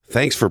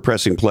Thanks for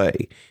pressing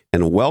play,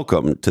 and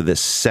welcome to the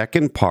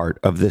second part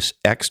of this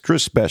extra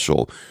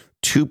special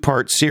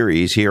two-part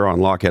series here on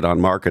Lochhead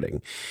on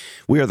Marketing.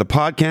 We are the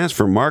podcast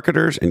for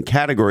marketers and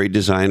category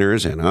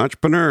designers and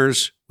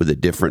entrepreneurs with a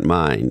different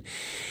mind.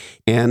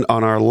 And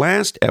on our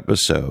last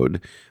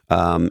episode,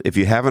 if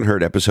you haven't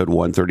heard episode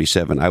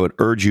 137, I would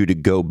urge you to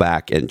go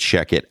back and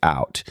check it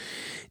out.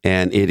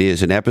 And it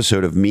is an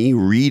episode of me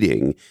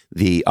reading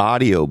the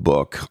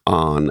audiobook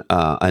on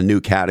a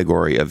new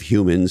category of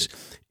humans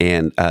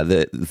and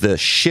the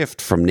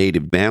shift from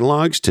native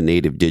analogs to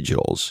native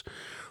digitals.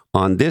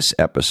 On this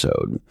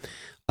episode,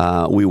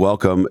 we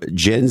welcome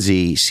Gen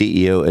Z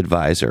CEO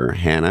advisor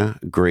Hannah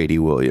Grady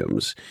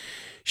Williams.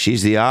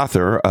 She's the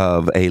author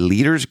of A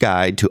Leader's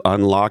Guide to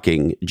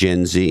Unlocking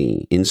Gen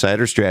Z,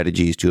 Insider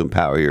Strategies to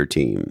Empower Your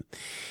Team.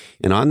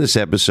 And on this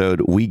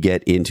episode, we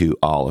get into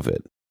all of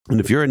it. And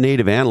if you're a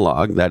native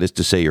analog, that is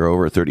to say you're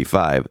over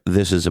 35,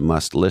 this is a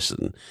must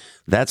listen.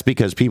 That's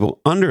because people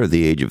under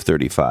the age of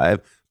 35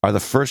 are the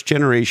first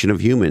generation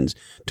of humans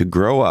to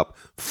grow up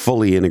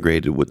fully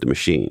integrated with the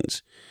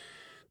machines.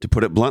 To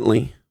put it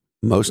bluntly,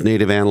 most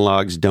native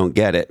analogs don't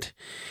get it.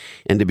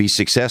 And to be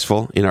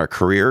successful in our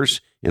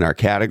careers, in our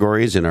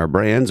categories, in our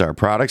brands, our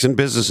products and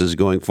businesses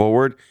going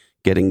forward,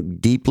 getting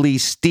deeply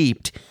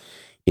steeped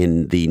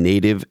in the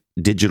native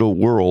digital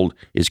world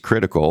is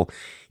critical.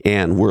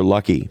 And we're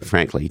lucky,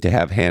 frankly, to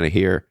have Hannah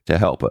here to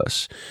help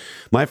us.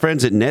 My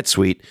friends at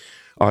NetSuite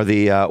are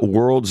the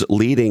world's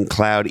leading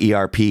cloud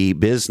ERP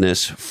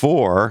business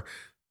for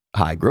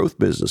high growth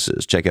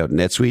businesses. Check out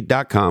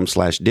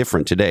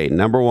netsuite.com/different today.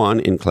 Number one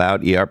in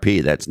cloud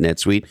ERP. That's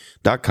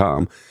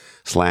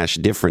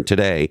netsuite.com/different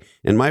today.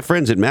 And my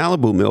friends at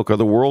Malibu Milk are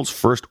the world's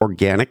first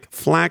organic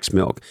flax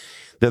milk.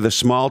 They're the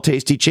small,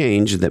 tasty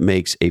change that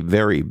makes a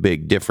very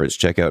big difference.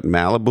 Check out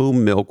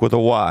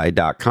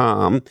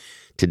MalibuMilk.com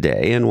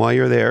today. And while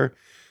you're there,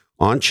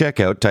 on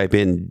checkout, type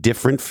in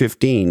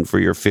different15 for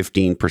your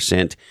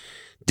 15%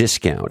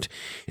 discount.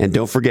 And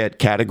don't forget,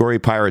 Category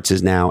Pirates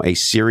is now a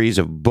series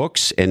of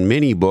books and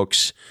mini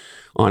books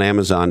on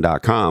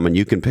Amazon.com. And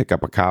you can pick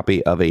up a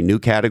copy of A New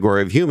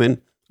Category of Human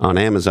on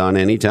Amazon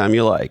anytime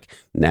you like.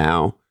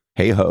 Now,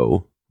 hey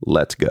ho,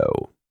 let's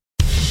go.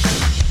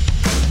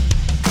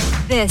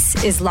 This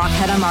is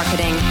Lochhead on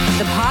Marketing,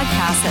 the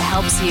podcast that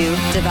helps you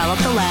develop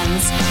the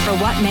lens for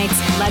what makes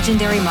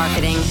legendary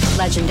marketing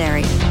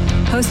legendary.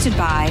 Hosted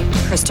by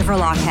Christopher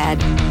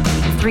Lochhead,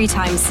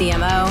 3-time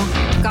CMO,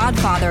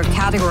 godfather of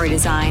category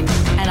design,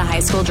 and a high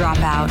school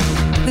dropout,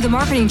 who the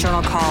Marketing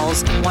Journal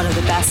calls one of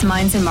the best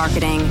minds in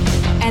marketing,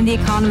 and The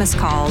Economist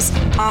calls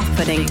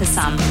off-putting to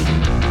some.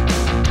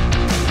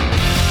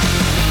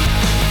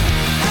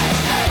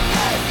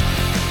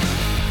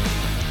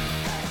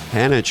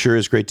 Hannah, it sure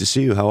is great to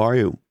see you. How are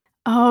you?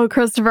 Oh,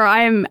 Christopher,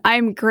 I'm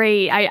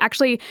great. I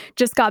actually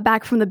just got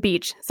back from the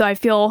beach, so I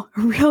feel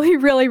really,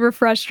 really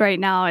refreshed right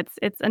now.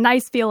 It's a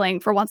nice feeling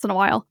for once in a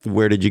while.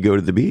 Where did you go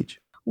to the beach?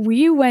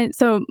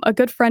 So a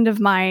good friend of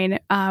mine,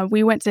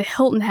 we went to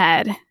Hilton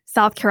Head,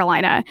 South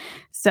Carolina.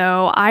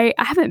 So I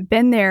haven't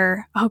been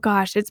there. Oh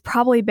gosh, it's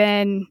probably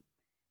been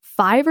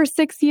 5 or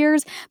 6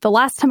 years. The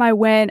last time I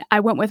went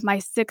with my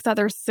 6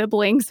 other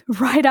siblings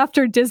right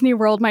after Disney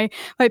World. My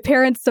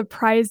parents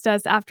surprised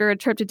us after a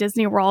trip to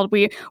Disney World.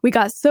 We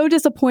got so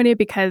disappointed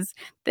because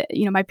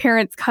my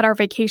parents cut our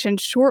vacation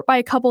short by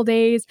a couple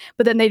days,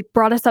 but then they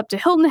brought us up to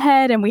Hilton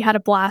Head and we had a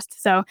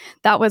blast. So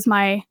that was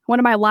one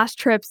of my last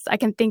trips I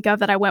can think of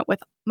that I went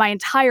with my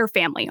entire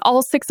family,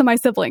 all 6 of my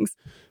siblings.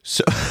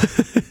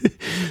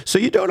 So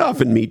you don't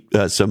often meet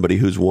somebody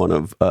who's one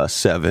of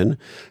 7.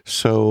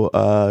 So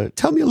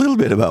tell me a little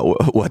bit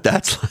about what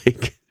that's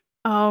like.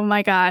 Oh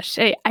my gosh.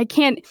 I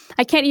can't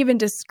even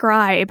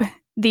describe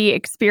the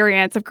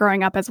experience of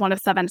growing up as one of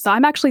 7. So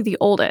I'm actually the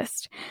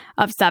oldest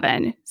of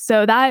 7.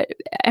 So I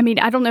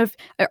don't know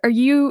do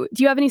you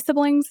have any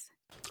siblings?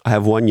 I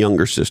have one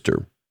younger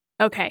sister.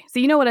 Okay. So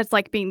you know what it's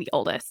like being the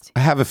oldest. I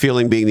have a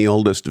feeling being the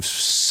oldest of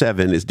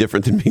 7 is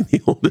different than being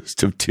the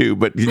oldest of 2,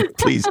 but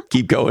please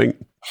keep going.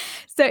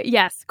 So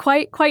yes,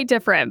 quite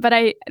different.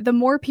 But the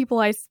more people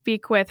I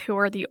speak with who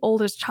are the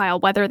oldest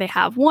child, whether they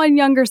have one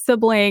younger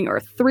sibling or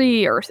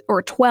 3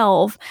 or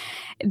 12,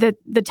 the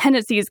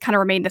tendencies kind of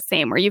remain the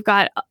same, where you've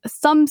got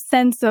some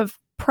sense of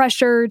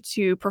pressure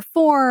to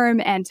perform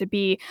and to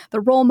be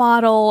the role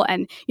model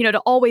and, to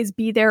always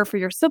be there for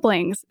your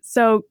siblings.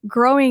 So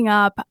growing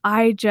up,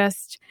 oh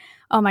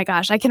my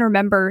gosh, I can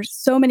remember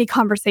so many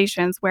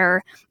conversations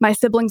where my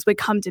siblings would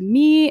come to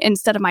me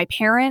instead of my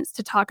parents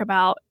to talk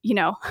about,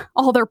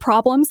 all their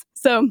problems.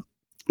 So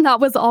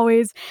that was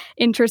always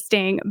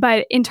interesting.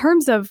 But in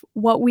terms of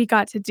what we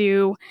got to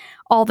do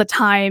all the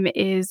time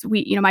is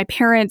my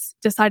parents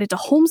decided to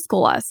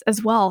homeschool us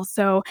as well.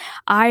 So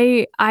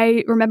I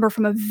remember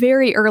from a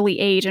very early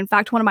age, in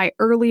fact, one of my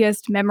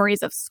earliest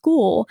memories of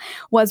school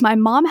was my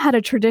mom had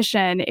a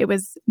tradition. It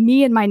was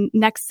me and my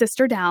next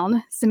sister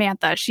down,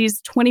 Samantha.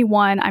 She's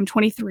 21, I'm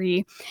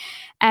 23.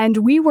 And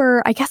we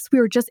were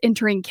just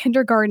entering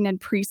kindergarten and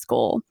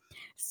preschool.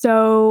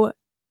 So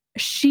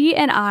she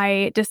and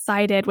I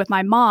decided with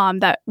my mom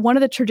that one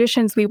of the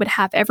traditions we would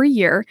have every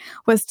year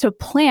was to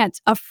plant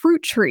a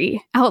fruit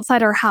tree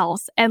outside our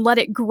house and let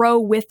it grow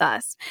with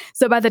us.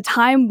 So by the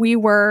time we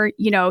were,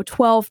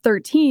 12,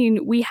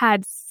 13, we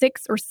had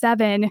 6 or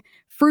 7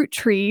 fruit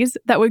trees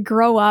that would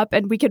grow up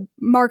and we could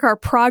mark our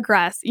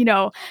progress,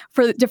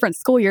 for the different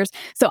school years.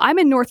 So I'm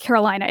in North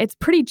Carolina. It's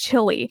pretty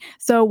chilly.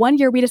 So one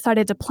year we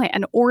decided to plant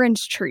an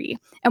orange tree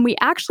and we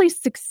actually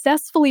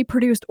successfully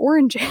produced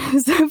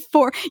oranges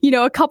for,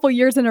 a couple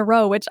years in a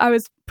row, which I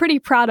was pretty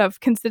proud of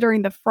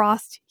considering the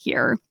frost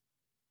here.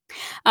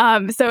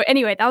 So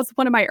anyway, that was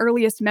one of my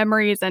earliest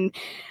memories, and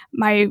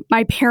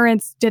my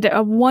parents did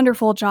a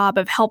wonderful job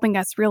of helping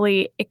us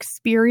really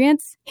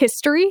experience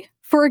history,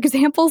 for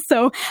example.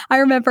 So I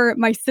remember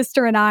my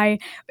sister and I,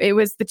 it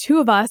was the two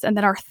of us, and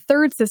then our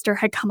third sister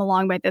had come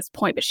along by this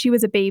point, but she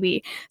was a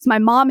baby. So my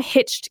mom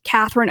hitched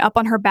Catherine up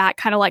on her back,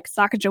 kind of like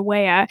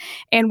Sacagawea,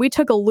 and we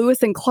took a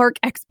Lewis and Clark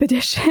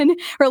expedition,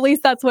 or at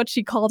least that's what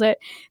she called it.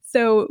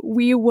 So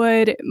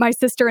my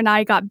sister and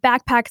I got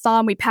backpacks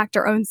on, we packed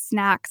our own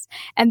snacks,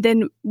 and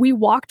then we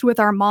walked with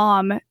our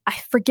mom. I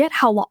forget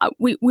how long,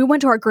 we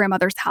went to our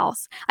grandmother's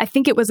house. I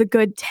think it was a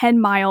good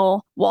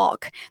 10-mile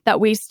walk that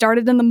we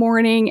started in the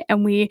morning,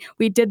 and we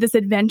did this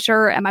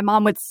adventure, and my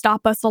mom would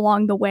stop us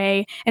along the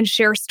way and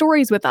share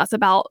stories with us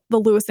about the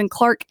Lewis and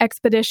Clark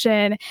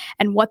expedition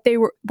and what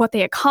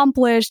they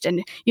accomplished,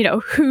 and,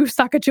 who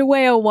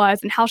Sacagawea was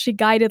and how she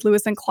guided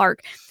Lewis and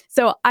Clark.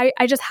 So I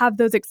just have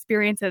those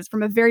experiences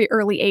from a very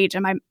early age.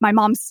 And my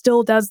mom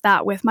still does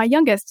that with my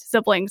youngest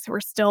siblings who are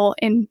still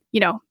in,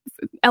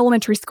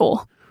 elementary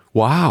school.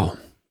 Wow.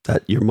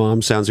 Your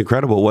mom sounds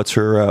incredible. What's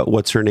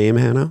her name,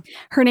 Hannah?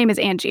 Her name is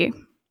Angie.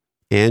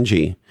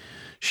 Angie.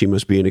 She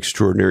must be an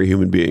extraordinary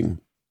human being.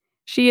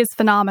 She is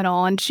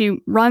phenomenal, and she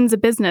runs a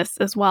business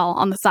as well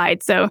on the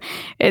side. So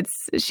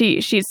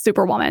she's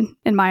superwoman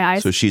in my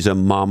eyes. So she's a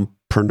mompreneur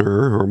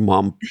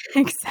or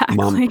exactly.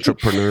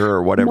 Momtrepreneur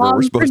or whatever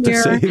we're supposed to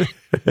say.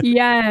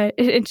 Yeah.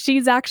 And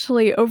she's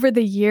actually, over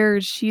the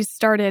years, she's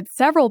started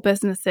several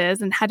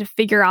businesses and had to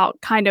figure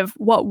out kind of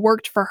what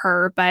worked for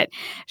her. But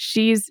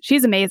she's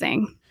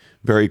amazing.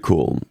 Very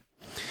cool.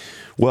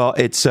 Well,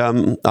 it's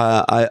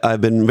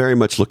I've been very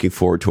much looking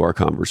forward to our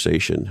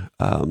conversation.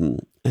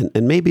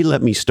 And maybe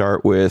let me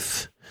start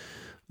with,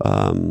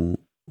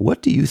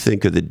 what do you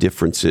think are the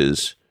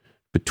differences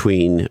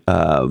between,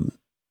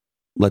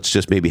 let's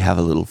just maybe have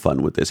a little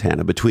fun with this,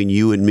 Hannah, between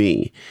you and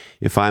me?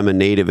 If I'm a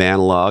native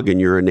analog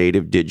and you're a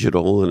native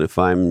digital, and if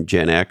I'm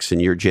Gen X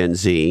and you're Gen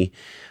Z,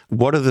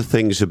 what are the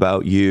things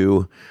about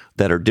you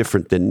that are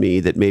different than me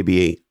that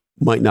maybe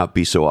might not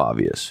be so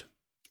obvious?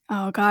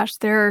 Oh gosh,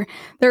 there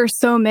are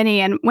so many.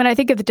 And when I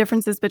think of the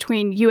differences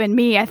between you and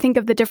me, I think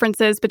of the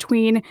differences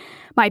between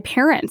my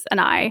parents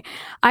and I.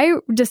 I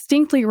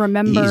distinctly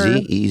remember...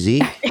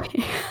 Easy.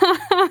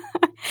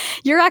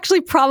 You're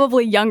actually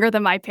probably younger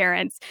than my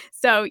parents.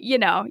 So,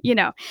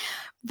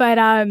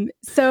 But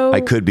so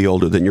I could be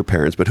older than your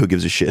parents, but who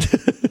gives a shit?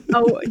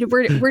 Oh,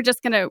 we're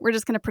just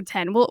gonna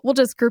pretend. We'll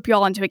just group you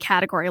all into a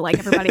category like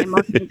everybody in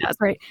marketing does,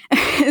 right?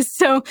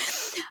 So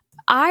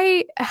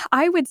I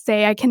would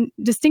say I can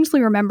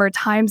distinctly remember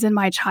times in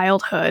my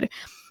childhood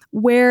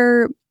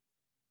where,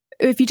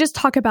 if you just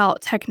talk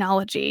about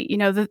technology,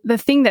 the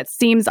thing that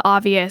seems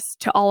obvious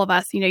to all of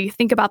us, you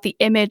think about the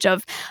image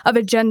of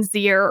a Gen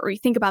Zer, or you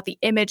think about the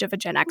image of a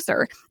Gen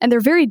Xer, and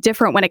they're very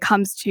different when it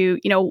comes to,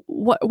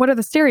 what are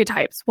the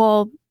stereotypes?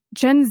 Well,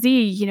 Gen Z,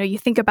 you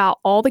think about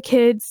all the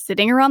kids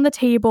sitting around the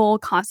table,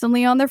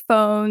 constantly on their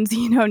phones,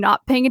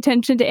 not paying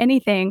attention to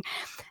anything.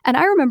 And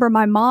I remember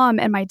my mom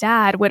and my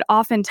dad would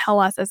often tell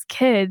us as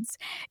kids,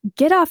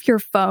 get off your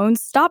phone,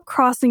 stop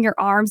crossing your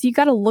arms. You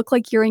got to look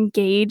like you're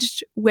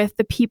engaged with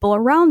the people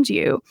around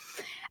you.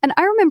 And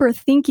I remember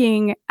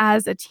thinking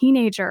as a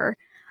teenager,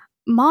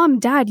 Mom,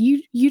 Dad,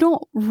 you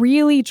don't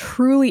really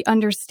truly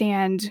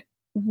understand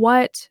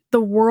what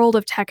the world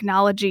of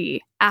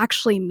technology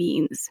actually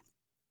means.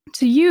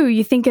 To you,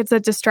 you think it's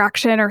a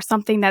distraction or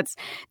something that's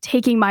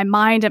taking my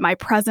mind and my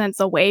presence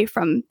away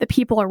from the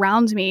people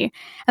around me.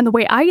 And the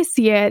way I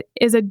see it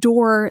is a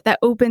door that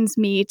opens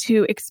me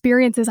to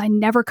experiences I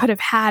never could have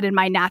had in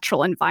my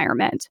natural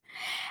environment.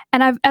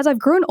 And as I've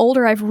grown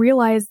older, I've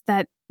realized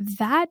that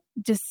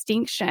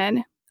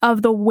distinction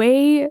of the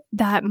way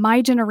that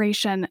my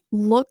generation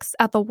looks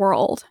at the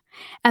world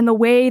and the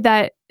way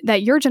that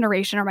your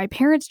generation or my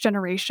parents'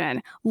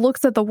 generation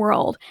looks at the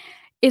world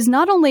is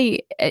not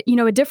only,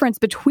 a difference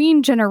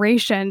between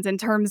generations in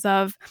terms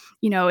of,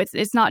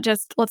 it's not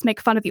just let's make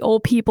fun of the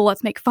old people,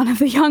 let's make fun of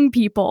the young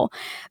people.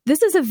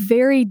 This is a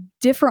very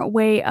different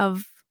way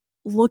of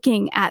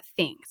looking at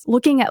things,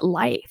 looking at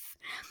life.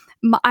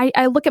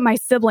 I look at my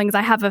siblings.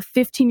 I have a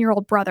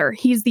 15-year-old brother.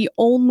 He's the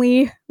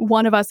only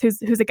one of us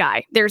who's a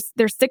guy. There's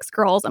 6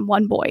 girls and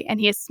 1 boy, and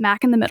he is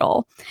smack in the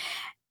middle.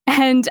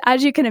 And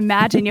as you can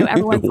imagine,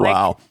 everyone's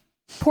wow. like,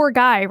 poor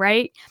guy,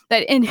 right?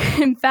 That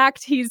in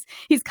fact, he's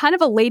kind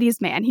of a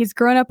ladies' man. He's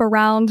grown up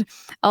around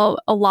a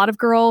lot of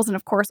girls, and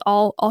of course,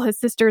 all his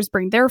sisters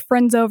bring their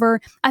friends over.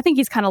 I think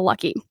he's kind of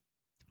lucky.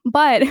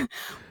 But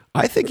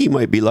I think he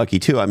might be lucky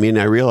too. I mean,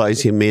 I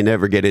realize he may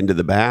never get into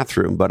the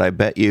bathroom, but I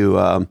bet you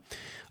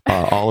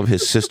all of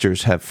his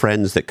sisters have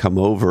friends that come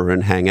over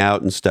and hang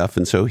out and stuff.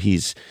 And so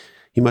he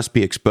must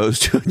be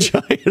exposed to a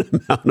giant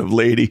amount of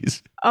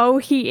ladies. Oh,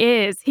 he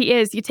is. He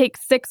is. You take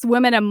 6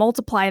 women and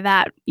multiply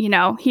that,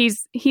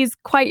 he's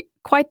quite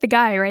the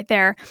guy right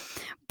there.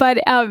 But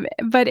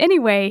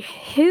anyway,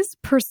 his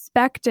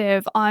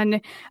perspective on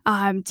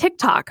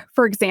TikTok,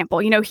 for example,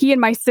 he and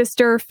my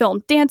sister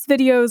filmed dance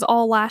videos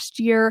all last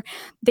year.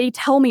 They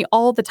tell me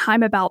all the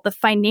time about the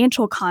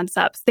financial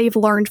concepts they've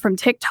learned from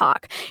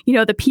TikTok.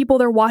 The people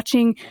they're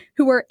watching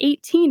who are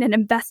 18 and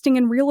investing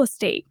in real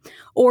estate,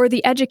 or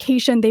the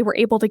education they were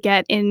able to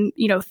get in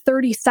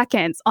 30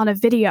 seconds on a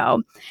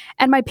video.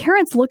 And my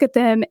parents look at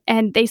them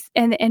and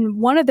and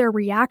one of their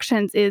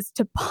reactions is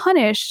to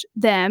punish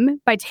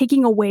them by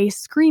taking away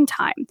screen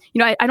time.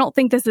 I don't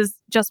think this is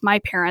just my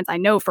parents. I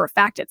know for a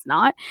fact it's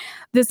not.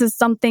 This is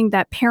something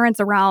that parents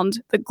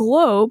around the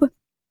globe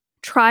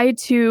try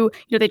to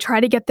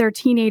get their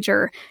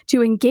teenager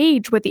to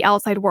engage with the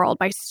outside world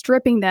by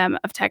stripping them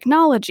of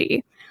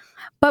technology.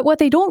 But what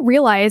they don't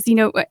realize,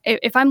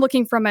 if I'm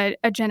looking from a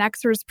Gen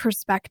Xer's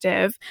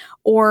perspective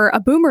or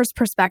a boomer's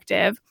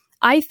perspective,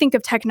 I think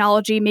of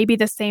technology maybe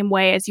the same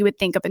way as you would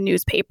think of a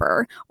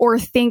newspaper or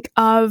think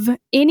of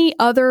any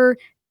other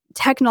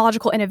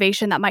technological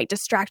innovation that might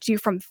distract you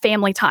from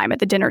family time at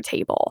the dinner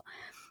table.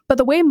 But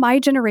the way my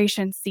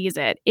generation sees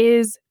it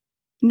is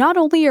not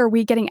only are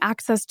we getting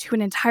access to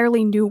an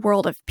entirely new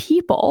world of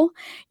people,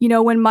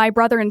 when my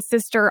brother and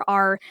sister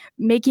are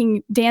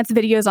making dance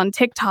videos on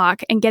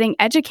TikTok and getting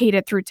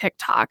educated through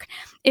TikTok,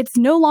 it's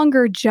no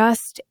longer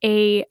just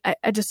a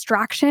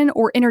distraction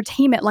or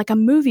entertainment like a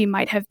movie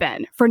might have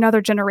been for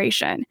another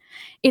generation.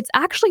 It's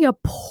actually a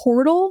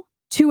portal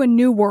to a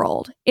new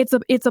world. It's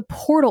a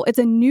portal. It's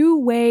a new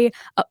way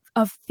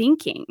of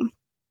thinking.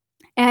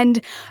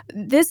 And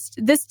this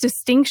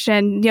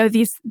distinction,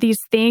 these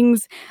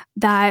things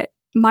that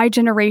my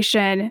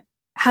generation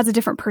has a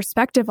different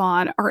perspective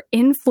on are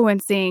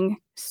influencing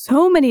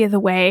so many of the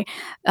way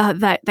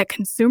that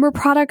consumer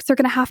products are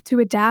going to have to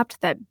adapt,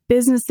 that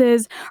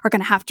businesses are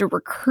going to have to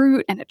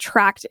recruit and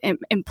attract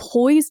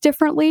employees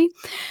differently.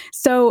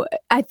 So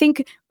I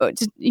think,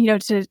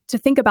 to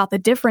think about the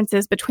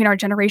differences between our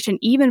generation,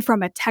 even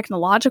from a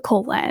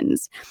technological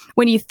lens,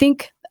 when you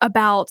think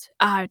about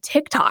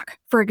TikTok,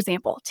 for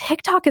example,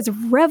 TikTok is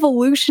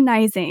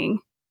revolutionizing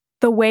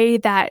the way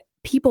that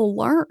people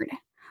learn,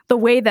 the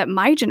way that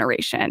my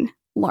generation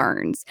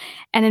learns.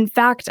 And in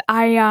fact,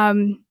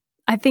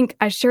 I think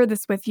I shared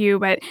this with you,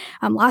 but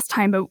last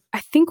time, but I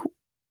think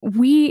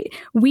we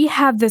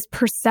have this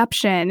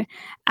perception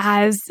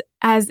as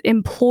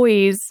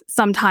employees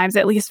sometimes,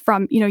 at least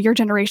from your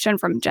generation,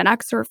 from Gen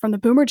X or from the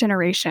Boomer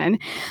generation,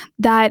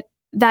 that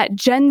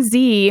Gen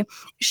Z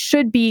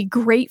should be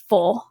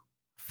grateful,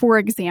 for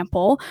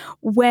example,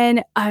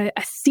 when a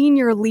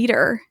senior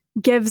leader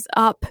gives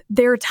up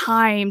their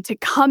time to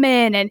come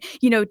in and,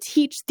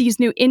 teach these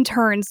new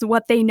interns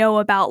what they know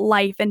about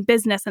life and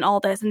business and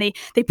all this. And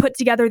they put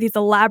together these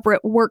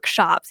elaborate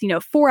workshops,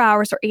 4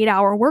 hours or 8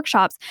 hour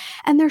workshops.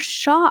 And they're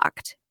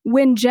shocked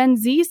when Gen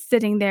Z's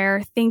sitting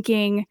there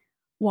thinking,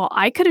 well,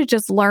 I could have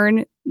just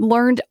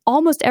learned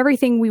almost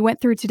everything we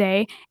went through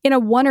today in a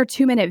 1 or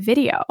 2 minute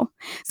video.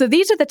 So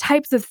these are the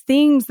types of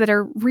things that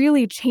are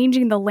really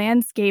changing the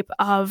landscape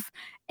of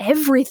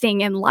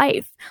everything in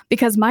life,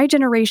 because my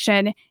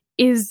generation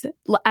is,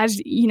 as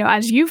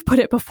you've put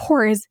it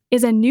before,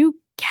 is a new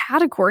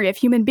category of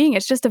human being.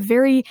 It's just a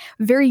very,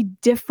 very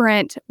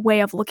different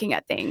way of looking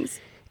at things.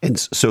 And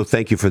so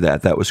thank you for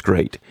that. That was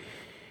great.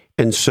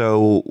 And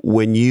so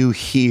when you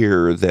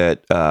hear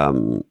that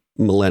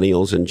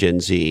millennials and Gen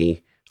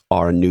Z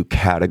are a new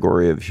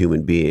category of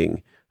human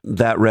being,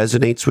 that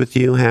resonates with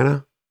you,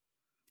 Hannah?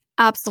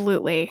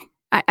 Absolutely.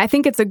 I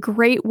think it's a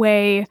great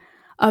way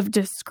of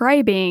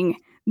describing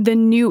the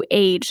new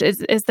age, is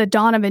the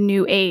dawn of a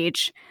new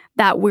age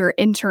that we're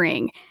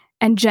entering.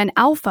 And Gen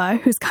Alpha,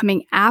 who's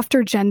coming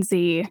after Gen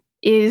Z,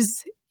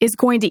 is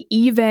going to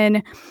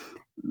even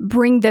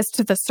bring this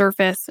to the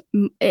surface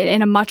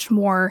in a much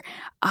more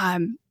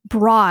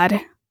broad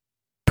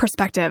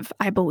perspective,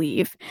 I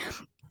believe.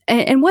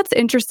 And what's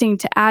interesting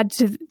to add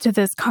to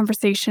this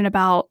conversation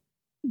about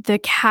the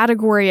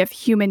category of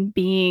human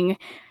being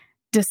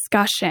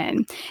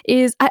discussion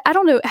is, I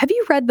don't know, have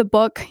you read the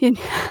book?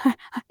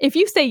 If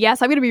you say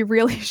yes, I'm going to be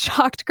really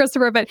shocked,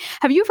 Christopher, but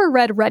have you ever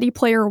read Ready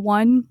Player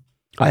One?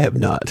 I have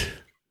not.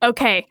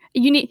 Okay.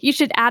 You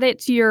should add it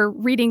to your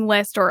reading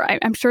list, or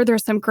I'm sure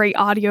there's some great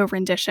audio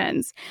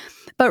renditions.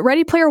 But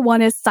Ready Player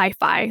One is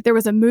sci-fi. There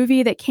was a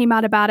movie that came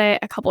out about it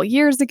a couple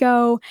years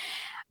ago.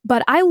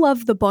 But I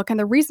love the book. And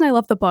the reason I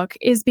love the book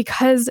is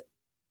because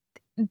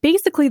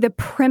basically the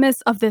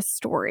premise of this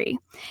story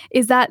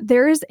is that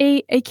there's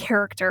a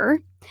character,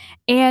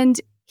 and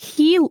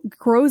he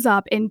grows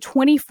up in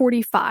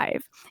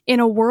 2045 in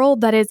a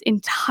world that is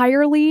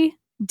entirely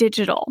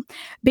digital.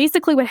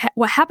 Basically,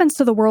 what happens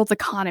to the world's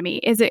economy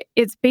is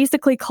it's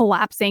basically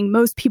collapsing.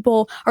 Most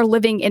people are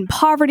living in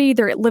poverty.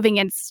 They're living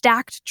in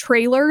stacked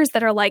trailers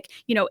that are like,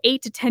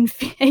 8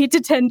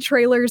 to 10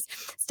 trailers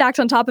stacked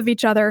on top of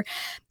each other.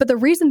 But the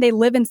reason they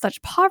live in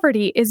such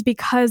poverty is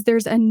because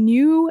there's a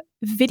new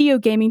video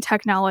gaming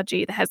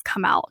technology that has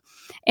come out.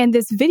 And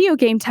this video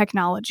game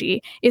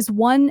technology is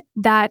one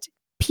that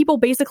people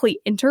basically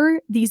enter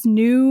these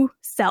new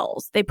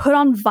cells. They put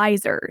on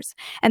visors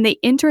and they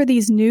enter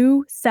these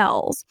new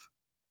cells.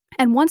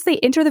 And once they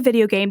enter the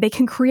video game, they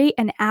can create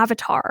an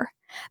avatar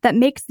that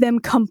makes them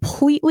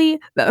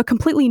a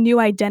completely new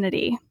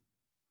identity.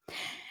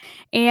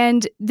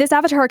 And this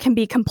avatar can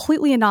be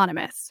completely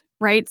anonymous,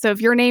 right? So if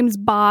your name's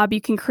Bob,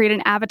 you can create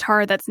an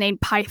avatar that's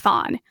named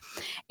Python.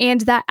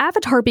 And that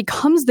avatar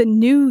becomes the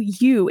new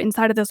you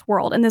inside of this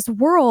world. And this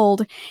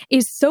world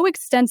is so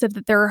extensive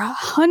that there are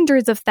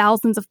hundreds of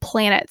thousands of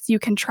planets you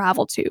can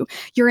travel to.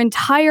 Your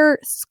entire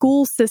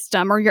school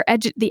system or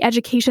the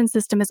education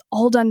system is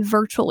all done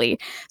virtually.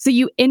 So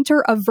you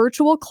enter a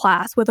virtual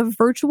class with a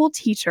virtual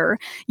teacher.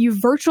 You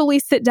virtually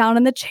sit down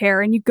in the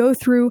chair and you go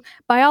through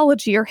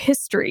biology or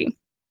history.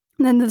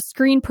 And then the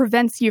screen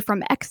prevents you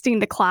from exiting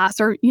the class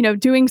or,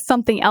 doing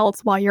something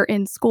else while you're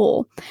in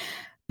school.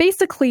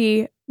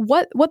 Basically,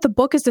 what the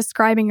book is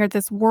describing or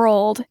this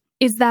world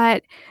is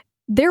that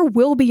there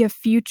will be a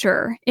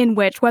future in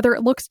which, whether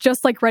it looks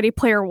just like Ready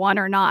Player One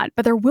or not,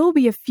 but there will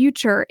be a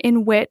future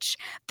in which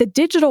the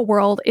digital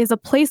world is a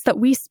place that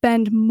we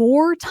spend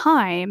more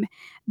time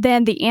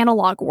than the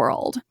analog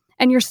world.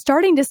 And you're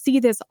starting to see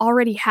this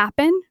already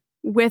happen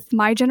with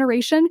my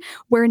generation,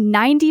 where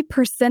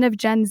 90% of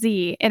Gen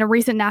Z in a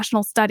recent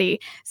national study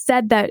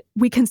said that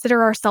we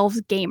consider ourselves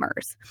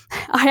gamers.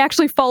 I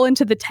actually fall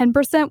into the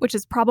 10%, which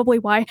is probably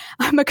why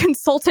I'm a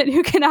consultant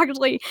who can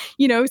actually,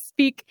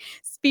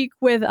 speak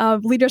with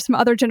leaders from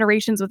other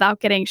generations without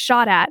getting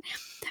shot at.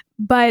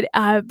 But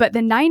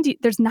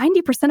there's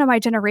 90% of my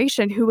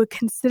generation who would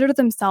consider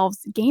themselves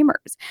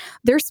gamers.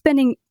 They're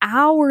spending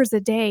hours a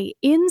day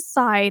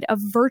inside of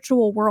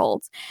virtual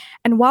worlds.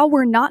 And while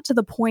we're not to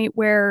the point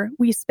where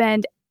we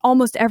spend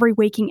almost every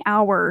waking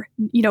hour,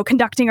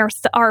 conducting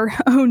our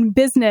own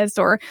business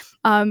or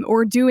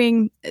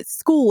doing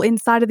school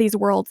inside of these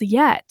worlds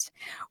yet,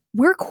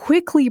 we're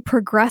quickly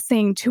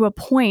progressing to a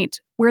point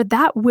where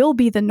that will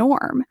be the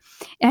norm.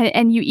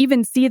 And you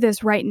even see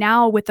this right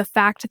now with the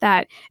fact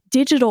that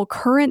digital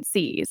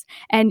currencies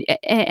and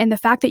the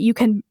fact that you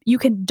can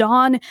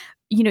don,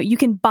 you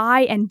can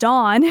buy and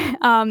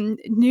don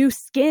new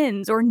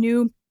skins or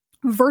new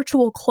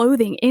virtual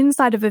clothing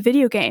inside of a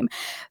video game.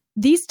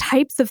 These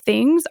types of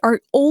things are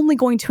only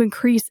going to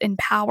increase in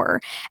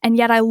power. And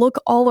yet I look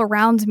all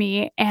around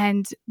me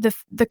and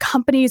the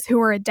companies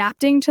who are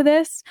adapting to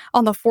this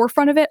on the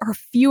forefront of it are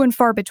few and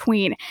far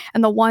between.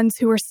 And the ones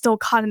who are still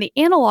caught in the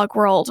analog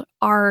world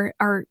are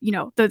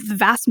the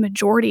vast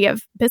majority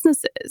of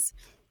businesses.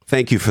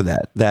 Thank you for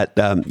that.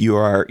 You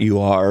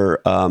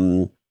are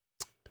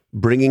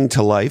bringing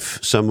to life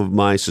some of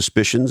my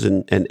suspicions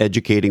and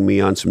educating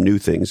me on some new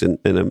things. And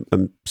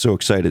I'm so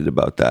excited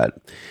about that.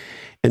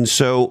 And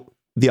so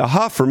the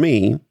aha for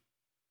me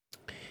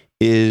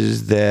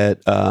is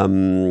that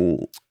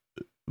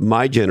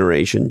my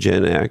generation,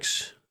 Gen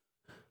X,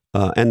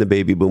 and the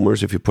baby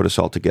boomers, if you put us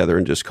all together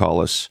and just call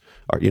us,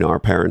 our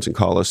parents and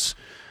call us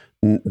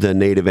the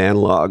native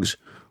analogs,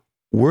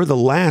 we're the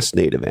last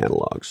native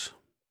analogs.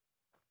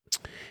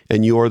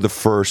 And you're the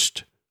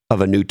first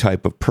of a new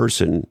type of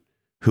person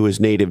who is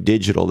native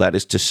digital. That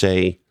is to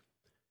say,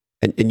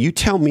 and you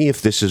tell me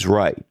if this is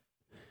right,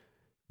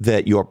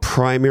 that your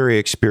primary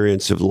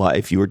experience of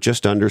life, you were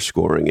just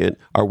underscoring it.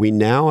 Are we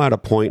now at a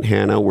point,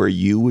 Hannah, where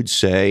you would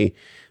say,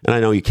 and I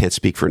know you can't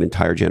speak for an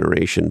entire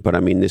generation, but I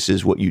mean, this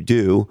is what you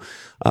do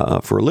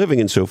for a living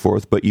and so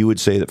forth, but you would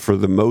say that for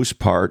the most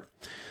part,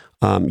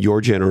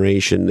 your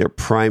generation, their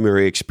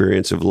primary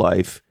experience of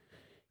life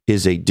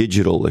is a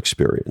digital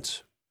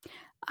experience?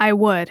 I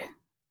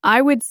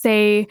would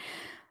say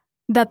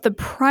that the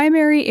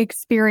primary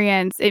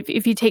experience,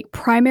 if you take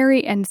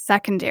primary and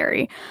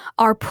secondary,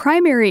 our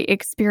primary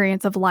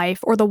experience of life,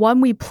 or the one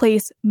we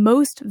place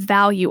most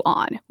value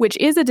on, which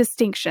is a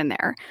distinction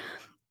there,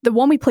 the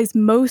one we place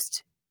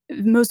most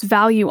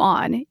value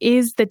on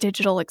is the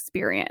digital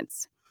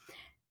experience.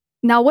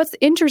 Now, what's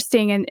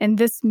interesting, and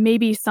this may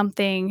be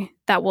something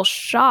that will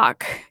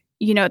shock,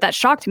 that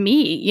shocked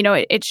me.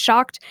 It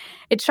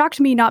shocked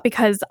me not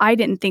because I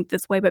didn't think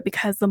this way, but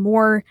because the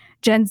more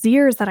Gen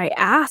Zers that I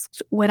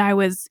asked when I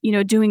was,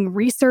 doing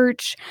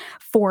research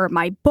for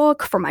my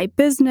book, for my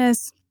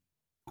business,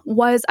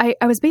 was I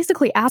was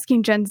basically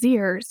asking Gen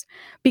Zers,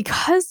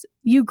 because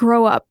you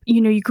grew up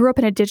in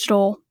a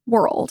digital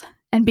world,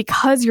 and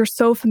because you're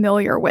so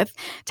familiar with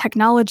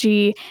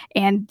technology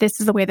and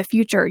this is the way of the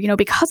future,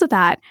 because of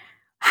that,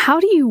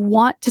 how do you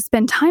want to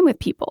spend time with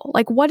people?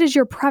 Like, what is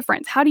your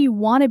preference? How do you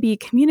want to be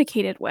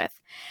communicated with?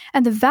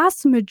 And the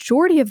vast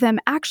majority of them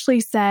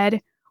actually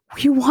said,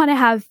 we want to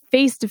have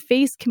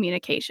face-to-face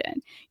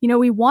communication.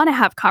 We want to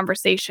have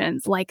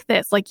conversations like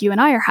this, like you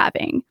and I are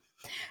having.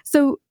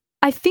 So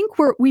I think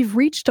we've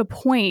reached a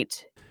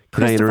point.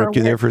 Can I interrupt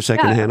you there for a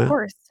second, Hannah? Of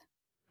course.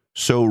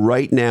 So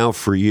right now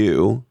for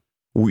you,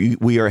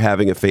 we are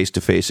having a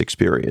face-to-face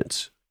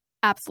experience.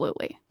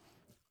 Absolutely.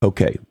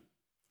 Okay.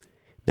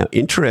 Now,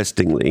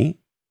 interestingly,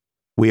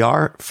 we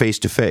are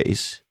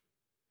face-to-face,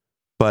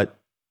 but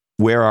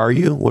where are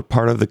you? What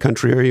part of the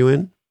country are you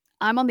in?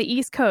 I'm on the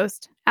East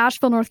Coast,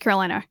 Asheville, North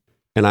Carolina.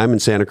 And I'm in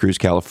Santa Cruz,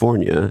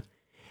 California.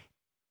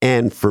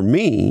 And for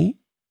me,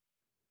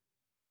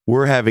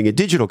 we're having a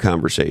digital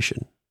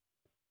conversation.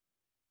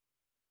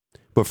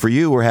 But for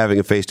you, we're having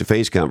a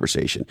face-to-face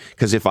conversation.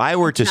 Because if I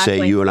were to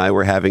say you and I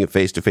were having a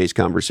face-to-face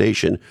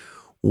conversation,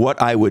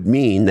 what I would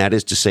mean, that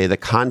is to say the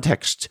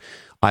context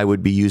I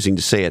would be using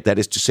to say it, that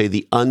is to say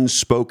the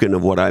unspoken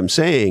of what I'm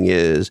saying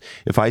is,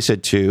 if I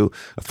said to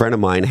a friend of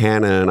mine,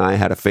 Hannah, and I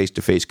had a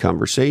face-to-face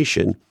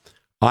conversation,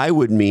 I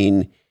would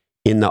mean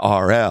in the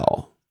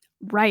RL.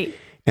 Right.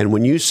 And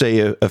when you say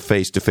a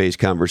face-to-face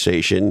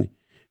conversation,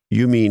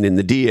 you mean in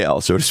the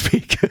DL, so to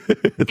speak,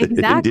 exactly.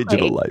 in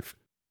digital life.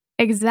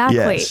 Exactly.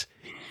 Yes.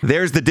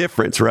 There's the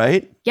difference,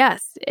 right?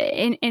 Yes.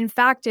 In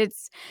fact,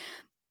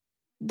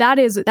 that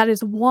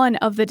is one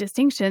of the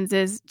distinctions.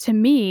 Is, to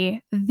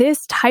me,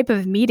 this type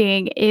of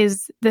meeting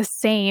is the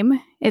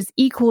same, is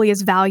equally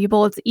as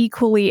valuable, it's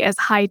equally as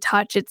high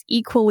touch, it's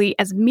equally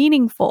as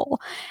meaningful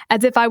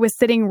as if I was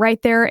sitting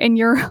right there in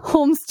your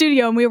home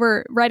studio and we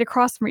were right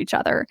across from each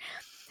other.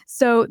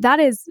 So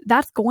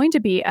that's going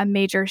to be a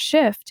major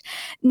shift.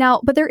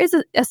 Now, but there is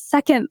a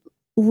second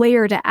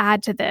layer to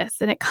add to this,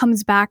 and it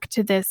comes back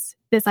to this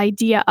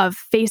idea of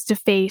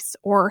face-to-face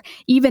or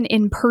even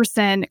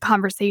in-person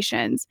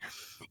conversations.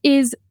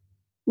 Is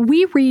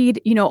we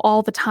read,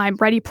 all the time,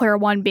 Ready Player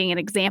One being an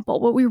example,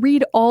 but we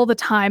read all the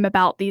time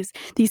about these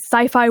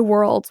sci-fi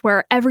worlds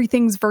where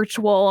everything's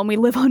virtual and we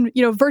live on,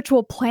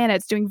 virtual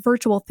planets doing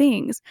virtual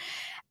things.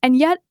 And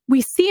yet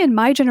we see in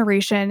my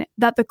generation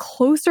that the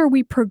closer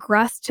we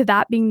progress to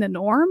that being the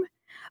norm,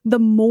 the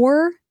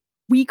more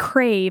we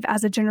crave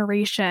as a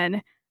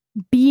generation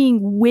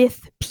being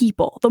with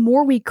people, the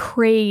more we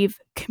crave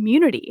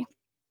community,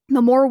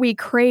 the more we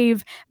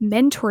crave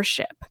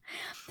mentorship.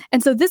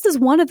 And so this is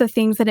one of the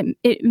things that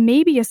it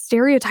may be a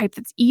stereotype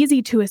that's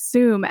easy to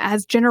assume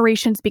as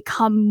generations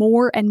become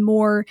more and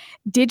more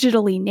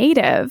digitally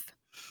native,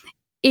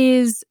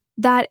 is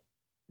that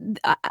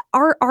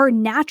our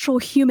natural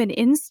human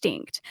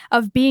instinct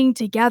of being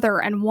together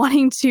and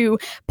wanting to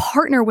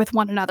partner with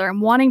one another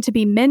and wanting to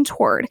be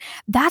mentored,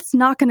 that's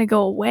not going to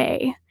go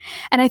away.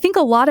 And I think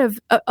a lot of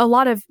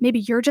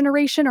maybe your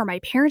generation or my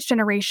parents'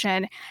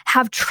 generation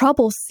have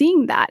trouble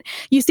seeing that.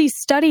 You see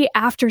study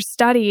after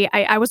study.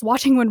 I was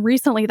watching one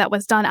recently that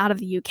was done out of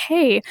the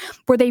UK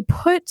where they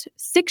put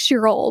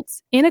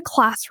 6-year-olds in a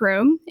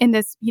classroom in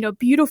this,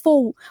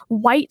 beautiful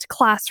white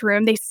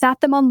classroom. They sat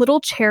them on little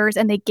chairs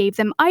and they gave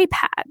them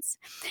iPads.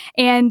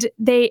 And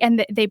they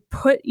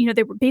put,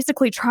 they were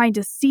basically trying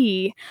to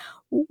see,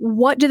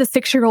 what do the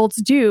 6-year-olds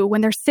do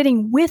when they're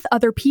sitting with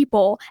other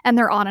people and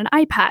they're on an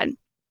iPad?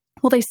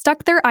 Well, they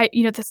stuck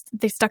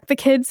they stuck the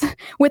kids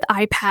with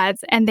iPads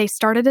and they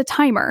started a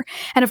timer.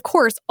 And of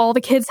course, all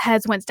the kids'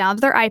 heads went down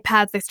to their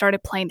iPads. They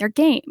started playing their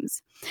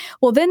games.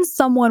 Well, then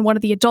one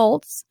of the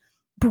adults,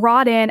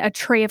 brought in a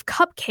tray of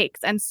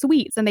cupcakes and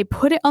sweets, and they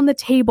put it on the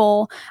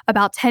table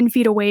about 10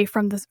 feet away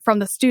from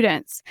the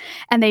students.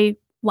 And they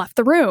left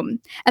the room.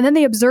 And then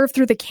they observed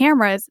through the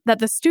cameras that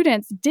the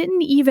students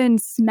didn't even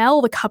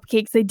smell the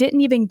cupcakes. They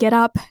didn't even get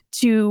up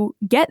to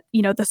get,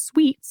 the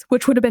sweets,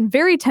 which would have been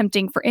very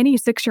tempting for any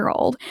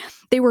 6-year-old.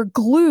 They were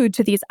glued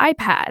to these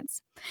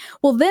iPads.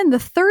 Well, then the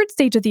third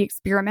stage of the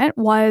experiment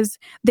was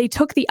they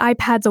took the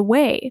iPads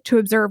away to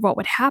observe what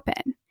would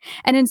happen.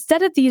 And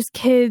instead of these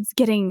kids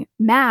getting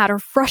mad or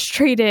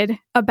frustrated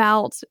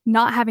about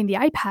not having the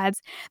iPads,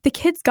 the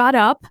kids got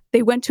up,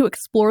 they went to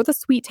explore the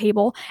sweet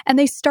table, and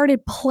they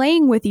started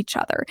playing with each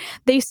other.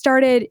 They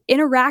started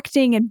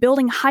interacting and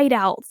building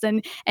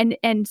hideouts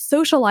and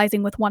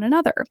socializing with one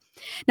another.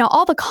 Now,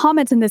 all the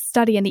comments in this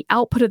study and the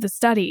output of the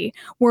study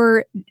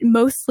were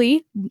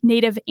mostly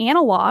native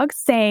analogs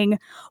saying,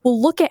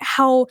 well, look at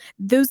how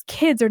those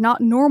kids are not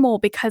normal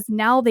because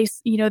now they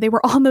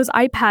were on those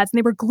iPads and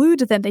they were glued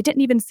to them. They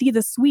didn't even see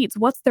the sweets.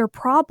 What's their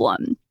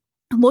problem?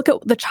 Look at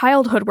the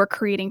childhood we're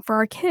creating for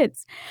our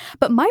kids.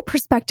 But my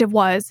perspective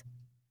was,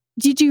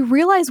 did you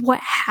realize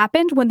what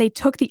happened when they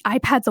took the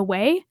iPads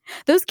away?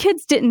 Those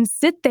kids didn't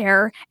sit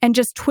there and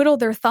just twiddle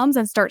their thumbs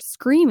and start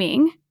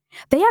screaming.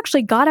 They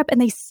actually got up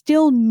and they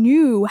still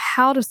knew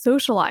how to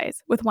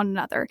socialize with one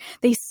another.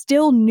 They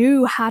still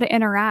knew how to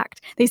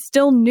interact. They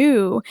still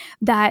knew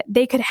that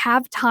they could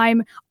have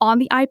time on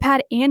the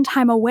iPad and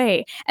time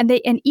away. And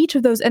each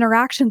of those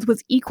interactions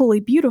was equally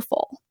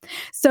beautiful.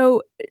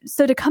 So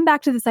to come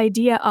back to this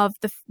idea of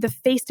the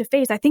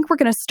face-to-face, I think we're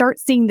going to start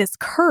seeing this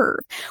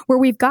curve where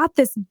we've got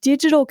this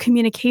digital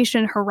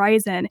communication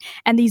horizon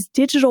and these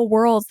digital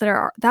worlds that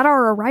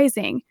are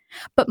arising.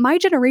 but my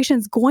generation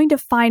is going to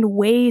find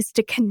ways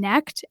to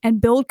connect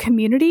and build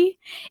community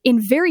in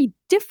very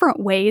different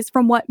ways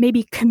from what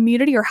maybe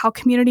community or how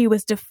community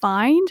was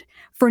defined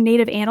for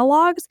native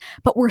analogs,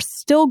 but we're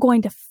still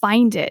going to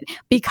find it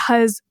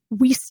because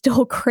we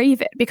still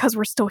crave it, because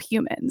we're still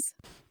humans.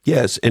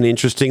 Yes, and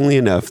interestingly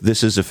enough,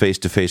 this is a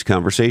face-to-face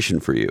conversation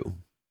for you.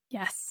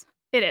 Yes,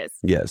 it is.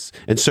 Yes.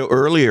 And so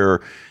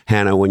earlier,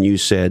 Hannah, when you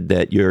said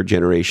that your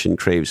generation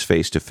craves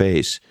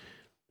face-to-face,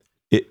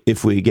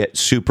 if we get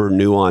super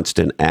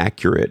nuanced and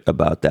accurate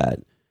about that,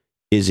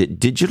 is it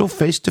digital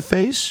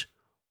face-to-face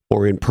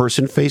or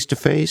in-person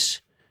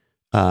face-to-face?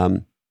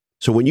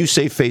 So when you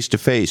say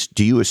face-to-face,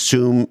 do you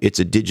assume it's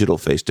a digital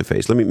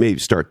face-to-face? Let me maybe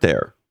start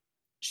there.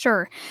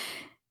 Sure.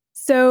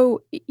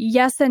 So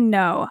yes and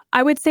no.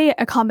 I would say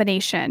a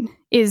combination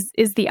is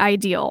the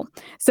ideal.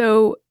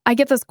 So I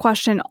get this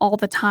question all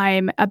the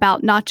time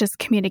about not just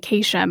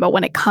communication, but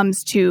when it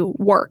comes to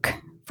work.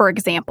 For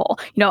example,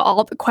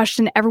 all the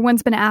question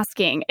everyone's been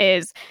asking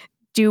is,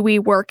 do we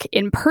work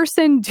in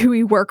person? Do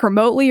we work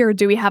remotely? Or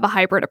do we have a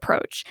hybrid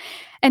approach?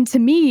 And to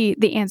me,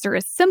 the answer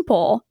is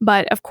simple,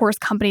 but of course,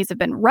 companies have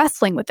been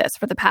wrestling with this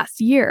for the past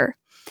year.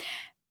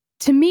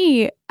 To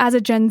me, as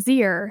a Gen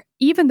Zer,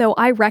 even though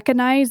I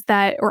recognize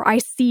that, or I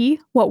see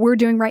what we're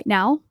doing right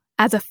now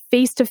as a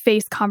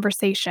face-to-face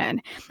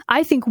conversation,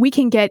 I think we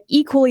can get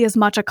equally as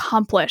much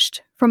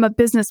accomplished from a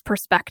business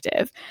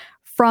perspective.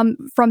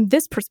 From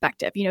this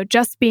perspective,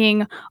 just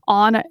being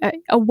on a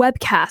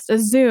webcast, a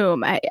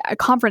Zoom, a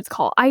conference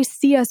call, I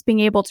see us being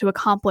able to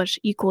accomplish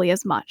equally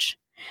as much.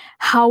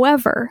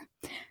 However,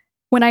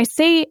 when I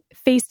say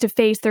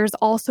face-to-face, there's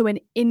also an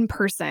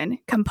in-person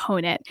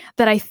component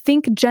that I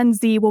think Gen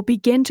Z will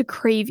begin to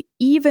crave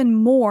even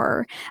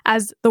more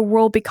as the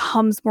world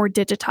becomes more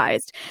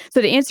digitized. So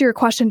to answer your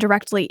question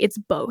directly, it's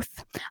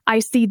both. I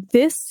see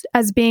this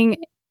as being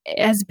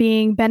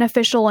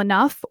beneficial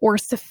enough or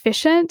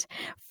sufficient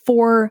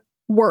for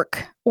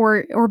work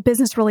or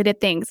business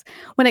related things.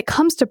 When it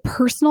comes to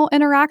personal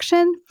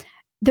interaction,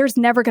 there's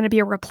never going to be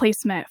a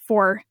replacement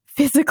for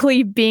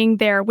physically being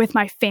there with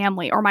my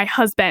family or my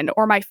husband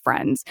or my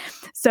friends.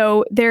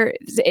 So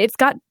it's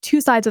got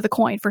two sides of the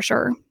coin for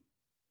sure.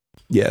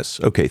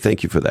 Yes. Okay.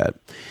 Thank you for that.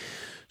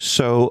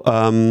 So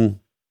I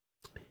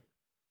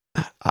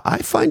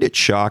find it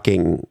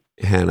shocking,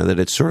 Hannah, that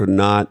it's sort of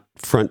not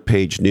front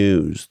page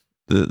news,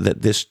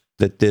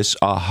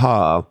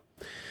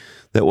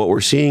 that what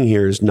we're seeing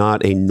here is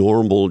not a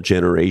normal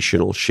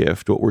generational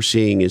shift. What we're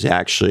seeing is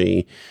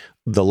actually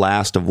the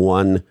last of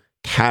one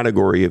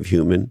category of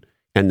human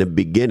and the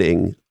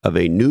beginning of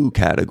a new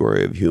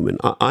category of human.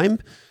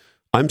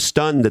 I'm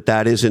stunned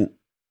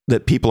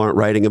that people aren't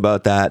writing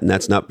about that and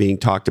that's not being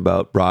talked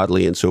about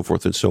broadly and so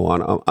forth and so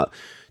on.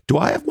 Do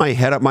I have my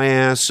head up my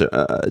ass?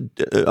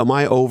 Am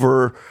I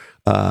over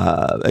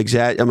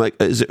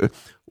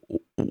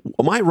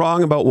am I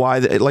wrong about why?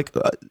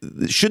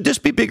 Should this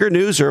be bigger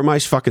news or am I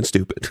fucking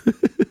stupid?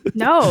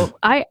 No,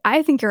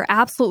 I think you're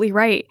absolutely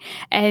right.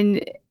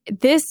 And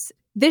this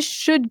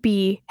should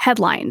be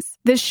headlines.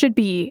 This should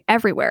be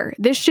everywhere.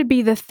 This should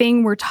be the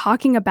thing we're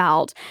talking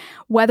about,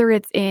 whether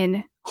it's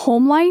in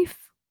home life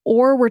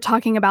or we're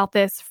talking about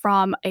this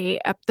from the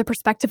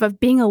perspective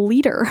of being a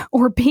leader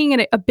or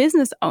being a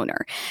business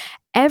owner.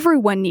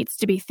 Everyone needs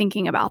to be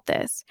thinking about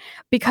this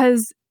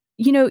because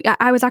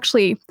I was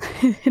actually,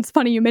 it's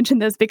funny you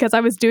mentioned this because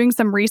I was doing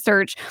some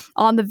research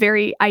on the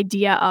very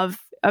idea of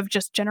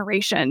just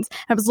generations.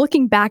 I was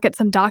looking back at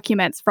some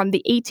documents from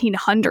the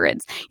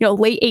 1800s,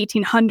 late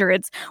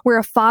 1800s, where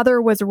a father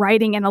was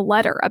writing in a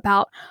letter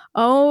about,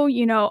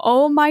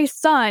 my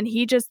son,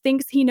 he just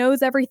thinks he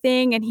knows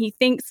everything and he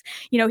thinks,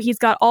 he's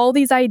got all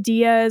these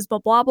ideas, blah,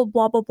 blah, blah,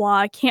 blah, blah,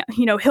 blah. Can't,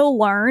 he'll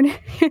learn.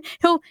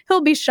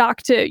 he'll be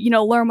shocked to,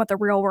 learn what the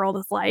real world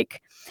is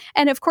like.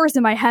 And of course,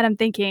 in my head, I'm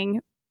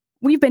thinking,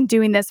 we've been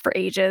doing this for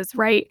ages,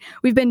 right?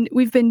 We've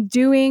been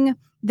doing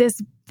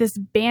this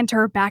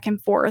banter back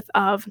and forth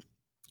of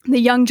the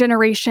young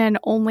generation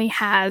only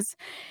has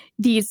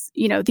these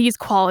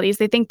qualities.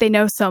 They think they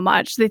know so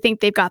much. They think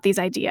they've got these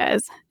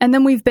ideas. And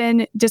then we've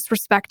been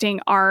disrespecting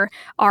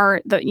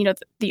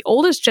the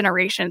oldest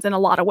generations in a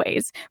lot of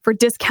ways for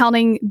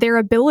discounting their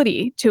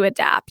ability to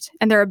adapt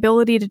and their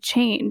ability to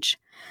change.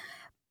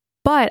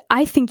 But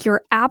I think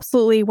you're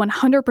absolutely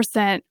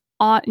 100%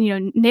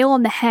 nail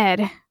on the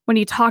head when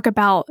you talk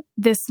about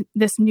this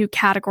new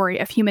category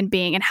of human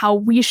being and how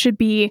we should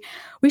be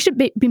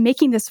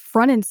making this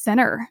front and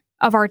center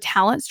of our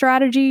talent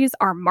strategies,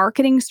 our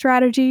marketing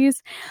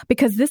strategies,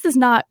 because this is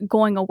not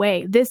going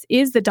away. This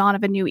is the dawn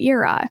of a new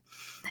era.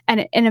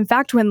 And in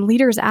fact, when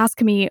leaders ask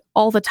me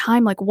all the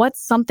time, like,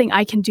 what's something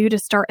I can do to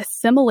start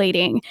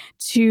assimilating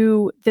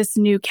to this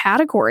new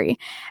category?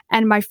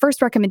 And my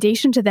first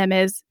recommendation to them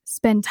is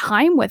spend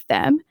time with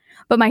them.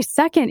 But my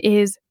second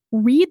is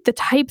read the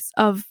types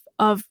of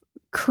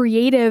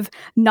creative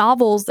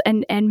novels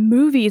and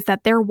movies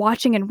that they're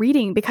watching and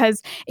reading,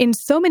 because in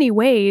so many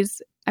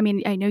ways, I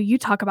mean, I know you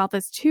talk about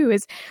this too,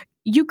 is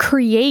you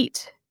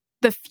create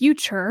the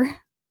future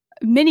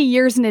many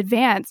years in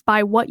advance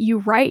by what you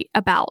write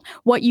about,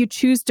 what you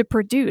choose to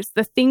produce,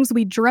 the things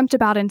we dreamt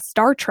about in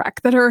Star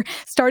Trek that are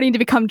starting to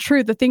become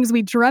true, the things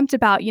we dreamt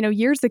about,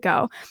 years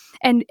ago.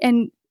 And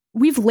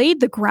we've laid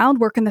the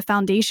groundwork and the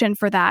foundation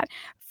for that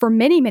for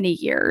many, many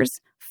years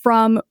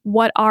from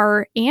what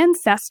our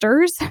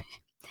ancestors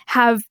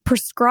have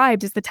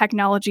prescribed as the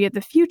technology of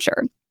the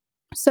future.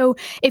 So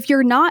if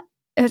you're not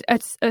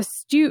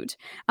astute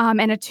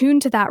and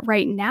attuned to that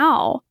right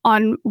now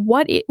on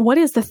what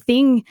is the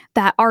thing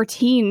that our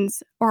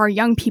teens or our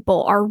young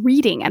people are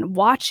reading and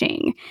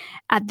watching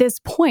at this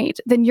point,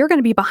 then you're going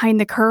to be behind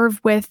the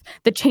curve with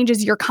the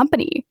changes your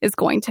company is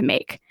going to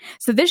make.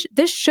 So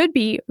this should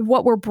be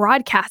what we're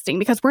broadcasting,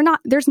 because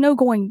there's no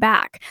going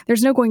back.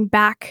 There's no going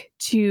back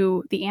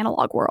to the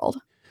analog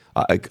world.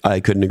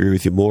 I couldn't agree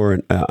with you more.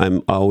 And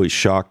I'm always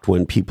shocked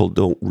when people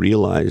don't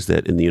realize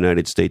that in the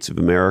United States of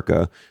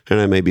America, and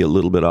I may be a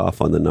little bit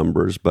off on the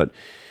numbers, but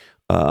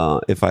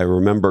if I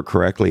remember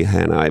correctly,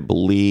 Hannah, I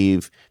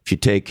believe if you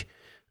take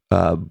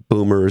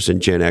boomers and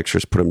Gen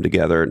Xers, put them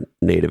together,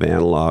 native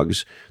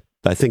analogs,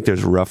 I think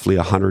there's roughly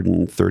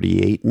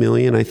 138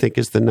 million, I think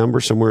is the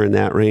number, somewhere in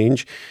that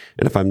range.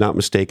 And if I'm not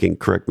mistaken,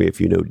 correct me if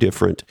you know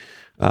different,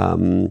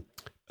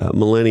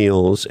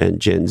 millennials and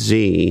Gen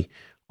Z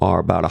are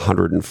about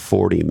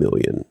 140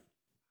 million.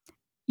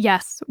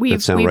 Yes,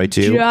 we've right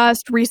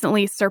just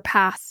recently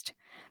surpassed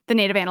the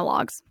native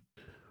analogs.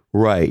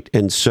 Right.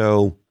 And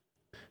so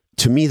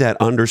to me, that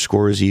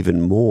underscores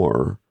even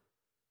more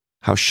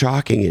how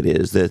shocking it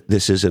is that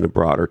this isn't a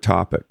broader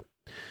topic.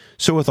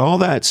 So with all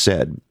that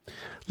said,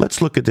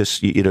 let's look at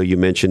this. You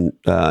mentioned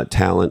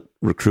talent,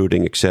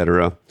 recruiting, et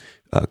cetera,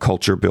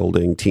 culture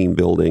building, team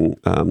building,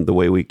 the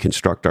way we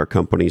construct our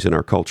companies and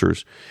our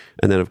cultures,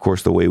 and then, of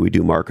course, the way we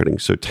do marketing.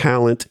 So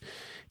talent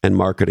and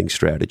marketing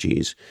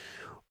strategies.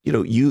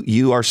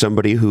 You are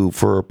somebody who,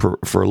 for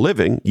a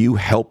living, you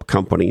help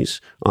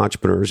companies,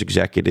 entrepreneurs,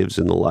 executives,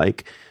 and the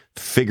like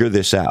figure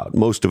this out,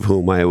 most of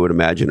whom I would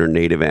imagine are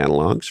native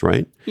analogs,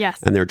 right? Yes.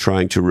 And they're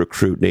trying to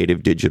recruit native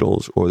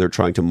digitals, or they're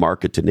trying to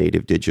market to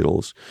native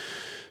digitals.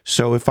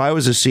 So if I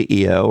was a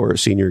CEO or a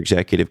senior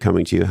executive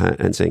coming to you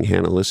and saying,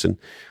 Hannah, listen,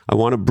 I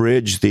want to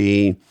bridge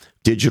the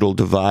digital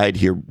divide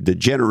here, the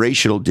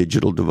generational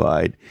digital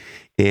divide,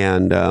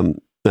 and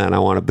I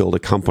want to build a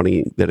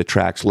company that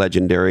attracts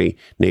legendary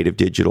native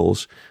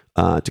digitals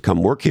to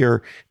come work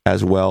here,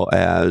 as well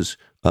as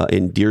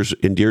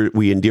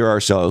we endear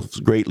ourselves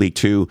greatly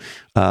to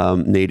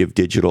native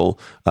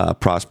digital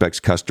prospects,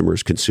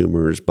 customers,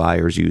 consumers,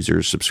 buyers,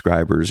 users,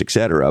 subscribers, et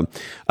cetera.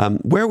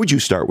 Where would you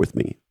start with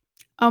me?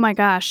 Oh my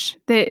gosh,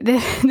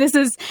 this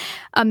is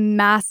a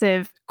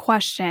massive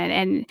question,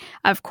 and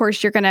of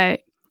course you're gonna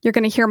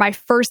hear my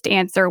first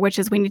answer, which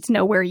is we need to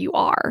know where you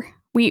are.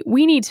 We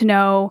need to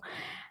know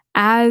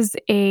as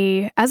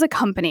a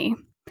company,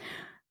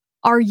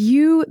 are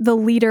you the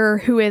leader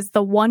who is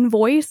the one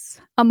voice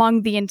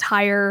among the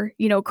entire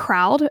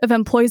crowd of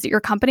employees at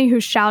your company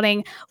who's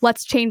shouting,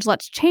 let's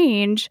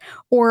change,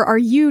 or are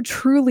you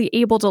truly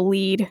able to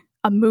lead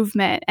a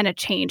movement and a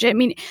change? I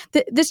mean,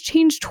 this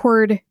change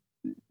toward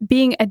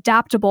being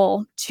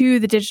adaptable to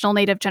the digital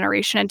native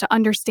generation and to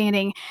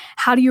understanding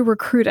how do you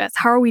recruit us?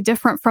 How are we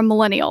different from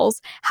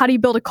millennials? How do you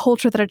build a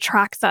culture that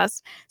attracts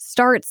us?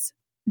 Starts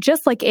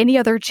just like any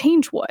other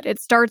change would. It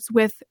starts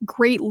with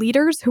great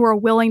leaders who are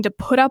willing to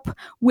put up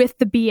with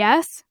the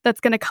BS that's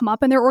going to come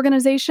up in their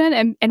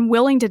organization and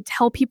willing to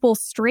tell people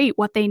straight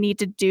what they need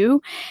to do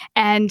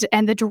and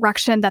the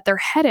direction that they're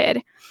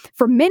headed.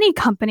 For many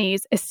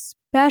companies,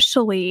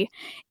 especially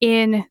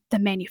in the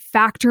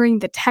manufacturing,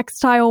 the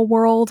textile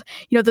world,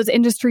 those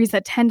industries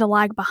that tend to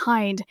lag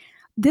behind,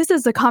 this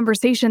is a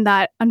conversation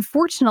that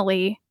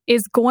unfortunately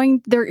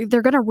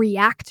they're going to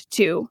react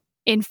to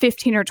in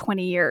 15 or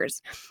 20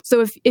 years.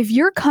 So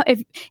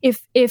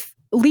if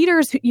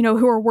leaders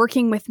who are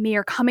working with me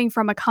are coming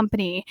from a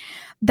company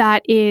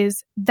that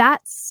is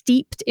that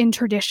steeped in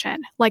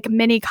tradition, like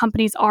many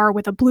companies are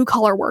with a blue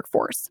collar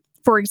workforce,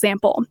 for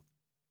example,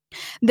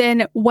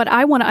 then what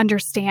I want to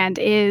understand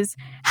is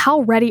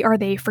how ready are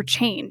they for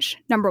change,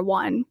 number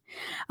one.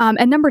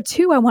 And number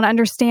two, I want to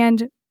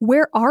understand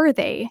where are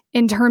they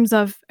in terms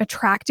of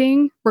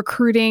attracting,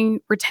 recruiting,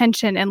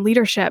 retention, and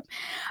leadership.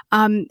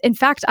 In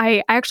fact,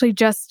 I actually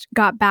just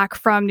got back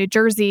from New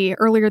Jersey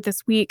earlier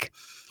this week,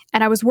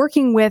 and I was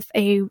working with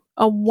a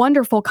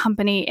wonderful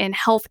company in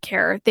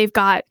healthcare. They've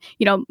got,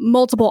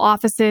 multiple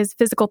offices,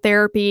 physical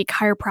therapy,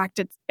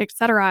 chiropractic, et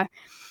cetera.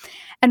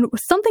 And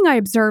something I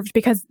observed,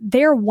 because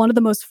they're one of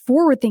the most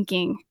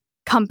forward-thinking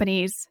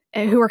companies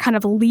who are kind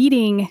of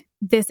leading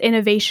this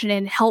innovation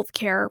in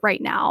healthcare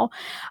right now,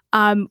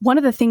 one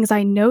of the things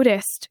I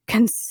noticed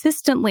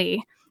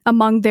consistently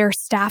among their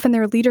staff and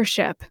their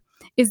leadership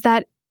is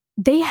that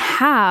they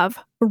have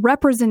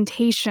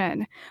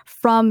representation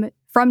from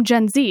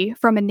Gen Z,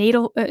 from a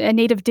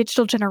native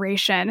digital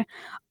generation,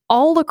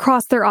 all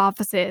across their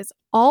offices,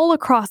 all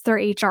across their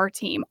HR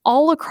team,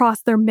 all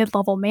across their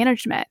mid-level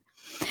management.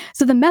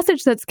 So the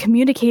message that's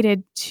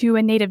communicated to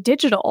a native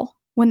digital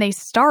when they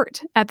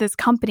start at this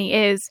company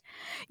is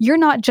you're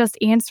not just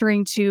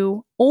answering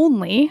to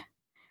only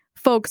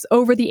folks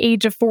over the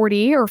age of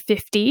 40 or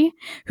 50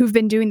 who've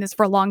been doing this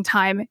for a long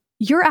time.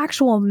 Your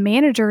actual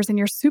managers and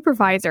your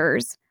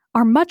supervisors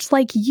are much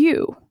like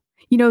you.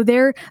 You know,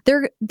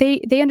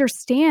 they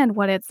understand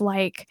what it's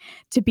like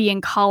to be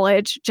in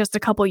college just a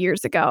couple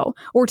years ago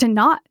or to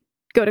not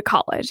go to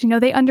college. You know,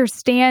 they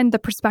understand the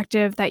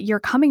perspective that you're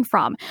coming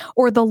from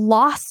or the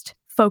lost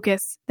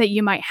focus that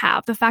you might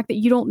have, the fact that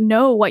you don't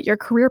know what your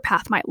career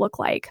path might look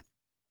like.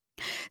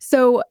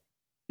 So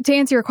to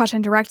answer your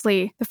question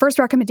directly, the first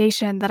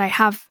recommendation that I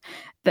have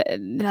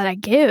that I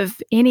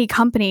give any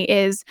company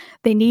is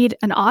they need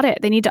an audit.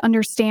 They need to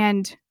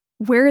understand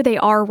where they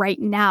are right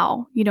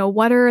now. You know,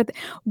 what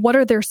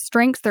are their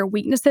strengths, their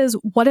weaknesses?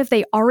 What have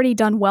they already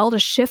done well to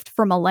shift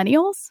for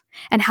millennials?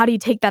 And how do you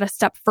take that a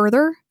step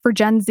further for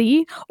Gen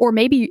Z? Or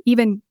maybe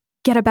even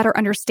get a better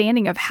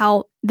understanding of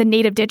how the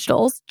native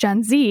digitals,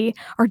 Gen Z,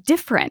 are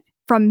different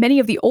from many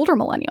of the older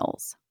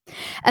millennials.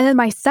 And then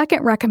my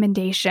second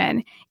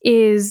recommendation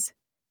is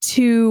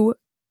to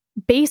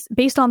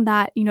based on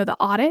that, you know, the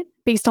audit,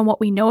 based on what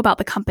we know about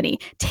the company,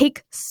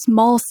 take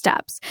small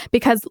steps.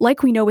 Because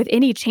like we know with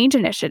any change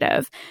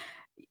initiative,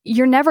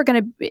 you're never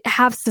going to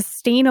have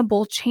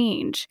sustainable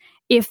change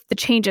if the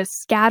change is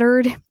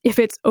scattered, if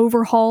it's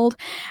overhauled,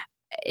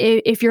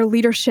 if your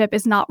leadership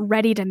is not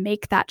ready to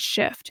make that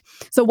shift.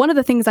 So one of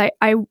the things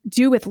I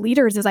do with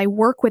leaders is I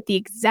work with the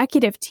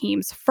executive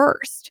teams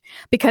first,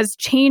 because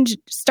change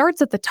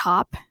starts at the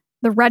top.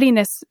 The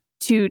readiness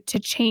to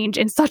change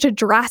in such a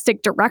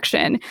drastic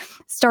direction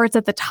starts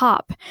at the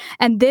top.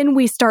 And then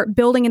we start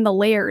building in the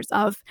layers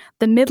of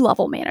the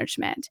mid-level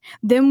management.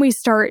 Then we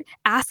start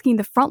asking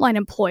the frontline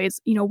employees,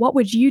 you know, what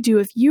would you do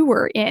if you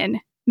were in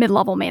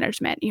mid-level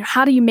management? You know,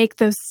 how do you make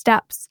those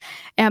steps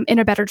in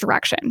a better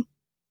direction?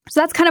 So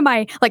that's kind of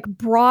my like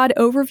broad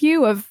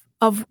overview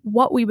of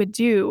what we would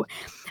do.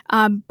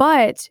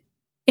 But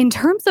in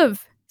terms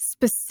of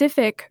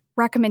specific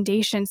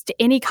recommendations to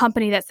any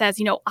company that says,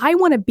 you know, I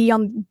want to be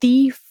on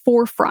the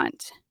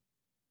forefront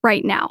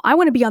right now. I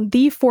want to be on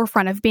the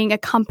forefront of being a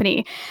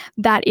company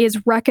that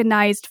is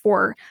recognized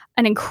for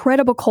an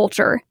incredible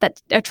culture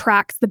that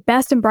attracts the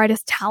best and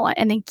brightest talent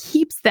and then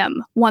keeps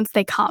them once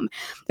they come.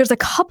 There's a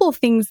couple of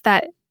things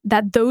that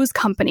those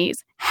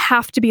companies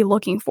have to be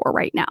looking for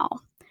right now.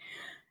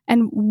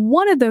 And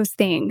one of those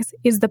things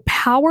is the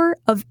power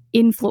of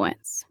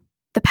influence,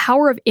 the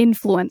power of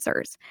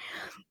influencers.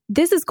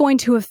 This is going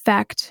to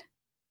affect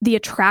the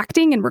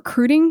attracting and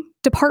recruiting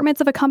departments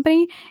of a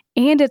company,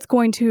 and it's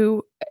going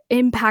to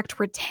impact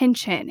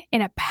retention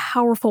in a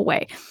powerful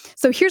way.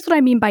 So here's what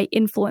I mean by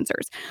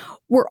influencers.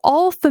 We're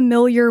all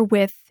familiar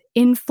with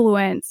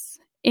influence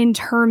in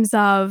terms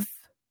of,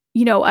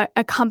 you know,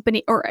 a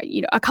company or,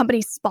 you know, a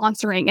company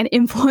sponsoring an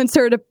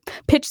influencer to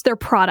pitch their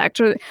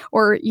product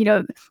or you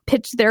know,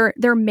 pitch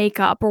their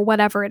makeup or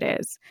whatever it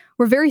is.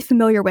 We're very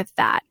familiar with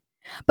that.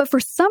 But for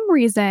some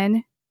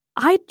reason,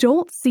 I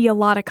don't see a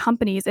lot of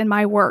companies in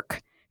my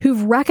work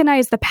who've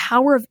recognized the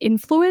power of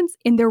influence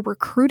in their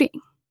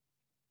recruiting.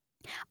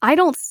 I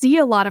don't see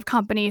a lot of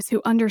companies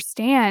who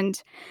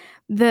understand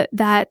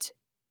that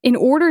in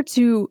order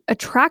to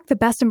attract the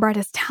best and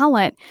brightest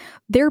talent,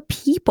 their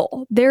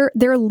people, their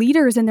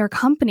leaders in their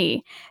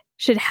company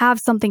should have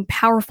something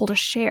powerful to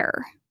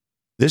share.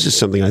 This is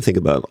something I think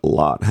about a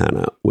lot,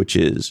 Hannah, which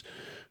is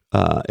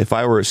if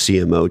I were a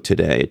CMO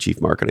today, a chief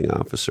marketing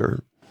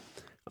officer,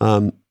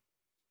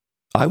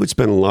 I would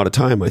spend a lot of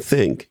time, I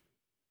think,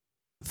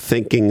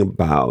 thinking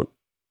about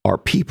our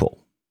people.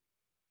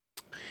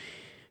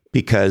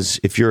 Because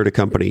if you're at a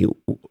company,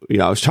 you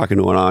know, I was talking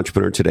to an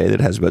entrepreneur today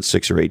that has about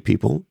 6 or 8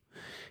 people,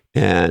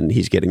 and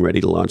he's getting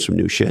ready to launch some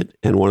new shit.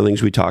 And one of the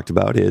things we talked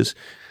about is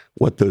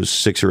what those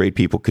 6 or 8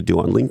 people could do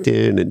on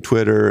LinkedIn and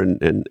Twitter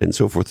and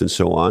so forth and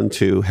so on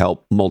to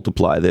help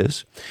multiply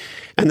this.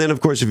 And then,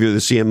 of course, if you're the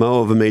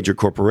CMO of a major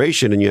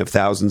corporation and you have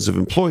thousands of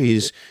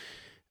employees,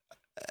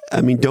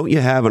 I mean, don't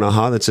you have an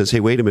aha that says, hey,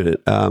 wait a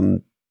minute,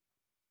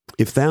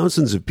 if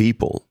thousands of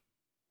people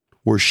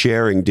were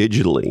sharing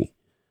digitally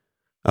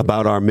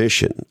about our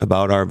mission,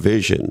 about our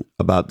vision,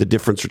 about the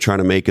difference we're trying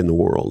to make in the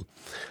world,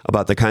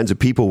 about the kinds of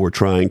people we're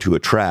trying to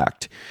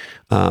attract,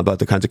 about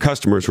the kinds of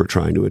customers we're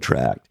trying to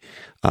attract,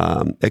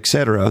 et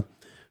cetera,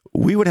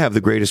 we would have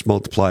the greatest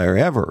multiplier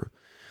ever.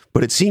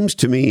 But it seems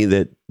to me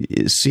that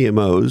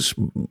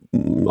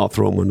CMOs, I'll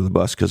throw them under the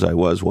bus because I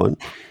was one,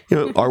 you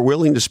know, are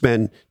willing to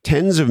spend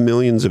tens of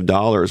millions of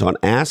dollars on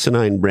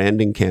asinine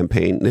branding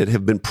campaign that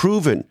have been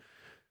proven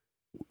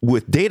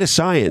with data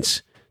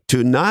science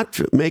to not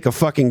make a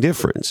fucking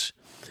difference.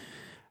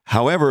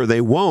 However,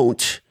 they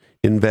won't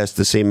invest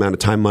the same amount of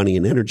time, money,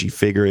 and energy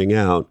figuring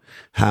out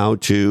how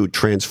to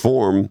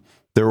transform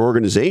their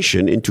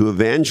organization into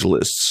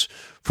evangelists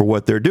for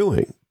what they're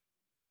doing.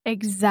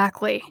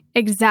 Exactly.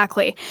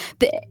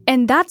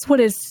 And that's what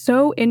is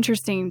so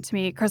interesting to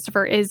me,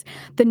 Christopher, is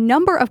the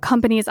number of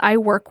companies I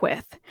work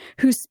with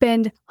who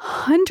spend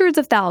hundreds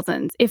of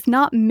thousands, if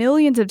not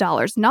millions of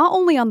dollars, not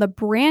only on the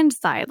brand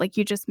side, like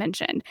you just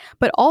mentioned,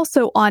 but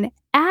also on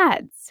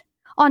ads,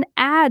 on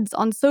ads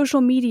on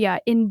social media,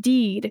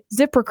 Indeed,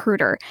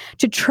 ZipRecruiter,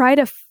 to try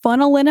to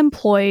funnel in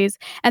employees.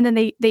 And then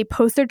they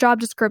post their job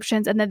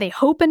descriptions, and then they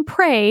hope and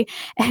pray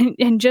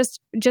and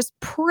just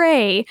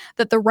pray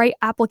that the right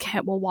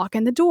applicant will walk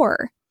in the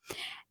door.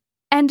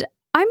 And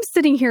I'm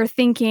sitting here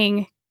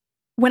thinking,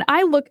 when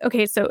I look,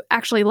 okay, so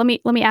actually let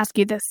me ask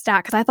you this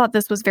stat, because I thought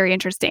this was very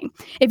interesting.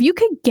 If you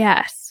could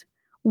guess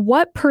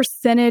what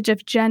percentage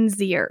of Gen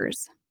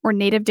Zers or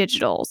native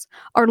digitals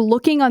are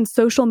looking on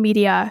social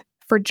media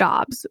for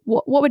jobs,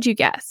 what would you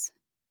guess?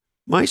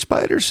 My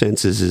spider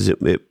sense is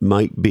it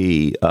might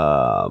be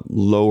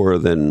lower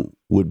than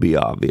would be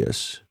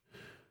obvious.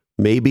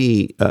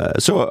 Maybe,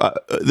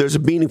 there's a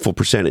meaningful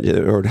percentage,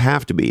 or it'd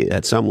have to be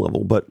at some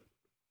level, but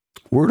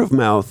word of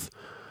mouth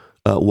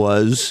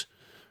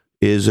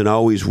is, and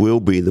always will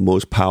be the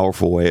most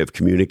powerful way of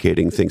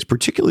communicating things,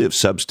 particularly of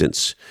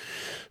substance.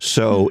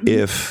 So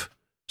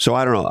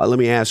I don't know.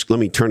 Let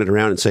me turn it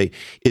around and say,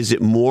 is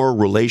it more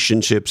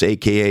relationships,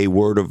 AKA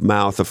word of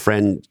mouth? A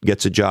friend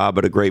gets a job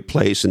at a great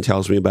place and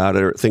tells me about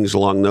it, or things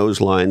along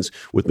those lines,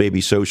 with maybe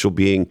social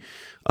being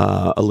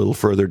a little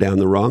further down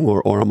the rung,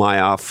 or am I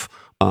off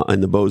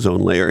in the boson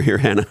layer here,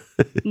 Hannah?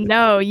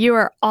 No, you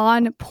are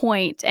on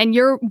point. And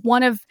you're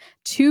one of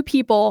two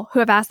people who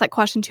have asked that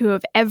question to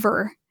have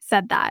ever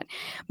said that.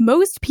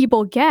 Most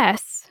people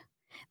guess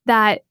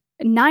that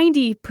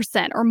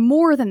 90% or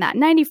more than that,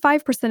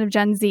 95% of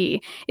Gen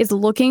Z is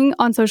looking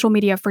on social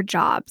media for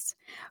jobs.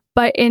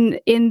 But in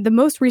the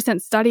most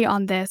recent study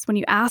on this, when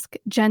you ask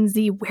Gen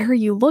Z, where are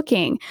you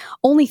looking?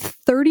 Only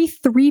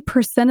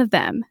 33% of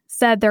them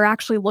said they're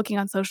actually looking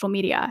on social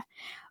media.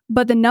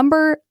 But the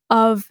number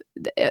of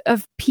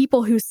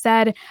people who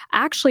said,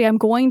 actually, I'm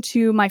going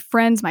to my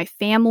friends, my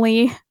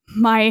family,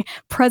 my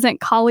present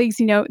colleagues,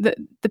 the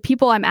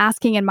people I'm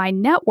asking in my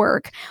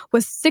network,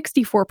 was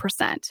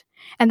 64%.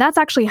 And that's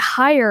actually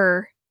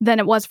higher than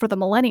it was for the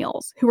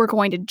millennials who were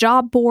going to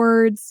job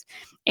boards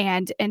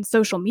and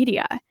social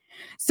media.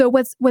 So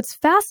what's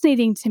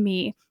fascinating to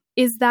me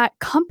is that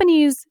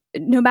companies,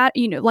 no matter,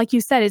 like you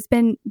said, it's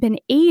been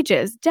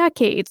ages,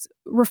 decades,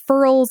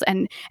 referrals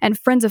and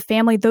friends of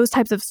family, those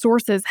types of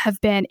sources have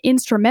been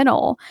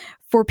instrumental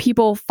for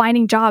people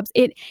finding jobs.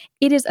 It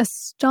is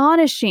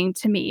astonishing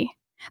to me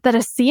that a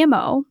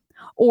CMO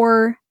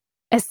or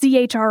a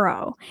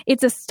CHRO,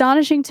 it's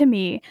astonishing to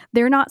me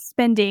they're not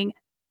spending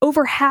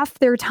over half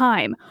their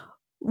time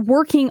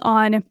working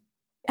on,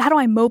 how do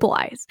I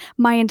mobilize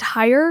my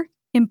entire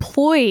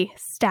employee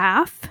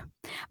staff,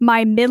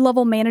 my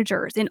mid-level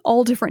managers in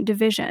all different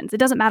divisions. It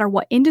doesn't matter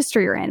what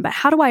industry you're in, but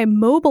how do I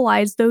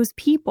mobilize those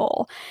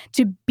people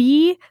to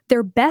be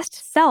their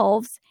best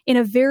selves in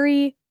a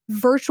very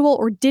virtual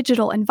or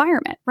digital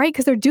environment, right?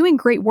 Because they're doing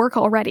great work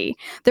already.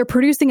 They're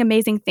producing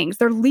amazing things.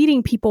 They're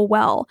leading people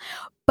well.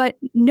 But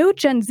no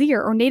Gen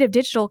Zer or native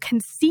digital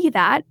can see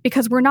that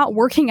because we're not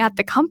working at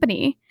the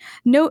company.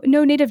 No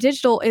native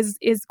digital is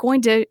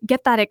going to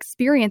get that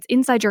experience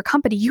inside your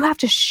company. You have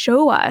to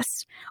show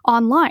us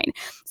online.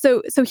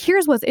 So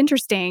here's what's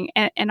interesting,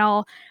 and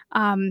I'll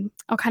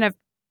kind of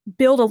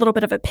build a little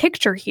bit of a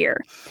picture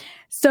here.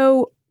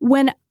 So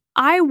when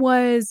I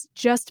was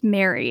just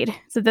married,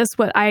 so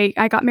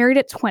I got married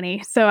at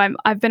 20. So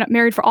I've been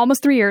married for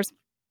almost 3 years.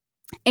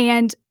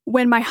 And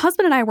when my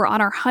husband and I were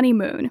on our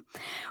honeymoon,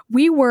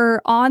 we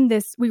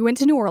went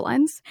to New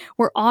Orleans.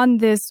 We're on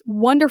this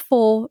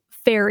wonderful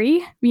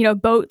ferry,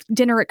 boat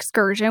dinner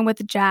excursion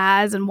with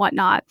jazz and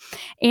whatnot.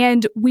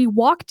 And we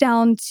walked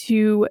down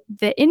to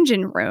the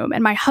engine room,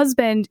 and my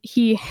husband,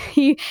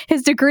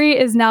 his degree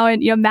is now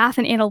in math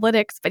and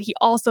analytics, but he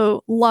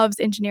also loves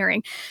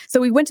engineering.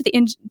 So we went to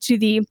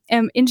the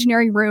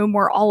engineering room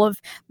where all of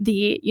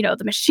the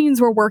the machines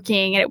were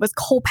working, and it was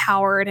coal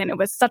powered, and it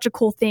was such a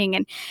cool thing.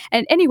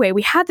 And anyway,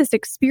 we had this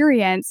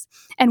experience,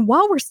 and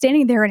while we're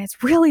standing there and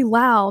it's really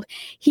loud,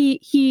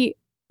 he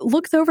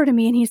looks over to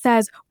me and he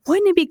says,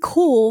 wouldn't it be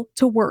cool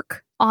to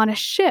work on a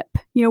ship?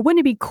 Wouldn't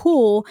it be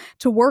cool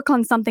to work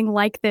on something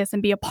like this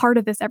and be a part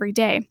of this every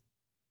day?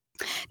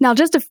 Now,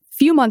 just a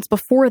few months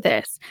before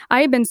this, I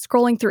had been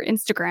scrolling through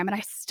Instagram, and I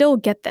still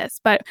get this,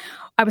 but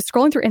I was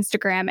scrolling through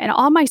Instagram, and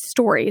on my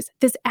stories,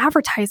 this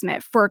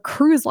advertisement for a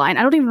cruise line,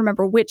 I don't even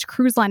remember which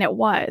cruise line it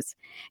was,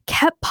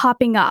 kept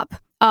popping up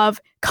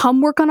of come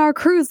work on our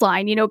cruise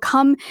line,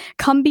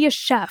 come be a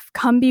chef,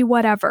 come be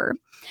whatever.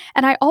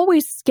 And I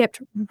always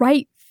skipped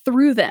right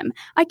through them.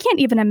 I can't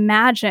even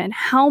imagine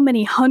how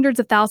many hundreds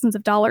of thousands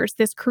of dollars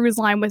this cruise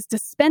line was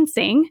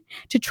dispensing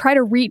to try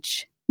to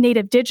reach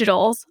native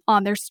digitals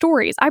on their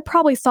stories. I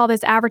probably saw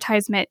this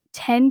advertisement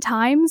 10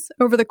 times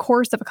over the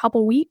course of a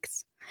couple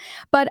weeks,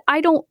 but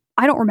I don't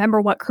remember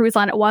what cruise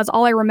line it was.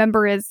 All I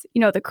remember is,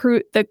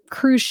 the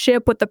cruise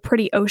ship with the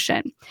pretty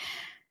ocean.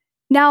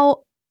 Now,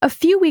 a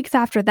few weeks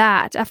after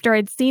that, after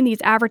I'd seen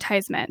these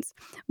advertisements,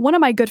 one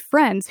of my good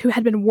friends who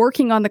had been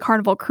working on the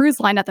Carnival Cruise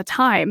Line at the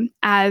time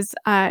as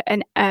I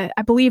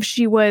believe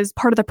she was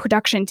part of the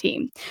production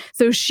team.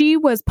 So she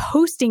was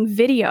posting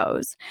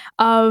videos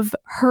of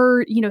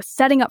her,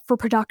 setting up for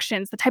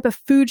productions, the type of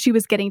food she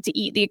was getting to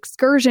eat, the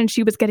excursion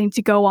she was getting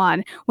to go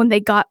on when they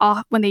got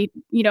off, when they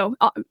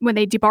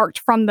debarked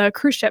from the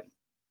cruise ship.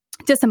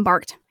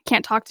 Disembarked.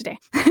 Can't talk today.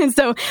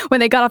 So when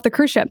they got off the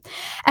cruise ship.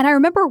 And I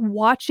remember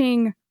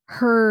watching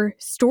her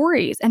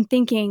stories and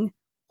thinking,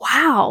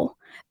 wow,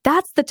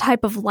 that's the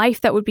type of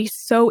life that would be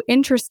so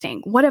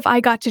interesting. What if I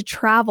got to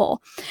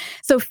travel?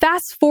 So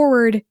fast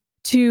forward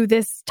to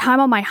this time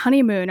on my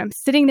honeymoon, I'm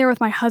sitting there with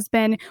my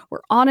husband,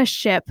 we're on a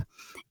ship,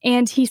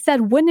 and he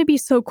said, wouldn't it be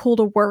so cool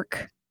to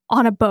work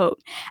on a boat?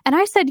 And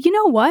I said, you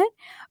know what?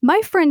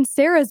 My friend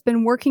Sarah's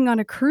been working on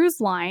a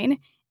cruise line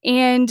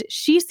and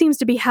she seems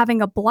to be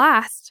having a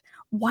blast.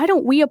 Why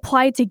don't we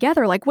apply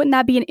together? Like, wouldn't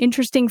that be an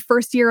interesting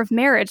first year of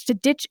marriage to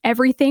ditch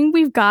everything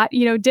we've got,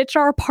 ditch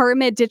our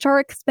apartment, ditch our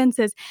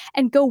expenses,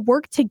 and go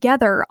work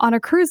together on a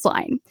cruise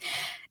line?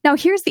 Now,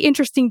 here's the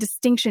interesting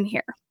distinction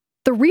here.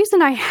 The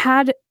reason I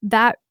had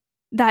that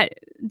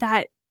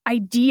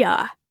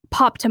idea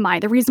pop to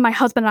mind, the reason my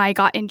husband and I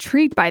got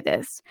intrigued by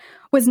this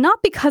was not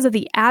because of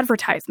the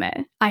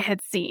advertisement I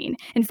had seen.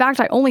 In fact,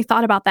 I only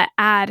thought about that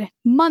ad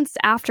months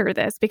after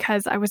this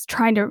because I was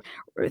trying to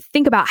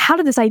think about how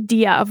did this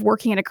idea of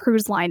working in a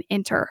cruise line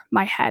enter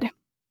my head.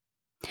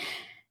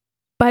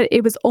 But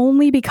it was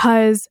only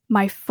because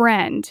my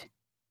friend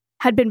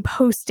had been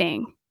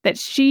posting, that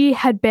she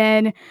had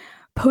been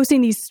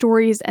posting these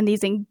stories and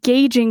these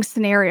engaging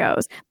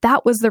scenarios.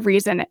 That was the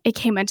reason it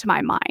came into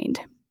my mind.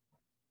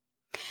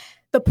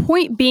 The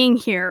point being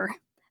here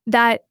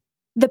that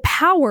the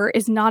power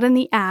is not in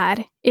the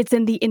ad, it's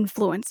in the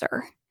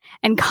influencer.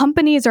 And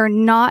companies are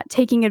not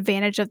taking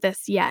advantage of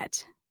this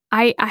yet.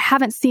 I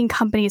haven't seen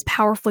companies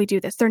powerfully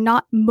do this. They're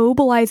not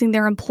mobilizing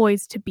their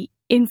employees to be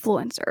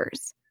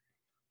influencers.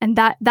 And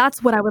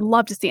that's what I would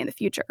love to see in the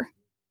future.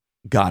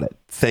 Got it.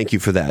 Thank you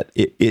for that.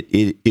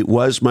 It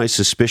was my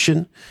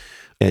suspicion,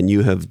 and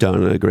you have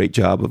done a great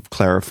job of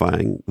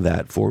clarifying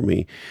that for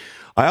me.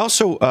 I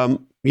also,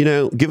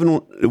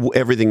 given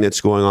everything that's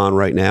going on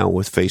right now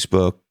with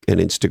Facebook and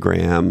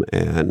Instagram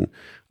and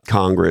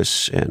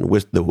Congress and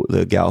with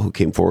the gal who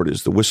came forward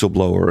as the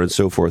whistleblower and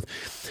so forth,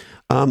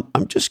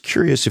 I'm just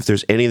curious if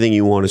there's anything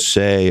you want to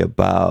say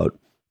about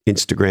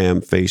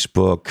Instagram,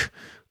 Facebook,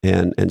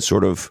 and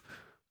sort of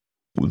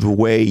the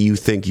way you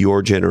think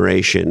your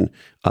generation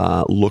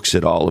looks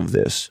at all of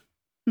this.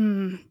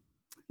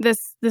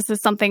 This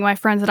is something my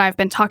friends and I have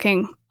been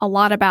talking a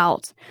lot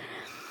about.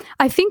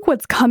 I think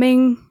what's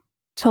coming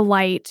to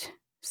light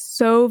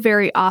so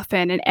very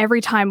often, and every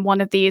time one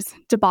of these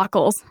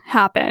debacles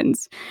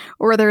happens,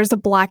 or there's a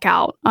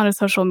blackout on a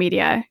social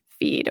media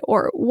feed,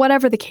 or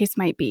whatever the case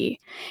might be,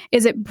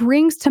 is it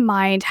brings to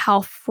mind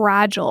how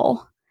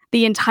fragile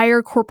the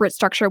entire corporate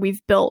structure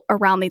we've built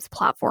around these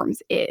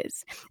platforms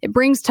is. It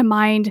brings to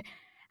mind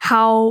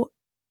how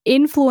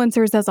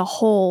influencers as a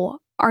whole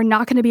are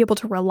not going to be able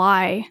to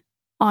rely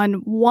on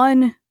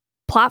one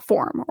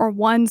platform or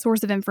one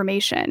source of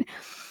information.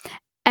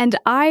 And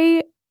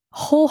I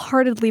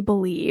wholeheartedly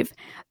believe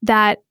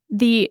that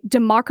the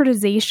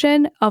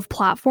democratization of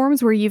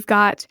platforms where you've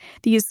got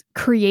these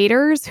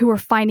creators who are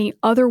finding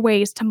other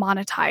ways to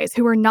monetize,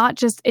 who are not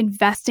just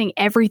investing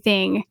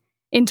everything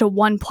into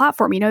one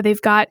platform.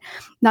 They've got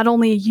not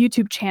only a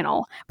YouTube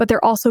channel, but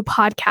they're also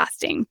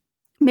podcasting.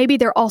 Maybe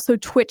they're also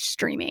Twitch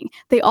streaming.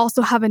 They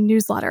also have a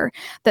newsletter.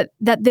 That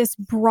this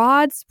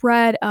broad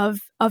spread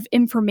of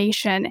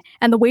information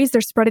and the ways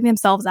they're spreading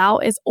themselves out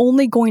is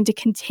only going to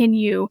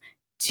continue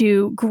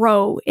to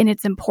grow in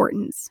its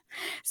importance.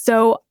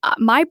 So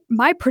my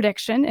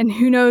prediction, and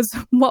who knows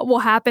what will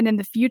happen in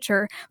the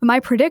future,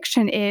 my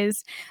prediction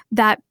is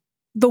that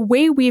the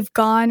way we've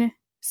gone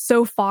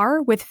so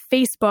far with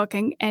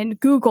Facebook and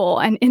Google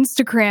and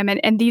Instagram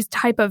and these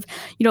type of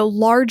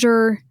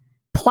larger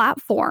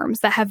platforms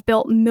that have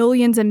built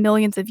millions and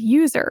millions of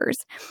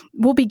users,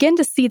 we'll begin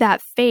to see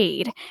that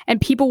fade, and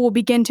people will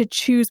begin to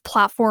choose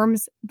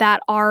platforms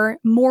that are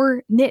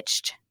more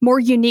niched, more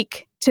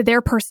unique to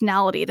their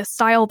personality, the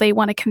style they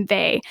want to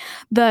convey,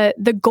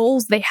 the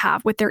goals they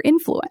have with their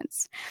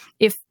influence.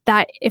 If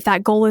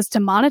that goal is to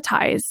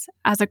monetize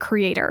as a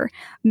creator,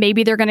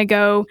 maybe they're going to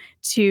go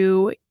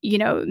to,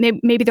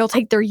 maybe they'll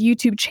take their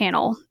YouTube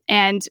channel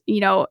and,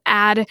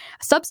 add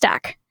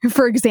Substack,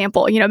 for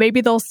example.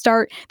 Maybe they'll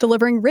start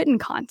delivering written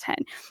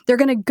content. They're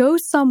going to go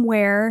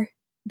somewhere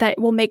that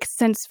will make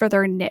sense for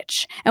their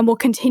niche, and we'll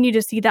continue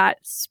to see that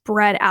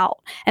spread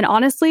out. And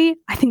honestly,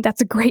 I think that's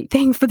a great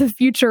thing for the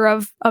future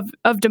of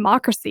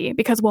democracy,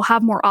 because we'll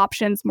have more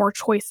options, more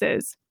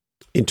choices.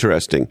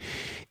 Interesting.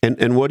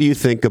 And what do you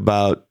think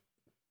about,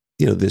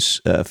 this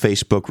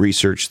Facebook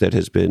research that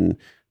has been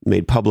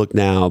made public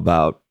now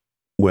about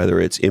whether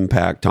it's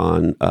impact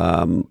on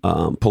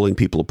pulling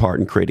people apart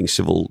and creating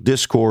civil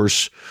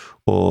discourse,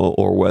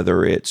 or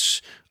whether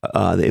it's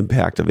the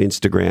impact of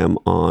Instagram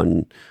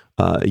on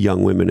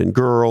young women and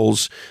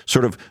girls,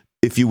 sort of,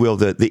 if you will,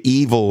 the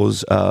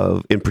evils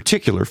of, in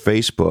particular,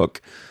 Facebook.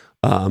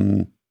 How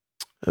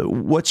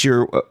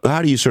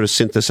do you sort of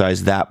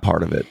synthesize that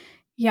part of it?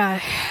 Yeah,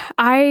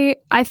 I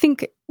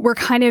think we're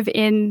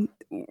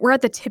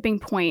at the tipping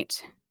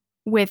point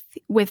with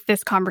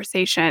this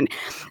conversation.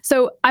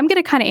 So I'm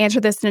going to kind of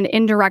answer this in an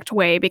indirect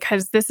way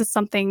because this is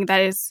something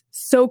that is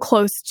so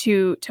close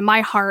to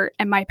my heart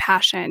and my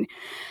passion.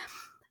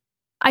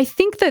 I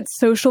think that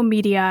social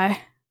media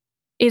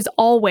is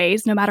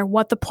always, no matter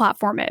what the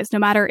platform is, no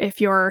matter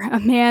if you're a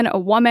man, a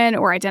woman,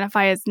 or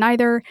identify as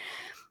neither,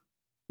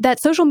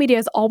 that social media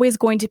is always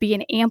going to be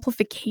an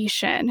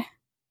amplification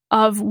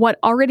of what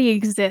already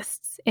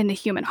exists in the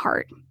human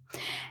heart.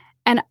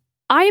 And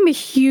I am a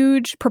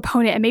huge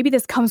proponent, and maybe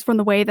this comes from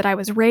the way that I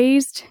was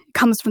raised,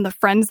 comes from the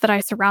friends that I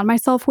surround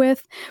myself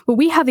with, but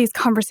we have these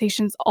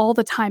conversations all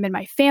the time in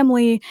my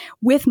family,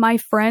 with my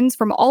friends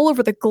from all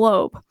over the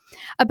globe,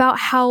 about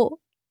how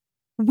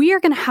we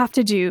are going to have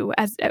to do,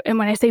 and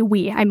when I say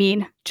we, I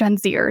mean Gen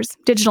Zers,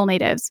 digital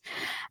natives,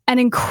 an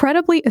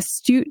incredibly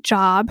astute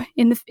job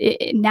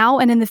now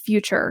and in the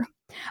future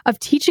of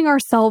teaching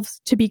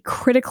ourselves to be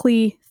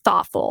critically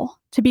thoughtful,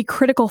 to be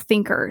critical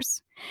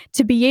thinkers,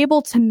 to be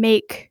able to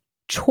make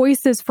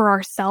choices for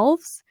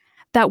ourselves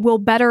that will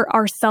better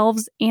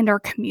ourselves and our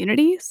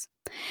communities.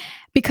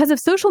 Because if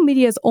social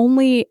media is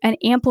only an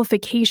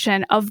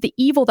amplification of the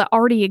evil that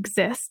already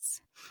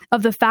exists,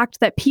 of the fact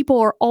that people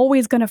are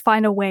always going to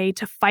find a way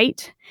to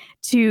fight,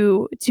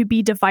 to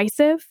be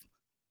divisive,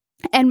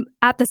 and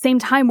at the same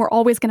time, we're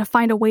always going to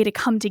find a way to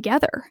come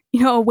together,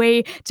 a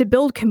way to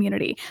build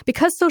community.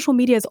 Because social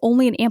media is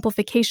only an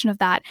amplification of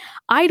that,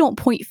 I don't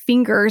point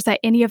fingers at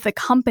any of the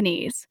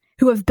companies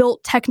who have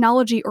built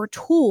technology or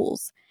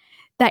tools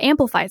that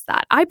amplifies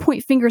that. I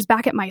point fingers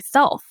back at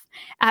myself,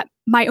 at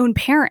my own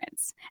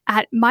parents,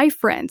 at my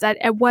friends, at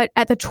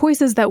the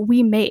choices that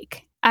we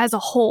make as a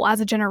whole,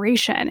 as a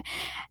generation.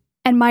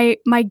 And my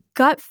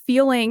gut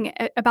feeling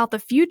about the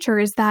future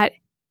is that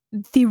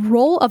the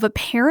role of a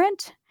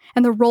parent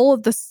and the role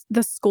of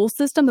the school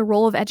system, the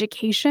role of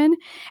education,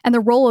 and the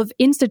role of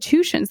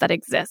institutions that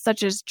exist,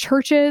 such as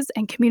churches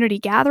and community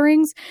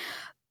gatherings,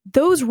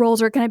 those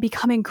roles are going to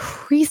become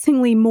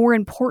increasingly more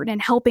important in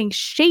helping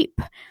shape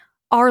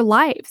our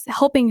lives,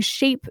 helping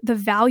shape the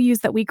values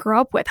that we grow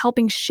up with,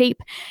 helping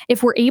shape,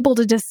 if we're able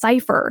to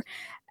decipher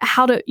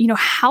how to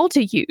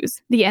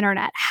use the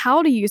internet,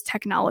 how to use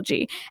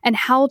technology, and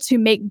how to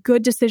make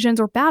good decisions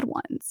or bad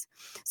ones.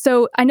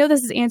 So I know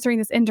this is answering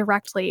this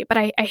indirectly, but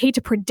I hate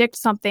to predict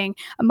something.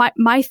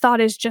 My thought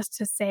is just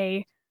to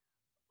say,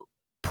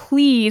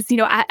 please,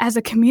 as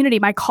a community,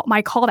 my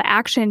call to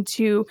action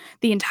to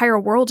the entire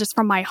world, just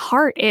from my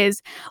heart,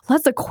 is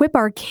let's equip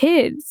our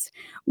kids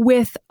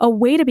with a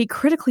way to be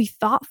critically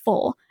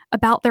thoughtful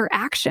about their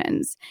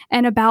actions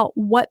and about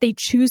what they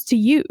choose to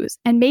use.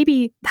 And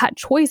maybe that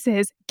choice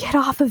is get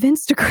off of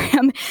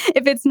Instagram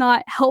if it's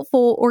not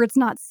helpful or it's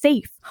not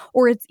safe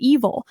or it's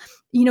evil.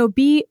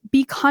 Be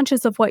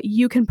conscious of what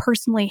you can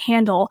personally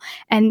handle.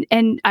 And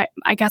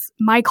I guess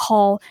my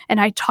call, and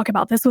I talk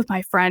about this with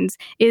my friends,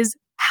 is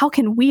how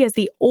can we as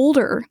the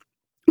older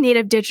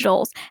native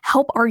digitals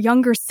help our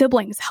younger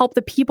siblings, help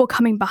the people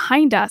coming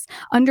behind us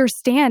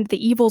understand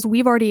the evils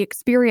we've already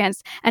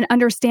experienced and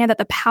understand that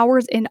the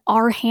power's in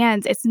our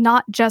hands. It's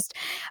not just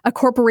a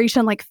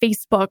corporation like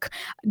Facebook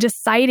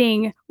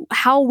deciding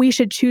how we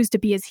should choose to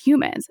be as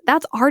humans.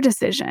 That's our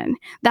decision.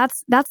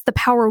 That's the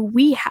power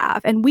we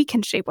have, and we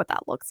can shape what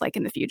that looks like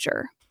in the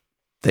future.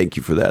 Thank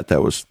you for that.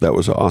 That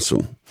was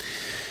awesome.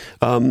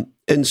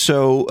 And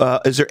so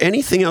is there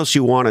anything else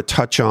you want to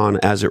touch on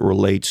as it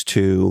relates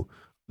to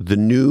the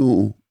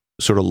new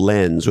sort of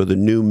lens or the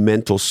new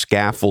mental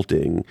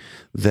scaffolding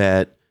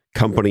that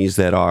companies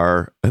that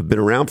have been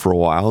around for a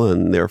while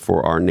and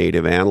therefore are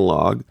native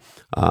analog,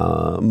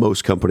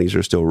 most companies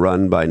are still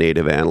run by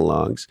native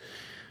analogs,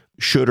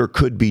 should or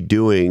could be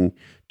doing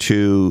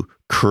to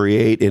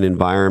create an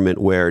environment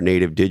where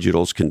native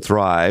digitals can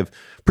thrive,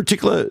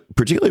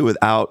 particularly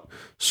without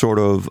sort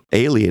of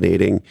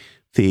alienating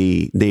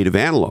the native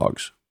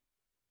analogs?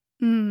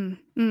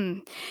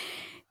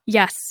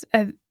 Yes.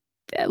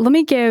 Let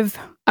me give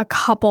a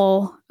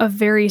couple of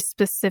very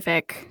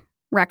specific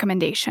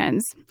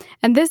recommendations.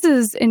 And this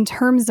is in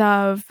terms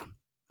of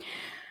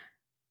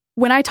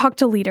when I talk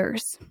to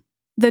leaders,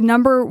 the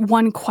number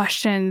one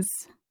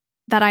questions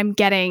that I'm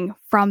getting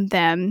from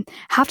them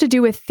have to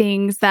do with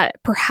things that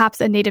perhaps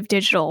a native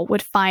digital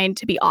would find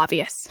to be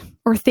obvious,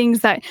 or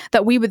things that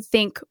we would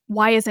think,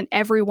 why isn't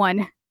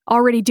everyone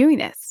already doing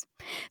this?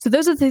 So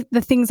those are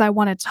the things I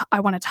want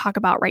to talk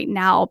about right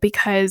now,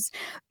 because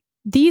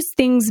these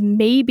things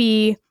may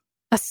be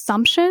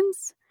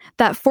assumptions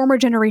that former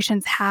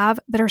generations have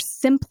that are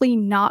simply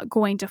not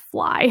going to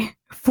fly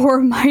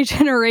for my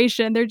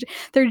generation.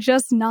 They're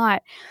just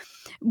not.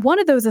 One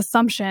of those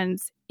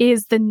assumptions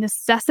is the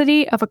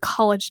necessity of a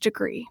college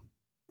degree.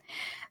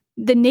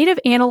 The native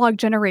analog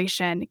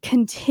generation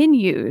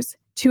continues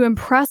to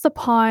impress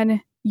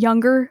upon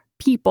younger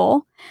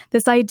people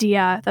this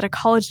idea that a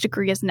college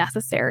degree is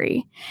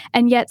necessary.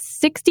 And yet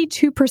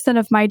 62%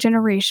 of my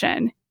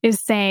generation is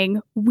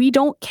saying, we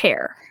don't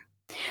care.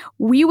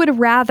 We would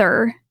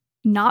rather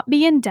not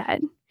be in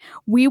debt.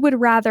 We would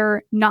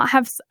rather not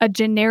have a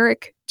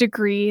generic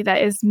degree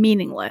that is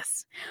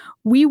meaningless.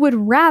 We would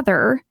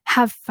rather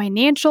have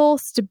financial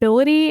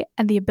stability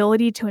and the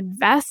ability to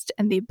invest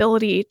and the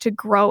ability to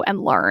grow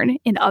and learn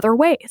in other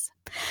ways.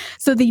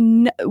 So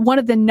one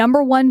of the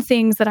number one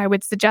things that I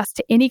would suggest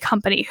to any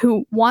company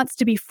who wants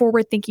to be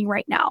forward thinking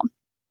right now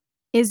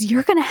is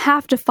you're going to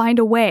have to find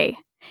a way.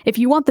 If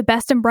you want the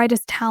best and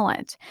brightest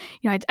talent,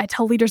 I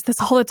tell leaders this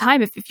all the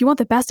time. If you want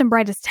the best and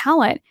brightest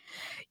talent,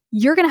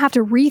 you're going to have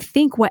to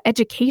rethink what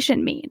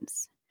education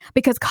means,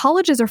 because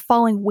colleges are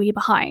falling way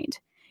behind.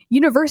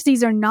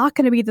 Universities are not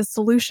going to be the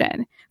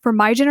solution for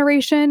my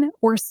generation,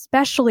 or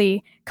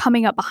especially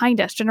coming up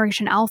behind us,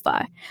 Generation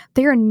Alpha.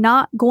 They are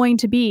not going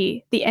to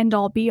be the end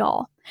all be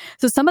all.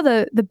 So some of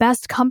the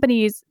best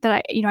companies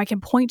that I can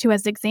point to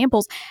as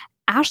examples,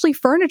 Ashley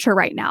Furniture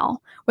right now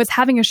was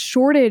having a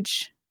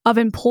shortage of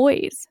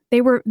employees.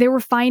 They were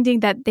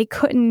finding that they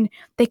couldn't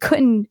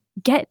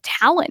get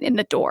talent in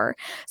the door.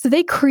 So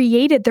they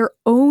created their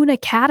own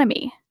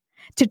academy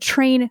to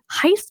train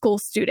high school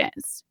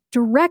students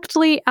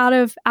directly out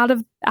of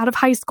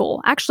high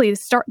school. Actually,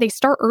 they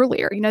start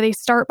earlier. They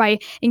start by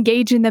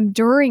engaging them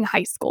during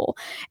high school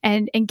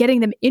and getting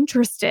them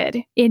interested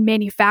in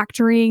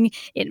manufacturing,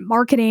 in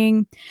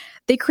marketing.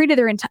 They created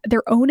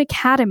their own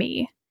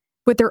academy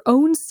with their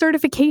own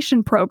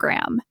certification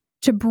program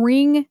to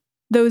bring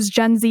those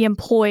Gen Z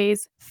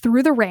employees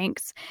through the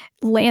ranks,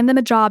 land them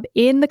a job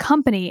in the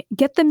company,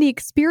 get them the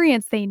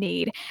experience they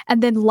need,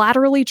 and then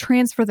laterally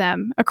transfer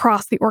them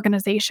across the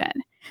organization.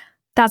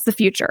 That's the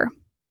future.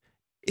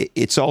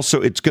 It's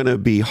going to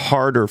be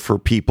harder for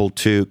people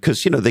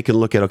because, they can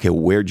look at, okay,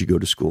 where'd you go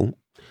to school?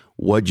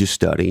 What'd you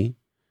study?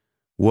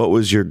 What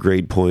was your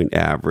grade point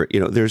average?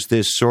 There's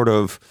this sort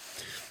of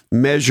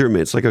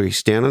measurements, like, okay,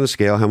 stand on the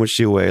scale. How much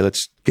do you weigh?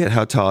 Let's get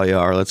how tall you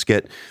are. Let's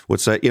get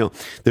what's that?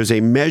 There's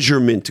a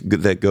measurement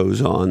that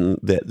goes on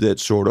that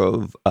sort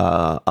of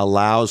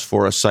allows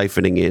for a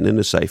siphoning in and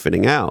a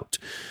siphoning out.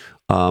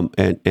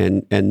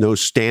 And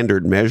those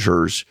standard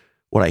measures,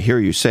 what I hear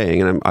you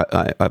saying, and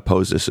I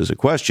pose this as a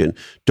question,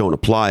 don't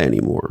apply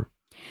anymore.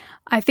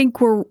 I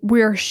think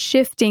we're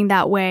shifting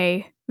that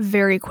way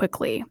very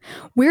quickly.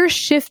 We're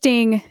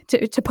shifting,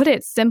 to put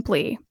it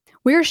simply,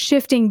 we're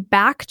shifting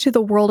back to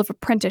the world of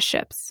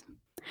apprenticeships.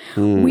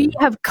 We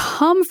have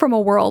come from a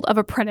world of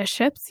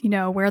apprenticeships,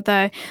 where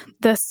the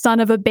son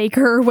of a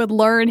baker would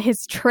learn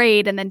his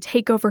trade and then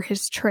take over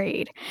his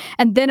trade.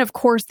 And then, of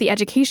course, the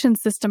education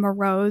system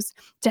arose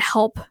to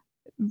help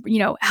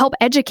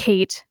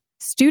educate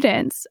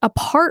students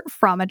apart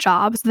from a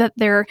job so that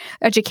their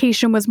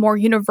education was more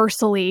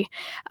universally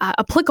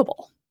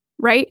applicable,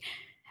 right?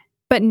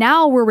 But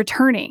now we're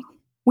returning.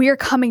 We are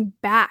coming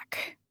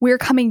back. We're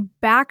coming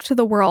back to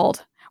the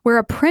world where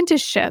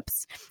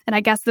apprenticeships, and I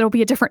guess there'll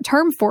be a different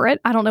term for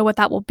it. I don't know what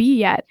that will be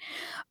yet.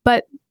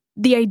 But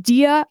the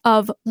idea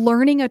of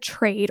learning a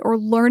trade or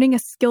learning a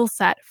skill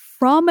set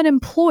from an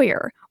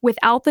employer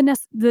without the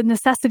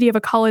necessity of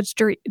a college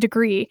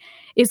degree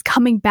is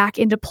coming back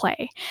into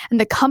play. And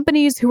the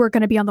companies who are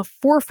going to be on the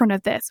forefront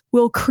of this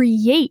will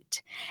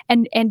create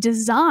and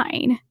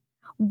design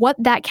what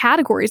that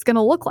category is going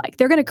to look like.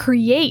 They're going to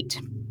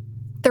create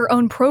their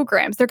own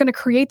programs. They're going to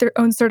create their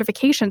own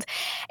certifications.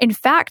 In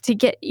fact, to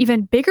get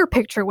even bigger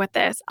picture with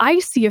this, I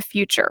see a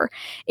future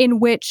in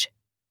which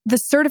the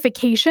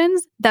certifications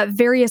that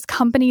various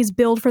companies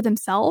build for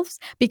themselves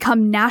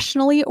become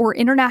nationally or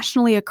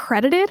internationally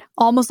accredited,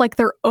 almost like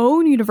their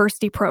own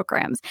university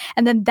programs.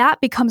 And then that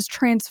becomes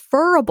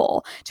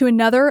transferable to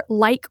another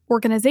like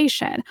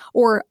organization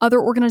or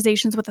other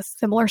organizations with a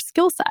similar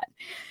skill set.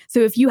 So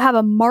if you have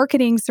a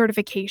marketing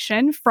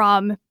certification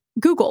from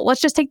Google, let's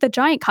just take the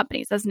giant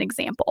companies as an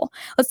example.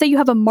 Let's say you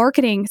have a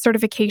marketing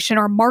certification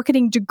or a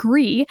marketing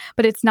degree,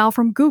 but it's now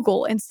from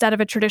Google instead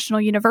of a traditional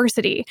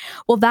university.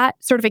 Well,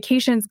 that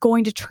certification is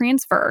going to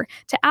transfer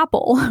to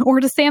Apple or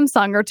to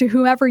Samsung or to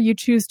whoever you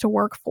choose to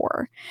work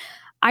for.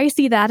 I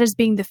see that as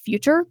being the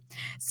future.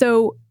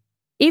 So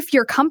if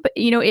your company,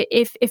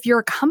 if you're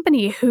a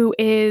company who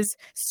is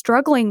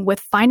struggling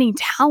with finding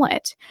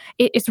talent,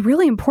 it's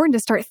really important to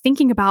start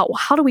thinking about, well,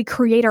 how do we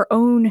create our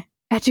own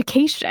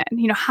education?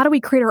 How do we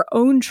create our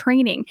own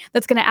training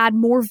that's going to add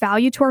more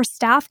value to our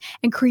staff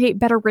and create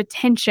better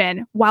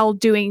retention while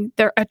doing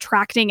their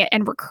attracting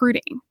and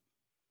recruiting?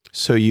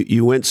 So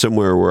you went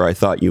somewhere where I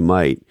thought you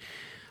might.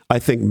 I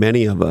think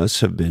many of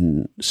us have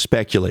been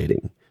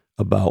speculating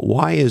about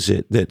why is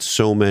it that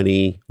so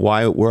many,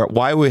 why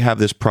we have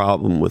this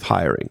problem with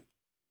hiring.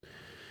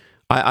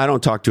 I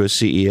don't talk to a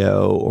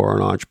CEO or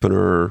an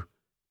entrepreneur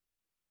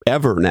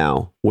ever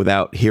now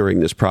without hearing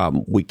this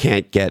problem. We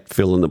can't get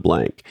fill in the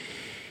blank.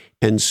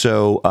 And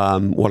so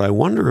what I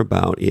wonder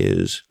about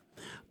is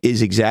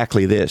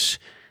exactly this.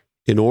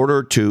 In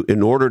order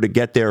to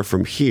get there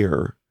from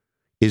here,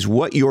 is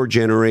what your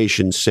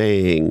generation's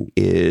saying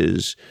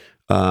is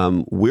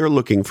we're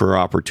looking for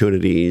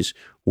opportunities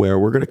where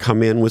we're going to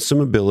come in with some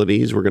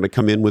abilities. We're going to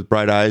come in with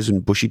bright eyes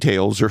and bushy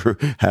tails, or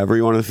however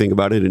you want to think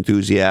about it,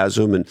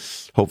 enthusiasm, and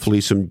hopefully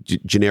some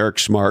generic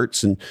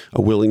smarts and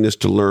a willingness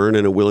to learn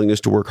and a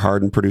willingness to work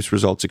hard and produce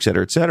results, et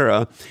cetera, et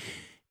cetera.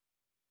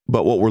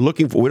 But what we're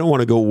looking for, we don't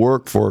want to go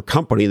work for a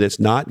company that's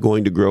not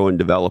going to grow and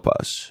develop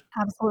us.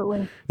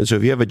 Absolutely. And so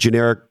if you have a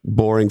generic,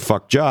 boring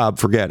fuck job,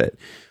 forget it.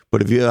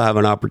 But if you have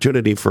an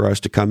opportunity for us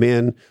to come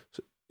in,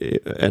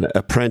 an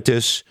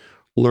apprentice,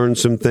 learn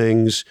some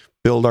things,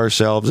 build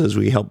ourselves as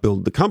we help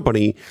build the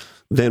company,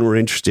 then we're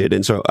interested.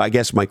 And so I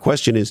guess my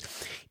question is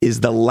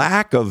the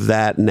lack of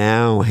that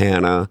now,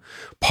 Hannah,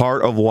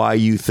 part of why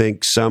you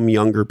think some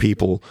younger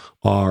people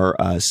are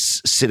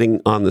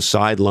sitting on the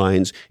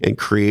sidelines and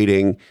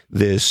creating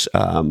this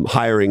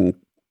hiring,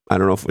 I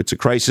don't know if it's a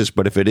crisis,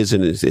 but if it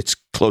isn't, it's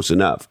close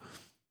enough?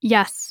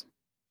 Yes.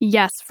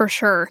 Yes, for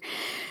sure.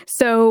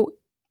 So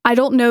I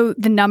don't know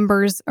the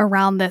numbers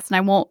around this, and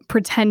I won't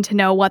pretend to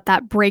know what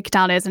that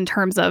breakdown is in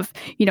terms of,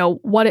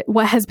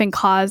 what has been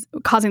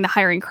causing the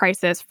hiring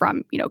crisis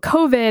from,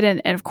 COVID.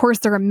 And of course,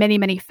 there are many,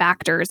 many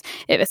factors,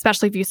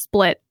 especially if you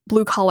split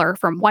blue collar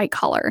from white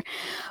collar.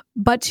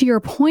 But to your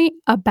point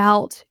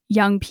about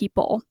young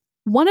people,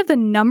 one of the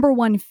number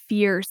one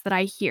fears that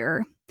I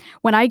hear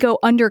when I go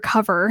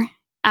undercover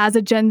as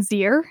a Gen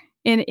Zer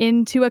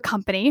into a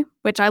company,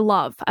 which I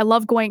love. I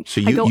love going.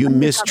 So you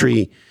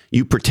mystery,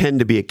 you pretend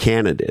to be a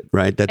candidate,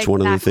 right? That's Exactly.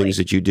 One of the things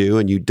that you do,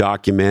 and you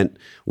document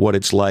what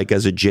it's like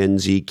as a Gen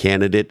Z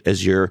candidate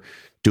as you're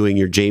doing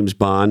your James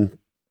Bond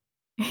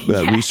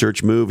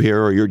research move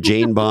here, or your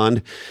Jane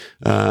Bond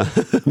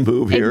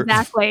move here.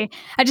 Exactly.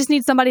 I just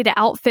need somebody to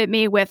outfit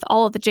me with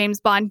all of the James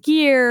Bond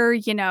gear,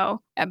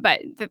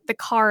 but the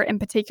car in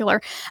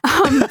particular.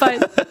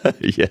 But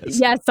yes.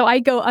 Yeah, so I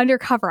go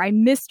undercover. I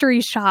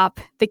mystery shop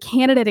the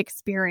candidate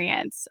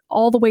experience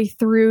all the way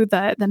through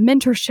the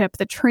mentorship,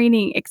 the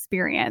training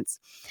experience.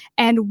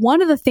 And one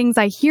of the things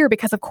I hear,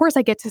 because of course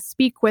I get to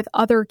speak with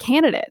other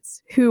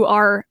candidates who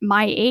are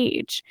my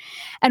age.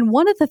 And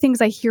one of the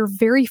things I hear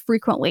very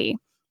frequently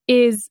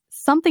is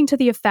something to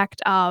the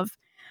effect of,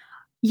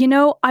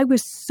 I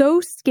was so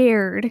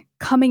scared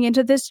coming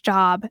into this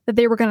job that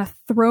they were going to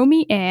throw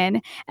me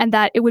in and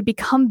that it would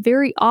become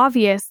very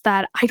obvious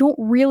that I don't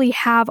really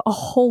have a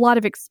whole lot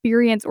of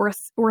experience or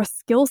a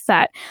skill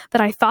set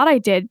that I thought I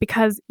did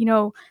because,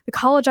 the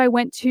college I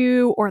went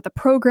to or the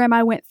program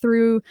I went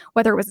through,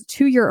 whether it was a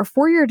 2-year or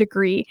 4-year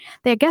degree,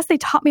 I guess they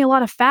taught me a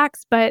lot of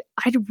facts, but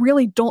I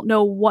really don't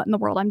know what in the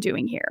world I'm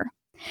doing here.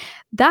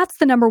 That's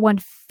the number one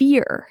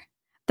fear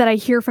that I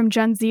hear from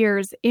Gen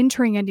Zers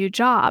entering a new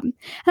job. And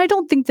I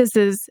don't think this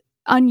is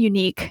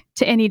ununique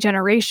to any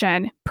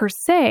generation per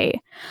se,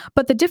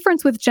 but the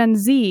difference with Gen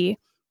Z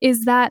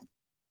is that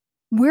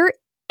we're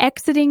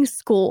exiting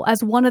school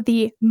as one of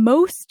the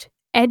most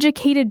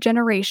educated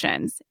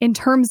generations in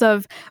terms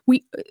of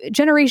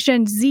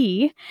Generation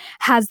Z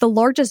has the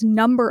largest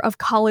number of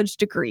college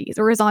degrees,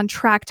 or is on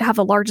track to have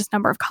the largest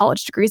number of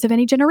college degrees of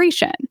any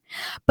generation.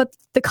 But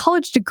the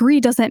college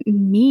degree doesn't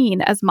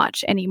mean as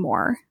much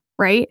anymore,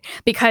 right?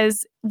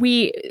 Because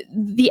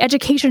the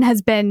education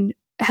has been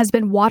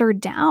watered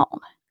down,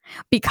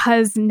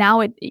 because now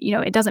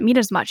it doesn't mean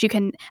as much. You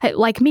can,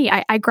 like me,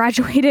 I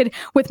graduated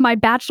with my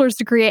bachelor's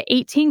degree at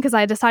 18 because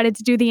I decided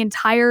to do the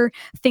entire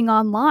thing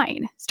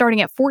online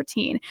starting at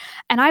 14.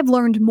 And I've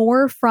learned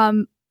more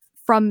from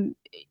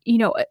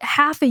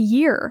half a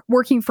year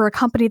working for a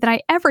company than I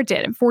ever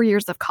did in 4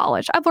 years of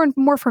college. I've learned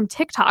more from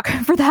TikTok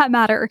for that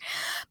matter.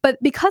 But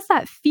because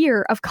that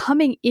fear of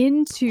coming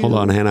into... Hold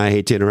on, Hannah, I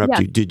hate to interrupt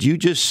you. Did you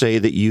just say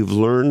that you've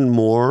learned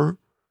more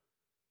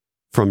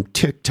from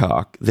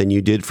TikTok than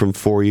you did from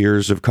 4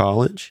 years of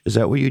college? Is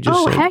that what you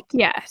just said? Oh, heck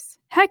yes.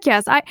 Heck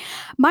yes.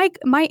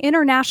 My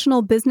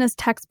international business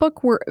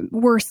textbook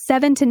were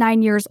 7 to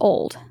 9 years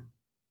old.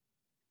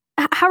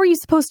 How are you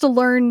supposed to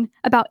learn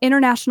about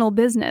international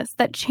business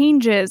that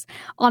changes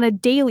on a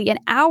daily and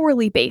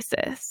hourly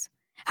basis?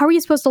 How are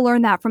you supposed to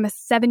learn that from a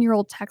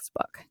 7-year-old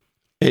textbook?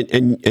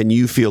 And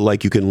you feel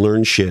like you can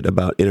learn shit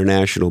about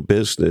international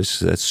business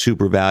that's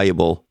super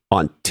valuable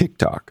on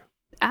TikTok?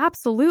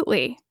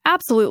 Absolutely.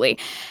 Absolutely.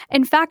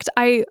 In fact,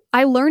 I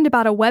learned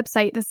about a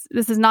website.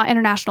 This is not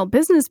international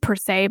business per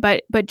se,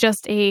 but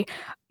just a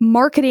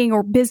marketing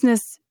or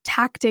business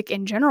tactic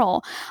in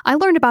general. I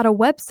learned about a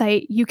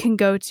website you can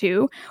go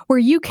to where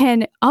you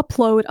can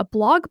upload a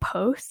blog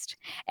post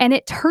and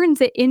it turns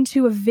it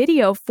into a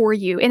video for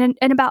you in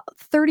about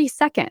 30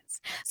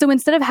 seconds. So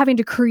instead of having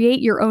to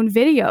create your own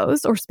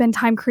videos or spend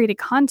time creating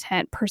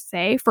content per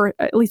se for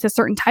at least a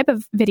certain type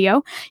of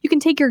video, you can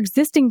take your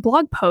existing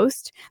blog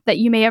post that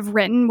you may have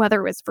written, whether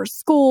it was for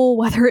school,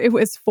 whether it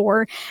was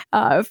for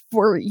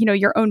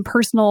your own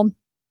personal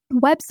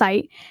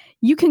website.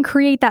 You can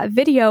create that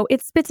video,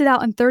 it spits it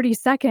out in 30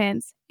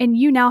 seconds, and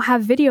you now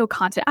have video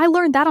content. I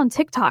learned that on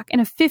TikTok in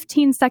a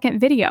 15-second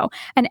video,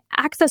 and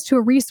access to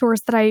a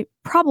resource that I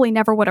probably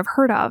never would have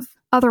heard of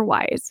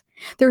otherwise.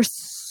 There's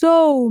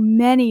so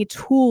many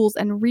tools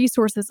and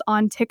resources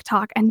on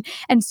TikTok and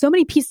so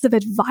many pieces of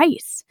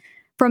advice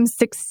from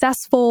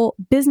successful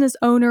business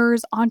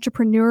owners,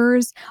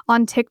 entrepreneurs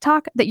on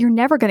TikTok that you're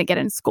never going to get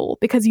in school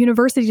because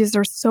universities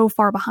are so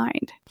far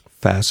behind.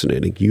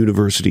 Fascinating.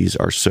 Universities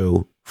are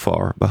so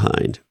far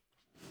behind.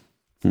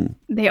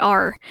 They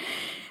are.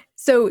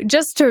 So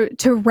just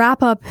to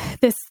wrap up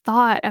this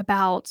thought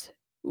about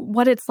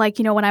what it's like,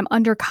 when I'm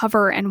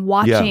undercover and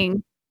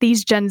watching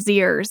these Gen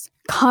Zers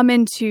come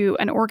into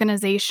an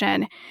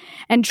organization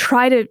and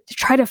try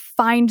to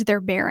find their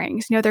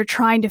bearings. They're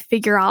trying to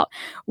figure out,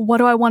 what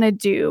do I want to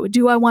do?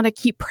 Do I want to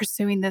keep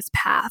pursuing this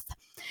path?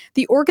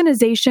 The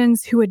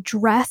organizations who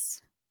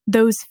address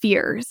those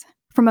fears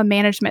from a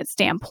management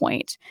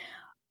standpoint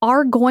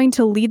are going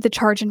to lead the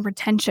charge in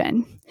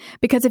retention.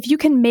 Because if you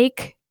can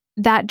make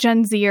that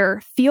Gen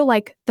Zer feel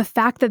like the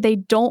fact that they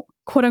don't,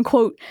 quote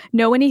unquote,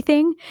 know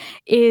anything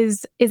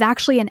is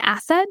actually an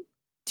asset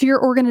to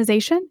your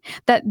organization,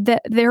 that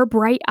their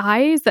bright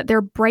eyes, that their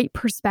bright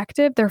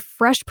perspective, their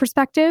fresh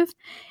perspective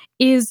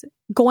is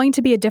going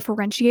to be a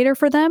differentiator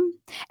for them.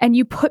 And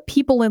you put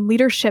people in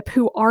leadership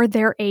who are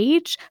their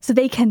age so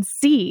they can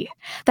see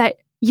that,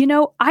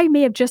 I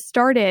may have just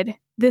started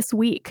this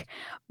week,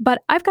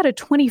 but I've got a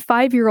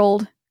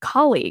 25-year-old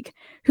colleague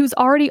who's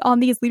already on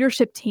these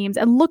leadership teams,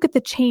 and look at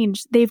the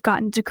change they've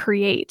gotten to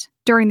create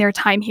during their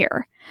time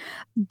here.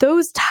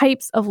 Those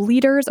types of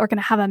leaders are going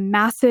to have a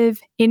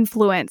massive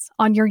influence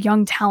on your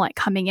young talent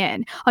coming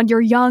in, on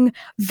your young,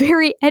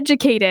 very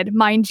educated,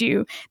 mind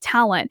you,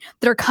 talent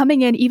that are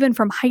coming in even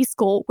from high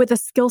school with a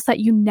skill set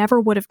you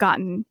never would have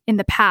gotten in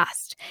the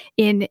past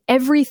in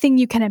everything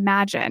you can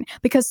imagine.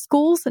 Because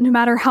schools, no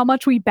matter how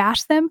much we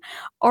bash them,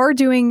 are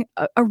doing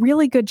a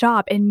really good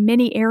job in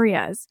many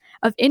areas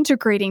of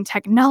integrating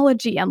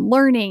technology and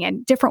learning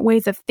and different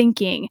ways of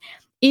thinking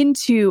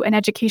into an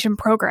education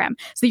program.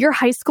 So your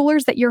high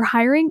schoolers that you're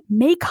hiring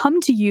may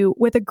come to you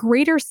with a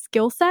greater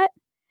skill set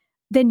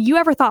than you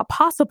ever thought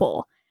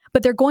possible,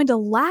 but they're going to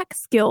lack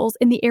skills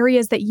in the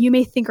areas that you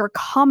may think are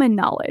common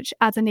knowledge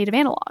as a native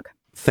analog.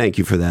 Thank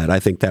you for that. I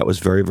think that was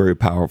very, very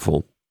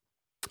powerful.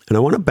 And I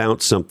want to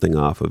bounce something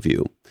off of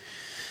you.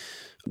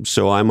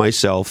 So I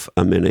myself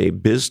am in a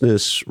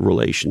business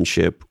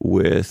relationship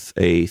with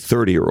a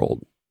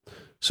 30-year-old.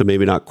 So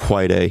maybe not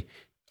quite a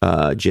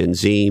Gen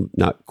Z,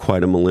 not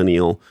quite a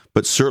millennial,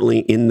 but certainly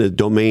in the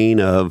domain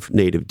of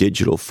native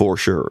digital for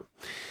sure.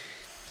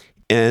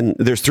 And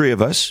there's three of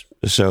us.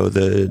 So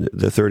the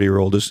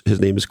 30-year-old,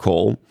 his name is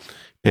Cole.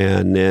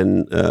 And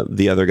then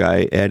the other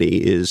guy,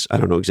 Eddie, is, I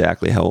don't know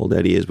exactly how old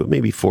Eddie is, but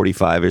maybe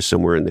 45 or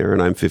somewhere in there.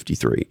 And I'm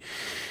 53.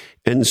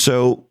 And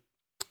so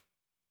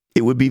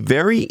it would be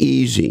very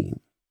easy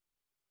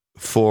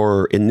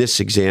for, in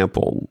this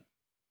example,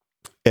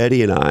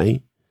 Eddie and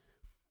I,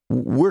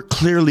 we're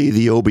clearly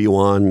the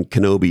Obi-Wan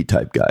Kenobi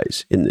type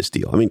guys in this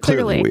deal. I mean,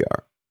 clearly we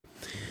are.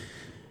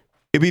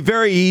 It'd be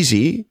very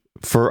easy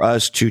for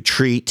us to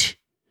treat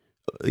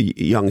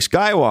young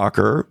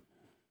Skywalker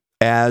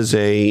as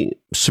a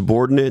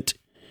subordinate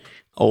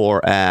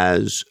or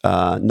as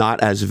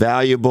not as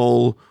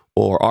valuable,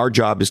 or our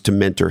job is to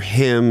mentor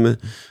him,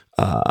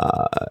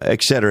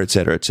 et cetera, et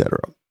cetera, et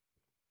cetera.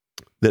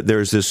 That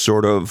there's this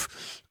sort of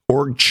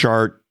org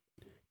chart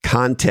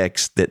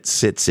context that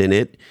sits in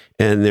it,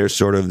 and there's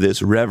sort of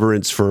this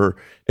reverence for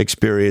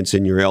experience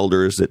in your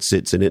elders that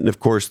sits in it. And of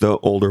course, the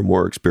older,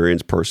 more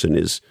experienced person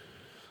is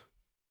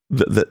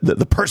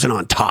the person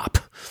on top,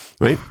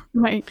 right?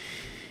 Right.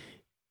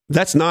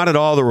 That's not at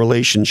all the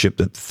relationship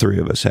that the three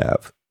of us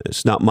have.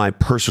 It's not my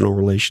personal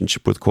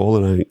relationship with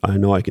Cole, and I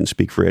know I can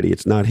speak for Eddie.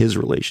 It's not his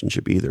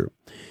relationship either.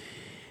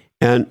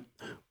 And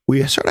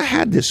we sort of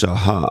had this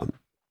aha.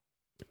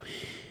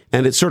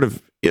 And it's sort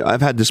of,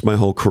 I've had this my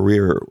whole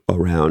career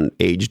around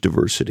age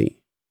diversity,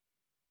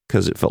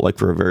 because it felt like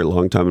for a very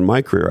long time in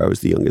my career, I was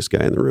the youngest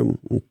guy in the room.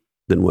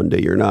 Then one day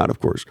you're not, of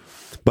course.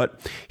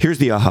 But here's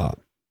the aha.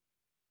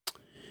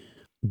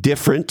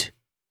 Different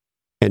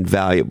and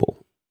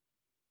valuable.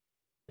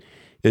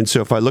 And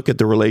so if I look at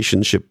the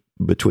relationship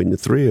between the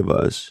three of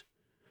us,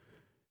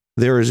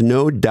 there is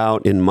no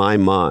doubt in my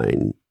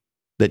mind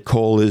that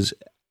Cole is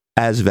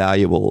as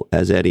valuable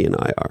as Eddie and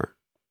I are.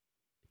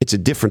 It's a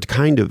different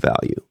kind of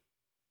value.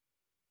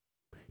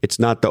 It's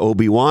not the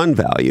Obi-Wan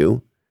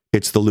value.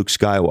 It's the Luke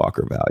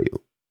Skywalker value.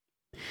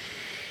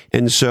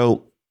 And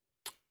so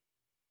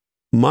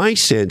my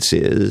sense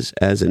is,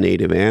 as a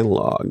native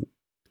analog,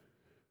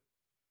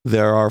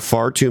 there are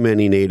far too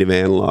many native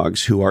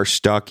analogs who are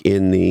stuck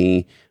in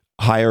the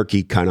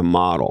hierarchy kind of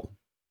model,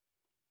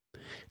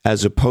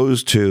 as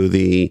opposed to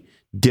the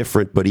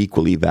different but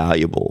equally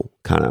valuable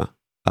kind of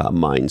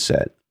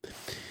mindset.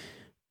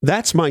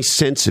 That's my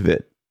sense of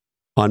it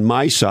on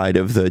my side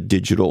of the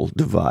digital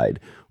divide.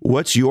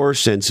 What's your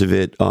sense of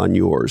it on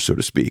yours, so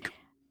to speak?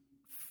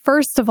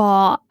 First of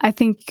all, I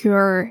think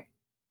you're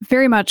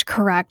very much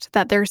correct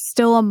that there's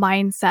still a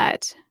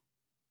mindset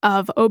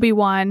of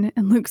Obi-Wan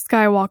and Luke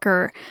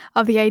Skywalker,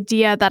 of the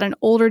idea that an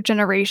older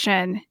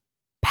generation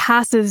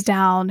passes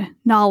down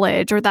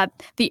knowledge, or that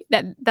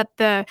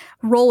the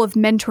role of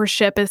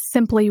mentorship is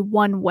simply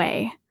one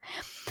way.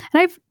 And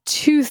I have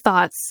two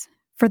thoughts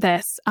for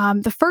this.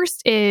 The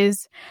first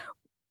is,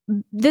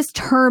 this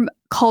term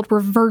called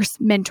reverse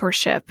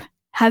mentorship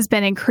has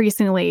been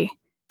increasingly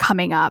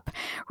coming up,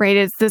 right?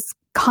 It's this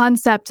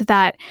concept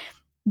that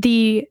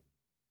the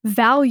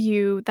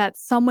value that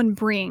someone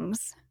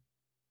brings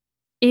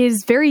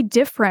is very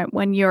different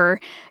when you're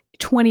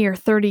 20 or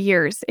 30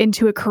 years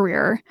into a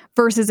career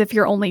versus if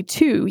you're only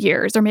 2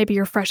 years or maybe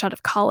you're fresh out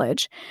of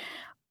college.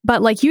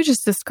 But like you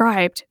just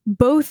described,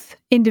 both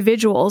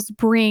individuals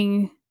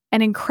bring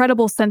an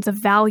incredible sense of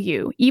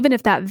value, even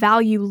if that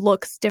value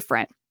looks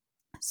different.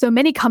 So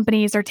many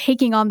companies are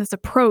taking on this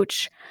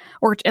approach,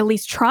 or at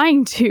least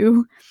trying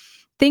to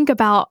think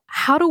about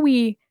how do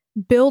we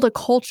build a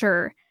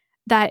culture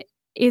that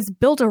is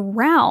built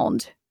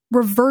around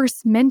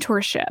reverse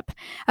mentorship,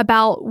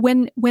 about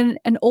when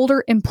an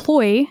older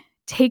employee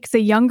takes a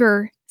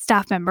younger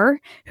staff member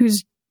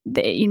who's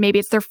maybe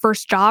it's their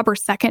first job or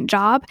second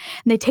job,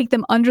 and they take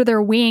them under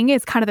their wing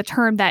is kind of the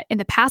term that in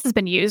the past has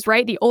been used,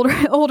 right? The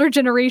older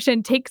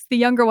generation takes the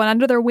younger one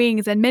under their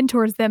wings and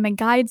mentors them and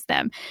guides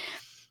them.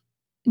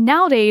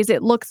 Nowadays,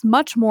 it looks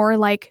much more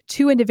like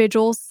two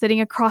individuals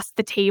sitting across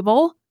the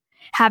table,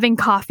 having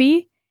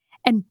coffee,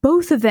 and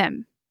both of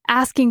them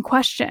asking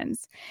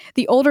questions.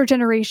 The older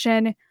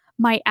generation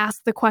might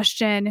ask the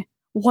question,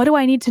 what do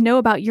I need to know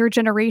about your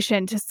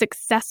generation to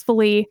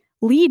successfully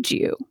lead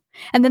you?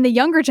 And then the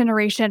younger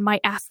generation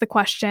might ask the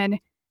question,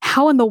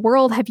 how in the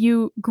world have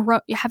you grown?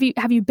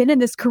 Have you been in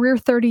this career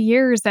 30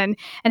 years and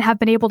have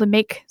been able to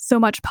make so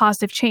much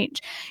positive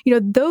change? You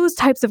know, those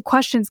types of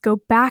questions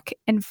go back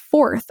and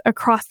forth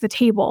across the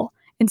table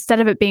instead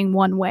of it being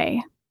one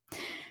way.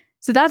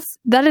 So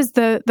that is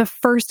the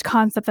first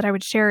concept that I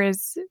would share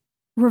is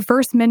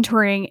reverse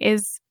mentoring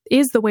is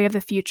the way of the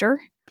future.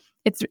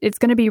 It's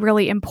going to be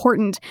really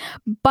important.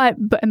 But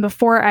and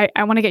before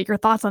I want to get your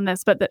thoughts on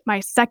this, but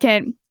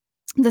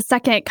the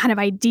second kind of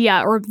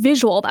idea or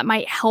visual that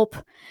might help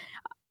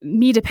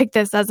me depict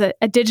this as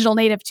a digital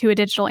native to a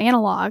digital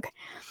analog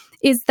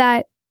is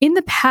that in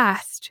the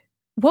past,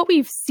 what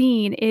we've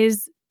seen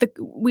is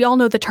we all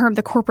know the term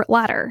the corporate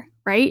ladder,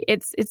 right?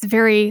 It's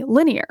very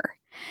linear.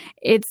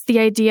 It's the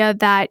idea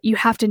that you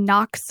have to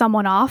knock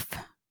someone off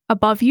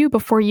above you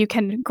before you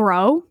can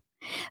grow.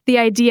 The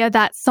idea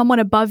that someone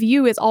above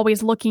you is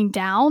always looking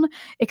down,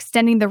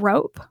 extending the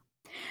rope.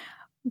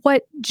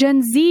 What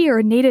Gen Z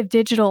or native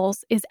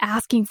digitals is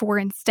asking for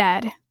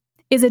instead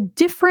is a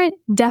different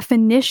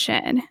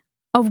definition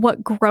of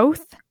what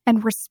growth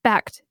and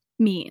respect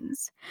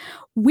means.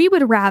 We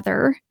would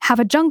rather have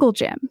a jungle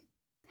gym.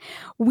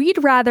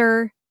 We'd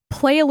rather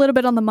play a little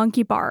bit on the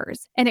monkey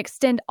bars and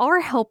extend our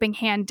helping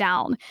hand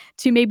down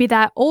to maybe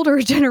that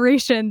older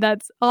generation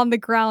that's on the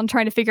ground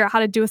trying to figure out how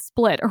to do a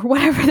split or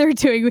whatever they're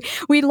doing.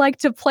 We'd like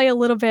to play a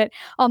little bit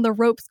on the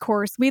ropes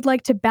course. We'd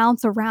like to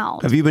bounce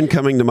around. Have you been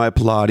coming to my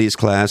Pilates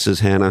classes,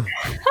 Hannah?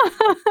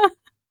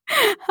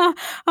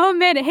 Oh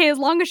man, hey, as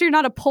long as you're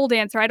not a pole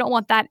dancer, I don't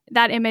want that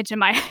image in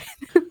my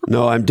head.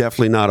 No, I'm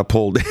definitely not a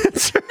pole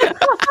dancer.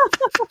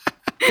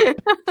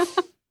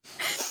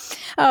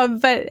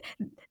 But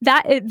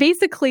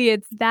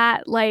it's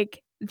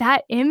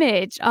that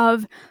image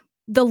of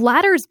the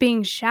ladders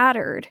being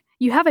shattered.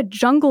 You have a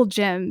jungle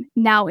gym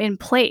now in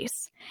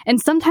place.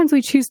 And sometimes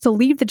we choose to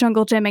leave the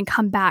jungle gym and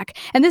come back.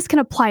 And this can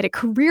apply to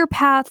career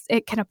paths.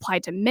 It can apply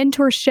to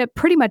mentorship,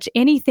 pretty much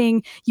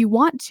anything you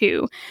want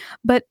to.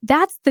 But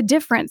that's the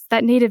difference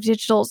that native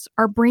digitals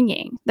are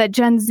bringing, that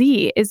Gen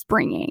Z is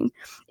bringing,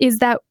 is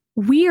that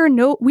we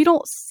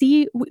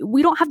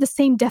don't have the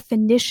same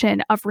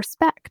definition of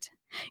respect.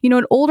 You know,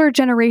 an older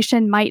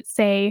generation might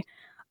say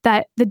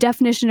that the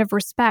definition of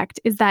respect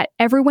is that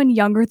everyone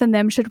younger than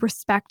them should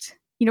respect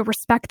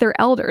their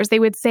elders. They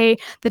would say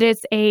that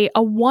it's a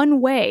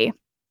one-way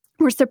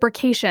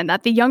reciprocation,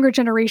 that the younger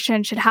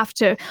generation should have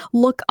to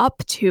look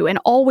up to and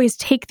always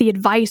take the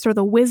advice or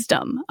the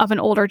wisdom of an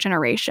older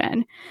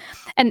generation.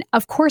 And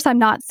of course, I'm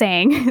not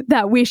saying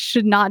that we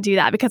should not do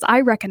that, because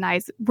I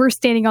recognize we're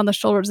standing on the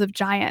shoulders of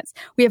giants.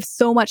 We have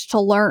so much to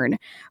learn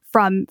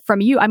from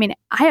you. I mean,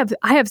 I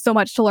have so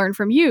much to learn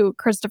from you,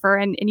 Christopher,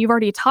 and you've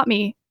already taught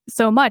me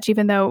so much,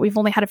 even though we've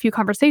only had a few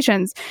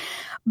conversations.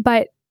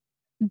 But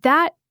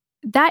that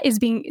is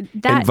being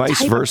that, and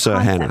vice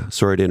versa, Hannah.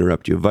 Sorry to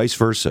interrupt you. Vice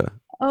versa.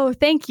 Oh,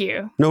 thank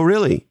you. No,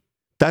 really.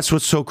 That's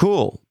what's so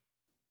cool.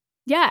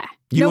 Yeah.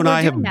 You and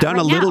I have done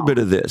a little bit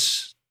of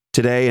this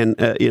today and,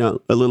 a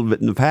little bit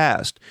in the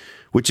past,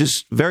 which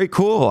is very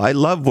cool. I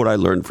love what I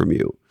learned from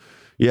you.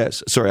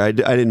 Yes. Sorry, I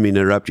didn't mean to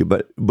interrupt you,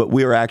 but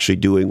we are actually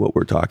doing what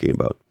we're talking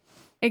about.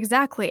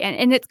 Exactly.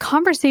 And it's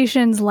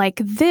conversations like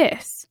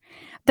this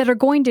that are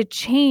going to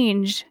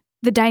change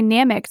the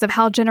dynamics of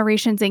how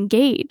generations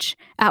engage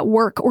at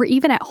work or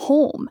even at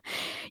home.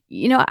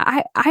 You know,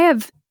 I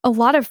have a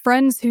lot of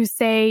friends who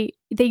say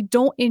they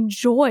don't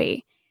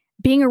enjoy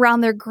being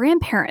around their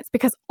grandparents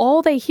because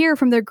all they hear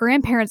from their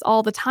grandparents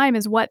all the time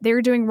is what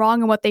they're doing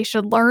wrong and what they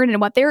should learn and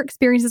what their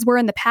experiences were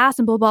in the past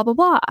and blah, blah, blah,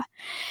 blah.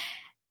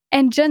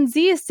 And Gen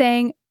Z is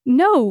saying,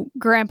 no,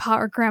 grandpa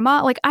or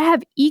grandma, like I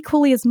have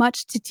equally as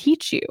much to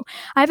teach you.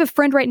 I have a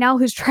friend right now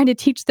who's trying to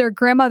teach their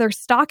grandmother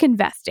stock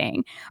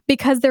investing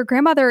because their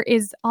grandmother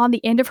is on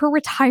the end of her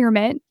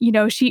retirement. You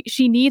know,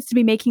 she needs to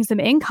be making some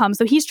income.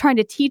 So he's trying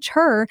to teach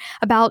her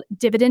about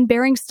dividend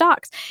bearing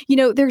stocks. You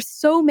know, there's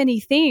so many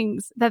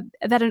things that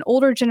an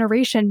older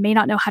generation may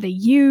not know how to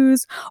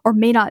use or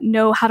may not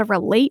know how to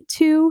relate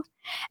to.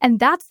 And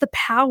that's the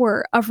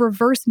power of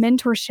reverse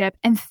mentorship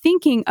and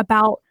thinking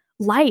about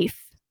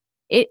life.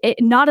 It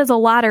not as a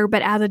ladder,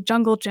 but as a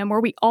jungle gym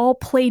where we all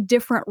play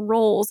different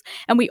roles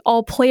and we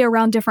all play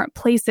around different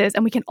places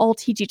and we can all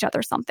teach each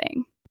other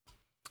something.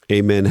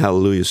 Amen.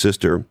 Hallelujah,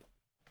 sister.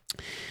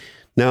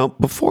 Now,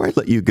 before I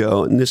let you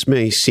go, and this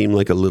may seem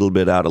like a little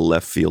bit out of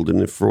left field, and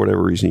if for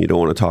whatever reason you don't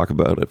want to talk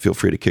about it, feel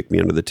free to kick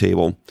me under the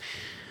table.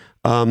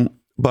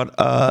 But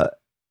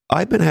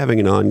I've been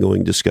having an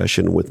ongoing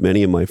discussion with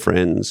many of my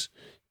friends.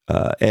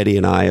 Eddie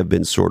and I have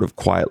been sort of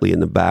quietly in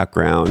the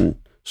background,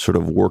 sort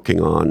of working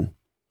on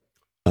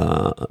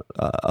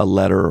a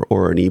letter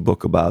or an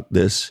ebook about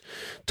this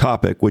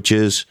topic, which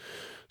is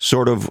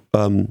sort of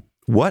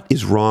what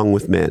is wrong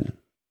with men.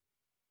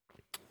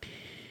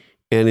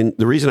 And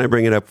the reason I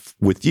bring it up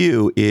with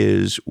you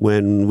is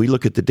when we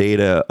look at the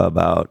data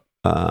about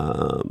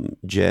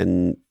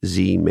Gen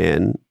Z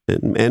men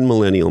and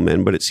millennial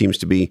men, but it seems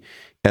to be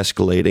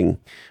escalating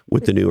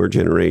with the newer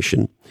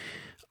generation,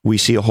 we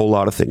see a whole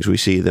lot of things. We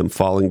see them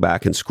falling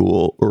back in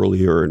school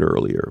earlier and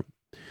earlier.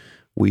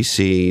 We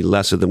see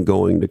less of them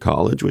going to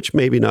college, which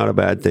may be not a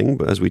bad thing,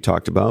 as we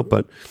talked about,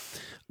 but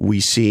we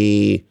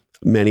see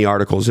many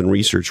articles and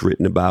research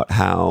written about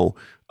how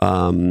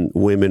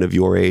women of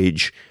your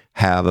age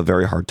have a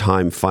very hard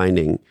time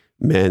finding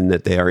men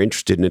that they are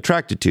interested and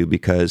attracted to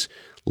because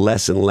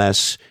less and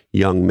less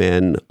young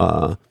men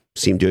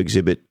seem to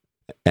exhibit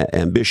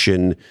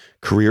ambition,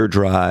 career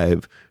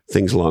drive,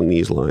 things along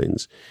these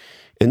lines.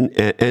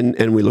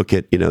 And we look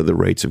at, you know, the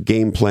rates of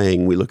game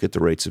playing, we look at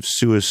the rates of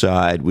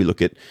suicide, we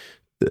look at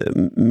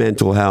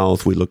mental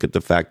health, we look at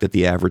the fact that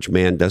the average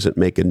man doesn't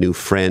make a new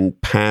friend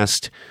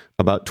past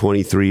about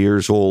 23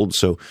 years old.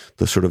 So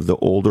the sort of the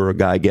older a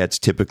guy gets,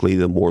 typically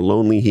the more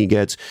lonely he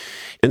gets.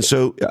 And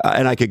so,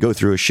 and I could go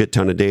through a shit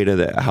ton of data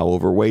that how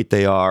overweight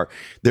they are.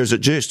 There's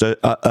just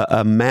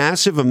a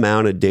massive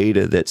amount of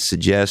data that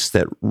suggests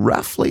that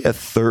roughly a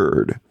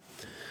third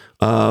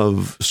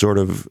of sort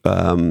of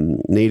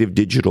native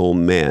digital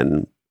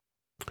men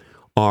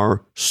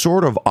are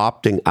sort of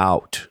opting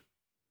out.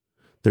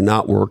 They're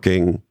not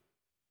working.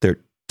 They're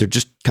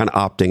just kind of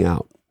opting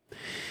out.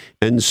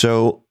 And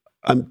so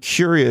I'm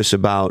curious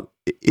about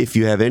if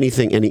you have any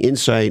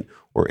insight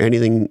or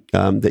anything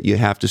that you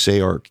have to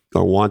say or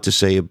want to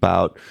say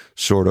about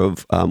sort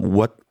of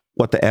what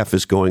the F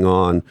is going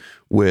on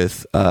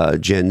with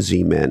Gen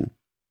Z men.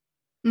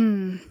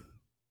 You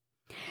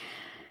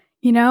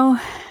know,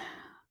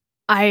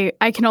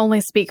 I can only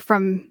speak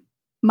from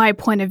my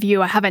point of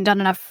view. I haven't done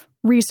enough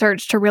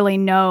research to really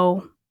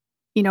know,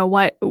 you know,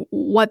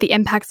 what the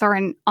impacts are.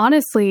 And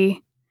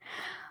honestly,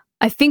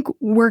 I think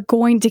we're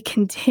going to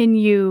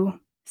continue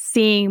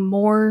seeing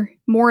more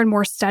and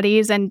more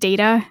studies and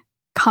data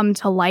come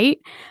to light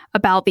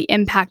about the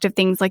impact of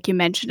things like you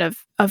mentioned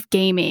of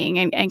gaming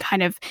and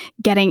kind of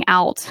getting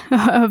out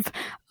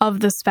of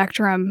the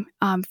spectrum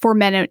for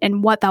men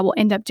and what that will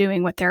end up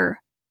doing with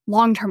their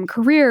long-term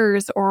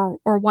careers or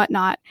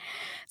whatnot.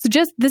 So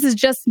this is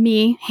just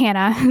me,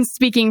 Hannah,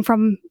 speaking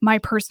from my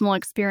personal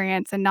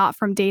experience and not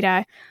from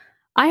data.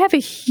 I have a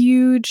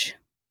huge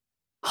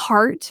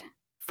heart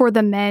for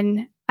the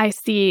men I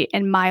see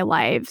in my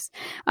life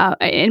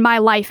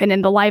and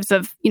in the lives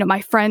of, you know,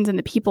 my friends and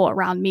the people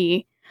around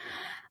me.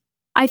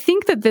 I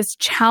think that this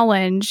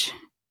challenge,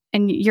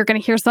 and you're going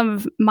to hear some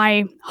of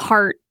my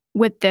heart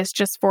with this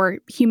just for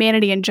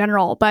humanity in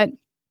general, but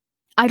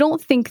I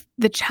don't think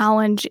the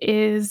challenge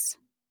is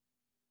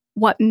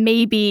what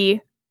may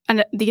be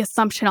the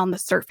assumption on the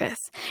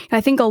surface. I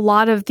think a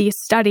lot of these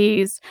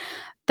studies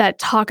that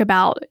talk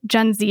about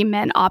Gen Z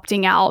men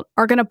opting out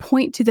are going to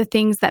point to the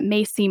things that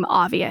may seem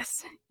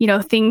obvious. You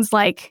know, things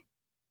like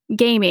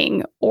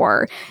gaming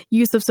or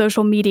use of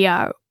social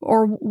media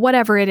or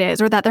whatever it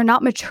is, or that they're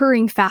not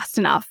maturing fast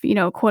enough, you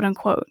know, quote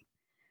unquote.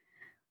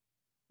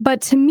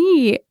 But to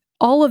me,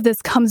 all of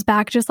this comes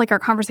back, just like our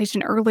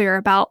conversation earlier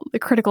about the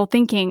critical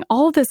thinking,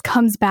 all of this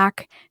comes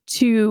back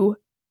to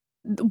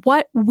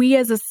what we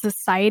as a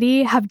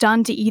society have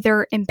done to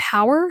either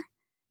empower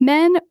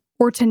men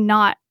or to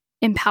not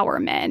empower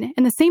men.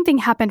 And the same thing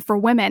happened for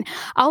women.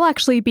 I'll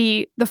actually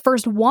be the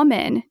first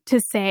woman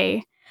to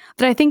say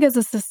that I think as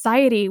a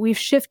society, we've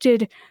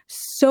shifted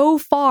so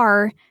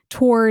far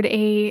toward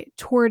a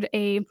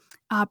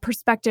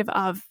perspective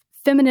of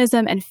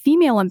feminism and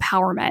female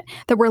empowerment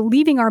that we're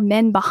leaving our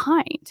men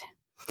behind.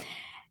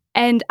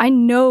 And I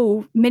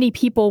know many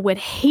people would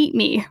hate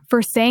me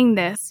for saying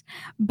this,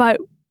 but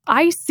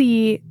I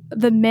see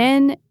the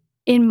men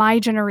in my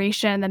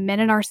generation, the men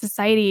in our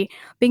society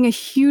being a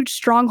huge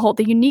stronghold,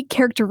 the unique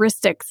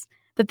characteristics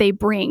that they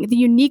bring, the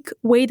unique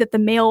way that the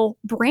male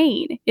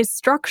brain is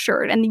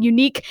structured, and the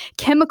unique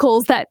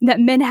chemicals that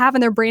men have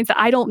in their brains that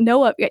I don't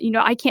know of,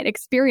 I can't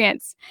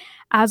experience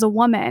as a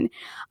woman.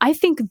 I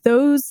think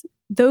those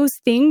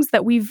things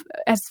that we've,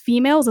 as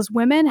females, as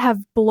women, have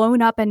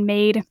blown up and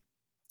made,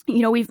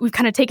 we've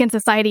kind of taken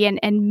society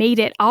and made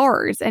it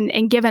ours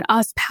and given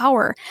us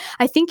power.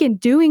 I think in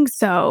doing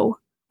so,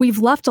 we've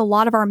left a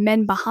lot of our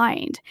men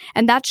behind.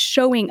 And that's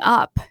showing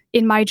up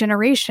in my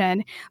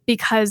generation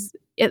because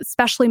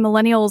especially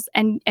millennials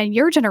and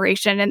your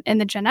generation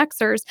and the Gen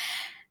Xers,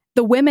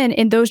 the women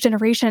in those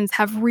generations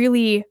have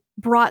really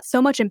brought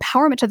so much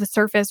empowerment to the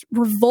surface,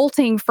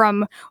 revolting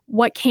from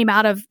what came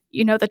out of,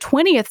 the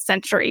 20th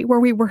century, where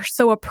we were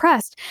so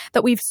oppressed,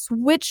 that we've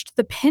switched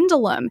the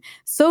pendulum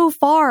so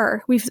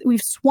far.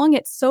 We've swung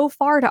it so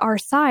far to our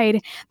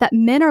side that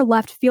men are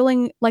left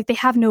feeling like they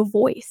have no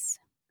voice.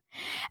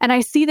 And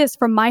I see this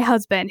from my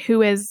husband,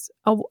 who is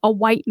a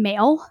white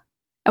male,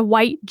 a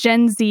white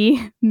Gen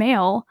Z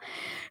male,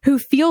 who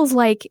feels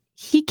like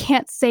he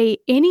can't say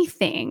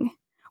anything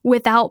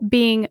without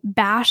being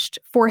bashed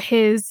for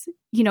his,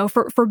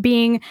 for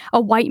being a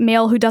white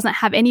male who doesn't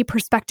have any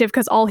perspective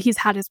because all he's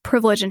had is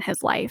privilege in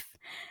his life,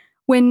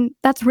 when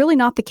that's really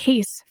not the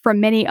case for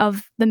many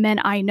of the men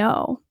I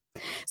know.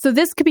 So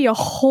this could be a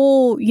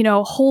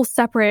whole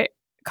separate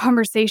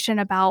conversation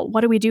about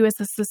what do we do as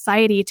a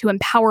society to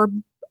empower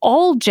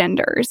all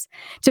genders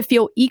to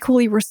feel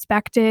equally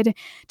respected,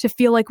 to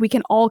feel like we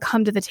can all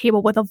come to the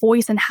table with a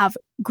voice and have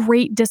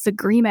great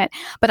disagreement.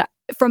 But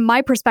from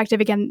my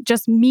perspective, again,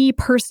 just me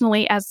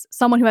personally, as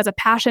someone who has a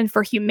passion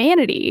for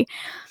humanity,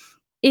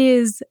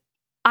 is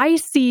I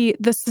see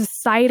the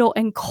societal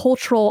and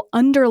cultural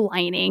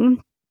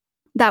underlining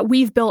that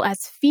we've built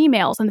as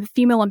females and the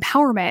female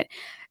empowerment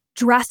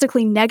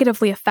drastically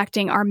negatively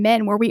affecting our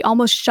men, where we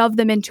almost shove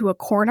them into a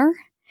corner.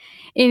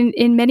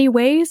 In many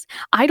ways,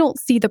 I don't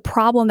see the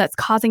problem that's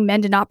causing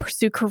men to not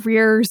pursue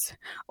careers,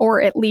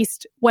 or at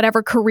least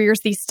whatever careers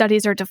these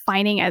studies are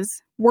defining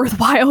as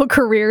worthwhile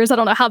careers. I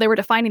don't know how they were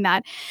defining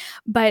that,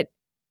 but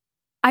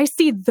I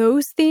see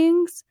those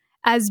things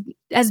as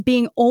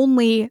being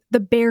only the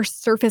bare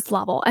surface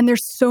level. And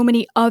there's so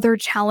many other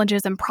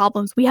challenges and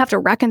problems we have to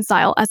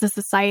reconcile as a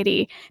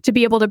society to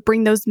be able to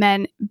bring those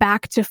men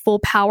back to full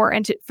power,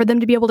 and for them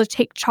to be able to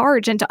take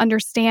charge and to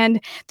understand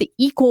the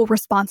equal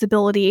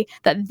responsibility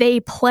that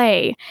they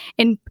play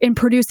in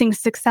producing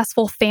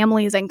successful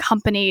families and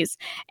companies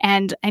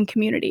and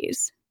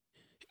communities.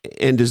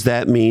 And does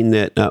that mean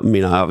that,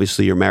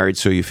 obviously you're married,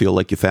 so you feel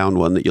like you found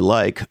one that you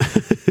like.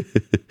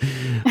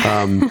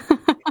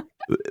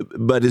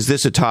 But is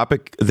this a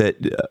topic that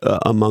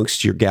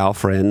amongst your gal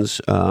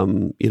friends,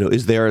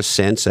 is there a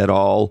sense at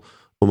all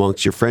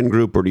amongst your friend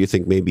group, or do you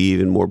think maybe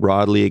even more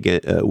broadly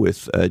again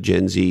with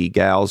Gen Z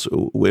gals,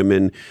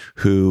 women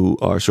who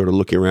are sort of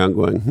looking around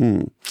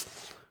going,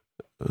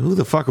 who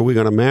the fuck are we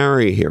going to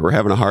marry here? We're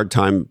having a hard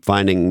time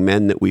finding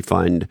men that we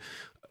find,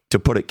 to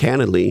put it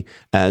candidly,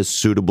 as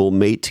suitable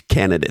mate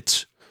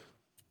candidates.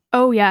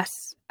 Oh,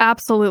 yes.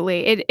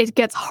 Absolutely. It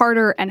gets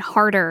harder and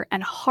harder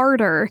and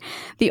harder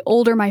the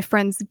older my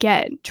friends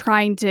get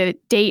trying to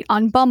date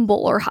on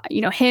Bumble or,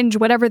 Hinge,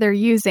 whatever they're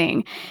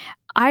using.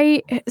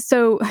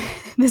 So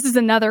this is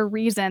another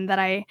reason that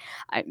I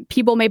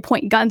people may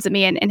point guns at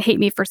me and hate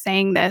me for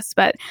saying this,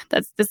 but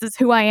this is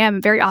who I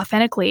am very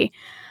authentically.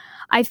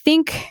 I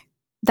think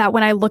that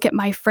when I look at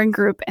my friend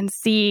group and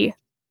see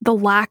the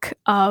lack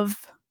of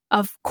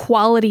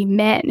quality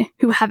men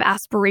who have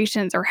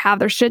aspirations or have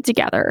their shit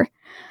together,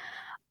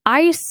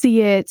 I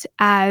see it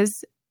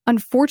as,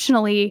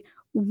 unfortunately,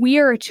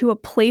 we're to a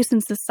place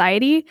in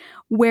society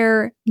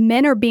where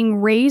men are being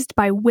raised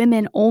by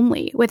women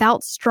only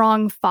without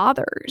strong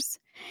fathers.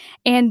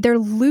 And they're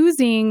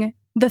losing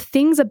the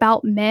things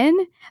about men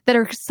that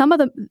are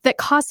that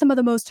cause some of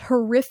the most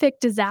horrific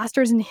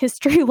disasters in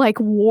history, like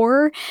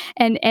war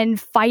and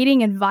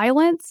fighting and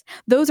violence.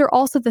 Those are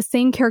also the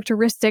same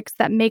characteristics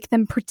that make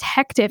them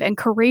protective and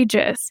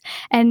courageous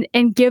and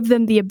give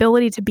them the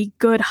ability to be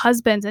good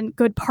husbands and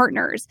good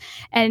partners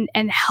and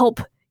help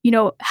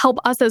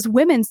us as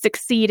women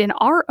succeed in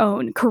our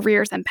own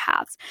careers and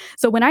paths.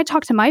 So when I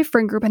talk to my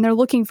friend group and they're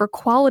looking for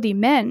quality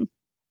men,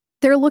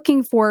 they're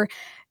looking for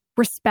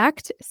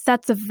respect,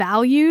 sets of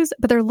values,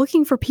 but they're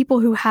looking for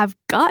people who have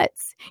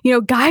guts,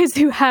 guys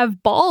who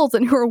have balls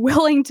and who are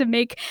willing to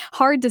make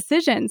hard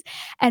decisions.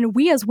 And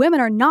we as women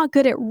are not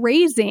good at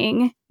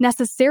raising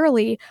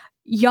necessarily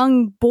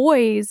young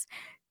boys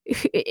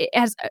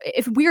as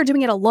if we are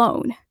doing it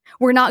alone.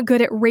 We're not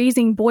good at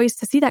raising boys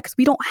to see that because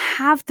we don't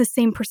have the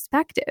same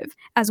perspective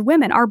as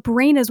women. Our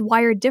brain is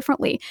wired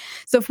differently.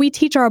 So if we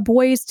teach our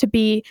boys to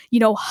be,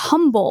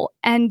 humble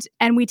and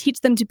we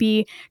teach them to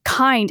be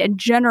kind and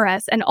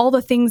generous and all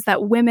the things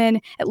that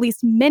women, at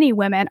least many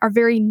women, are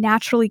very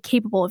naturally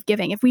capable of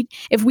giving.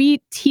 If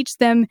we teach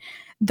them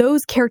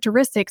those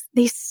characteristics,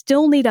 they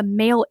still need a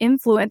male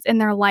influence in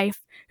their life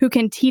who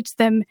can teach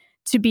them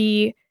to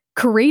be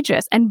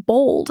courageous and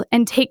bold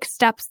and take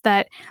steps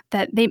that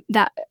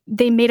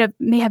they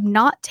may have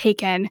not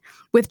taken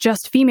with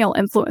just female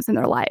influence in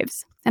their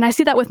lives. And I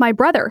see that with my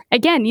brother.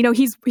 Again,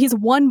 he's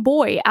one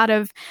boy out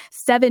of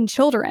 7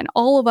 children,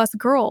 all of us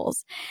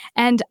girls.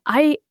 And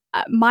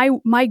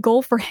my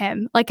goal for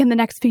him, like in the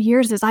next few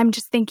years, is I'm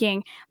just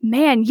thinking,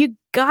 man, you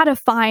gotta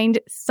find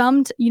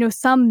some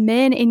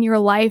men in your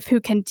life who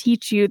can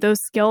teach you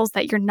those skills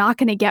that you're not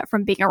going to get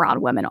from being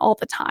around women all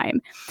the time.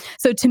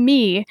 So to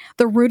me,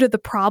 the root of the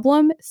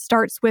problem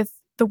starts with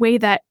the way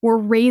that we're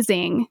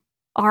raising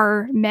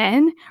our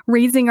men,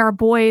 raising our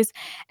boys,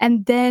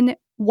 and then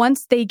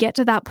once they get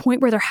to that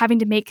point where they're having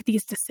to make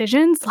these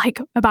decisions, like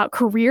about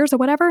careers or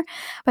whatever,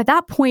 by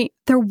that point,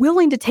 they're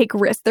willing to take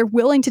risks. They're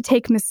willing to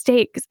take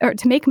mistakes or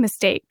to make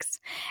mistakes.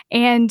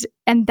 And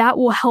that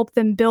will help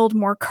them build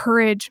more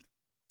courage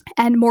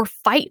and more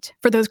fight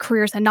for those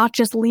careers and not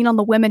just lean on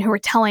the women who are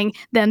telling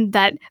them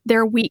that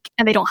they're weak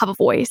and they don't have a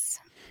voice.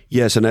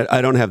 Yes, and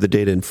I don't have the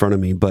data in front of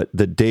me, but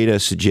the data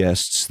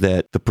suggests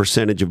that the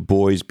percentage of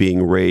boys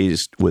being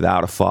raised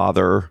without a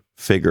father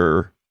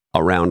figure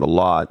around a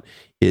lot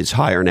is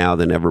higher now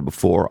than ever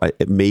before.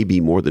 It may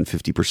be more than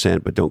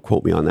 50%, but don't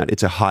quote me on that.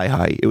 It's a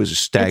high. It was a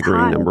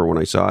staggering number when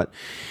I saw it.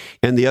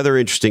 And the other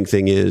interesting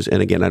thing is,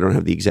 and again, I don't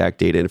have the exact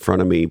data in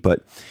front of me,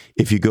 but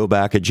if you go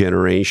back a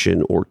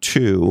generation or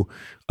two,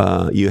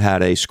 you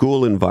had a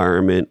school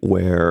environment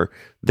where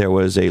there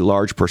was a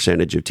large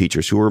percentage of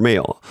teachers who were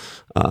male.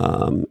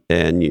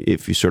 And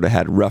if you sort of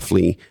had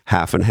roughly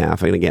half and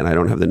half, and again, I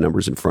don't have the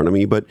numbers in front of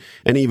me,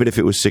 and even if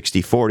it was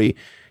 60-40,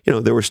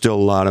 there were still a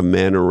lot of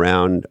men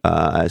around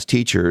as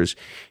teachers.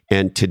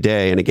 And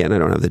today, and again, I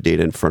don't have the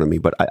data in front of me,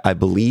 but I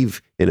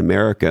believe in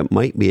America, it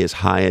might be as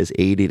high as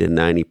 80 to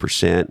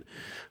 90%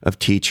 of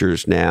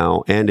teachers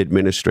now and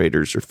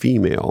administrators are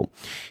female.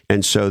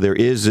 And so there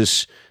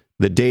is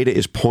the data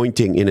is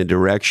pointing in a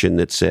direction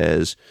that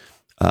says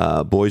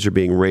boys are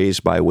being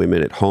raised by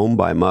women at home,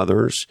 by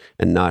mothers,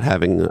 and not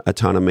having a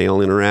ton of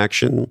male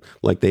interaction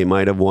like they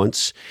might have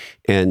once.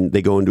 And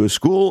they go into a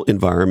school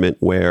environment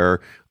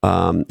where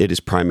it is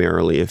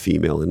primarily a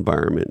female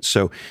environment.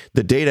 So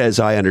the data, as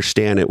I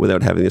understand it,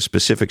 without having the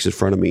specifics in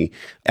front of me,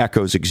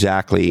 echoes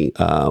exactly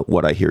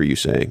what I hear you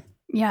saying.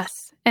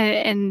 Yes.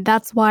 And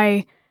that's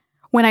why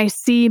when I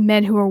see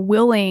men who are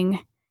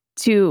willing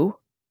to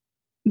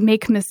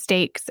make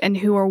mistakes and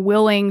who are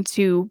willing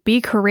to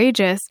be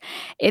courageous,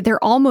 they're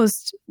one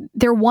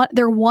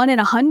in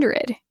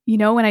 100,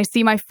 when I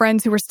see my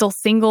friends who are still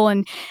single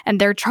and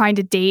they're trying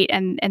to date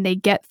and they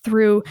get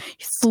through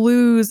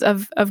slews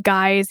of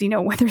guys,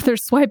 whether they're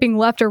swiping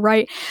left or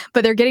right,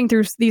 but they're getting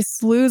through these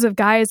slews of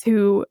guys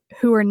who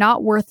are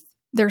not worth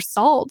their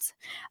salt.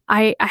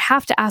 I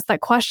have to ask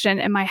that question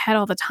in my head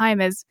all the time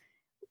is,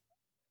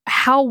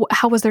 how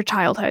was their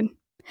childhood?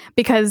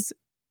 Because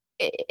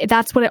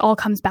that's what it all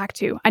comes back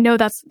to. I know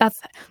that's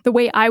the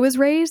way I was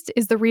raised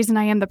is the reason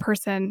I am the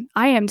person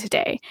I am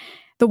today.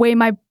 The way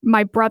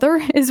my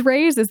brother is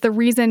raised is the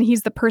reason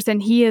he's the person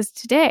he is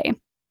today.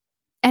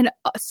 And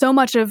so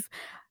much of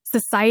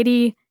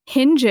society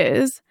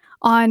hinges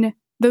on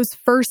those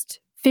first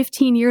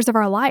 15 years of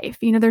our life.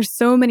 There's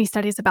so many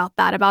studies about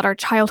that, about our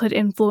childhood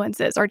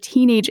influences, our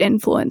teenage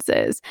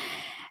influences.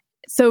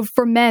 So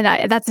for men,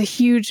 that's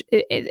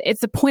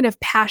it's a point of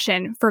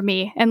passion for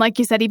me. And like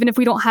you said, even if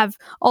we don't have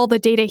all the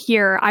data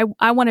here,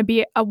 I want to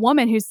be a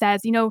woman who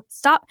says,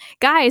 stop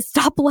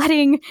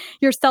letting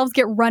yourselves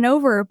get run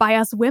over by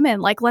us women.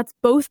 Like, let's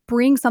both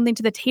bring something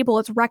to the table.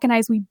 Let's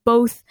recognize we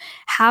both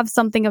have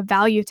something of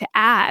value to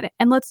add.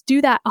 And let's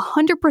do that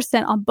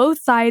 100% on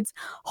both sides,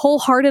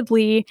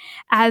 wholeheartedly,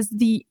 as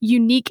the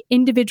unique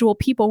individual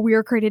people we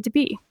are created to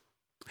be.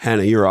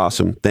 Hannah, you're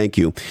awesome. Thank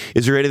you.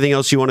 Is there anything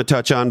else you want to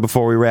touch on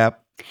before we wrap?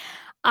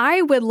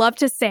 I would love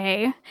to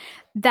say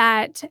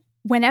that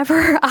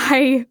whenever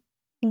I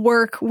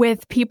work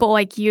with people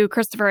like you,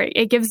 Christopher,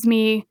 it gives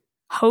me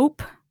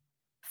hope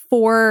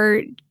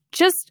for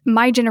just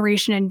my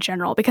generation in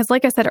general. Because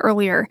like I said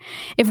earlier,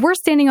 if we're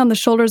standing on the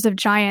shoulders of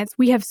giants,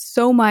 we have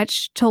so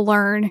much to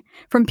learn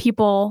from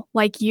people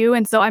like you.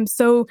 And so I'm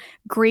so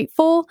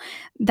grateful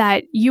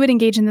that you would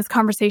engage in this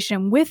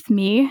conversation with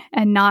me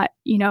and not,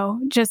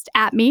 just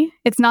at me.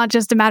 It's not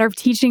just a matter of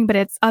teaching, but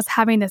it's us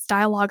having this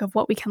dialogue of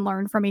what we can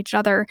learn from each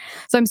other.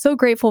 So I'm so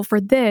grateful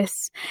for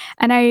this.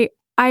 And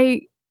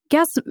I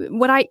guess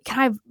what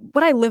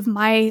I live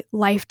my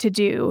life to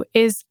do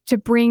is to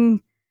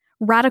bring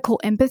radical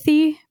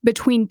empathy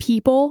between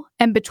people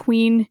and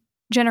between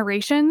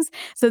generations.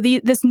 So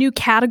this new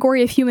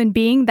category of human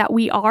being that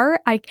we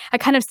are, I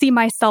kind of see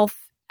myself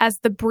as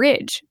the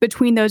bridge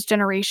between those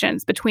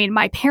generations, between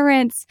my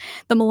parents,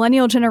 the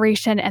millennial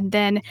generation, and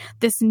then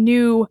this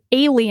new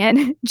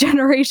alien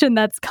generation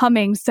that's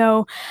coming.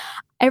 So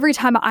every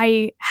time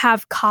I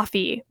have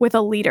coffee with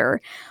a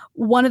leader,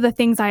 one of the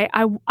things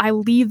I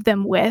leave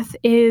them with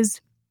is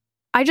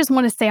I just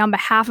want to say on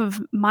behalf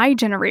of my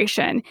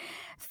generation,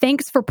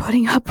 thanks for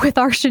putting up with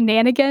our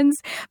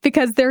shenanigans,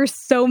 because there's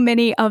so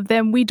many of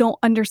them. We don't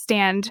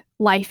understand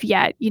life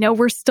yet.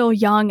 We're still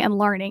young and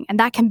learning, and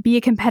that can be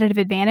a competitive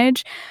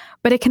advantage,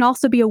 but it can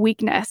also be a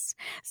weakness.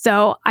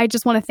 So I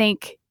just want to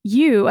thank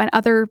you and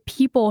other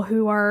people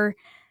who are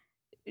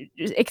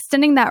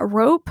extending that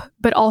rope,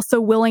 but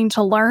also willing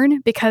to learn,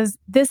 because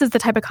this is the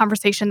type of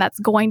conversation that's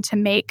going to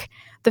make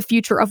the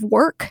future of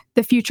work,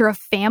 the future of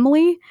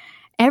family,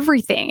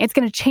 everything. It's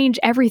going to change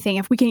everything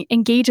if we can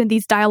engage in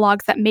these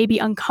dialogues that may be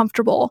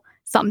uncomfortable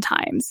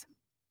sometimes.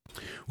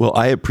 Well,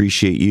 I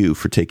appreciate you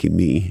for taking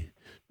me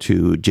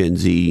to Gen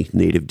Z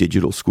Native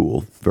Digital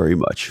School very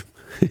much.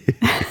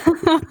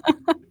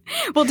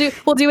 We'll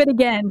do it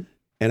again.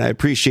 And I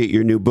appreciate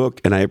your new book,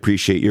 and I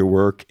appreciate your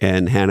work.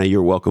 And Hannah,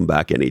 you're welcome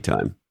back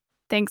anytime.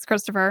 Thanks,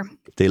 Christopher.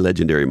 Stay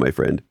legendary, my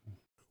friend.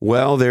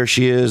 Well, there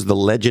she is, the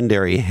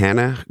legendary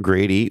Hannah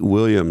Grady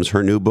Williams.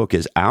 Her new book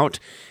is out.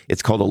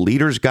 It's called A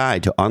Leader's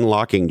Guide to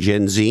Unlocking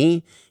Gen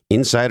Z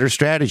Insider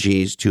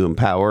Strategies to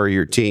Empower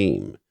Your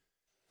Team.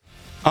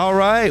 All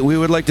right, we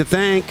would like to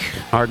thank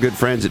our good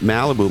friends at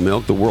Malibu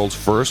Milk, the world's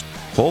first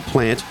whole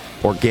plant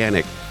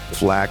organic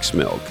flax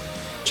milk.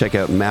 Check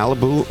out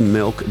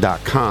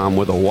MalibuMilk.com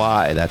with a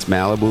Y. That's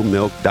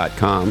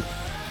MalibuMilk.com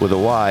with a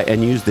Y.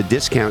 And use the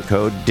discount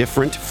code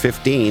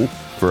DIFFERENT15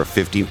 for a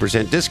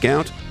 15%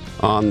 discount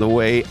on the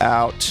way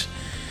out.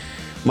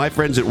 My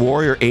friends at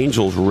Warrior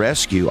Angels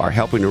Rescue are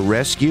helping to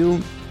rescue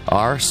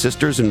our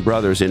sisters and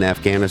brothers in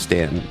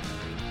Afghanistan.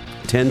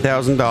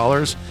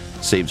 $10,000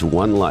 saves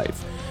one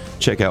life.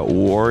 Check out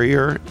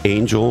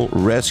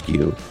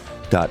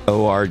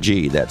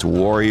warriorangelrescue.org. That's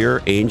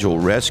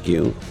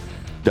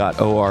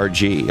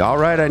warriorangelrescue.org. All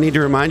right, I need to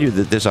remind you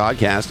that this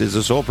oddcast is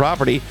the sole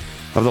property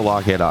of the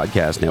Lochhead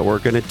Oddcast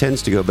Network, and it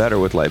tends to go better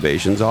with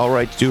libations. All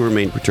rights do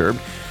remain perturbed.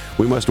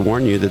 We must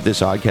warn you that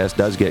this oddcast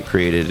does get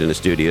created in a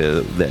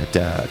studio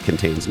that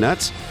contains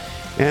nuts,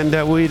 and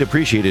we'd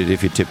appreciate it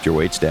if you tipped your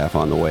waitstaff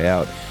on the way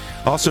out.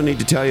 Also need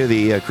to tell you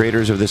the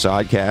creators of this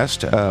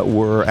oddcast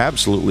were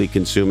absolutely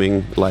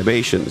consuming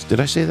libations. Did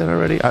I say that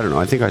already? I don't know.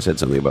 I think I said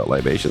something about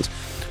libations,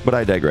 but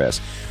I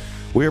digress.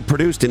 We are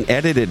produced and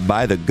edited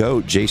by the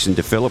GOAT, Jason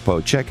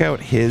DeFilippo. Check out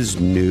his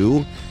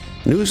new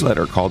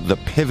newsletter called The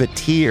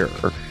Pivoteer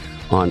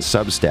on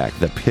Substack.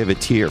 The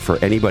Pivoteer, for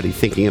anybody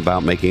thinking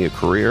about making a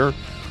career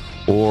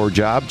or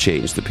job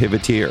change. The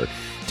Pivoteer.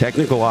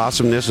 Technical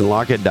awesomeness and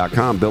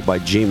Lochhead.com, built by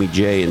Jamie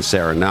J. and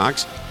Sarah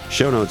Knox.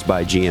 Show notes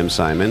by GM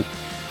Simon.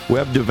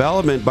 Web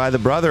development by the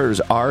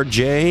brothers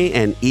RJ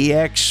and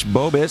EX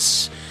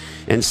Bobis.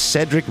 And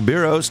Cedric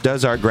Biros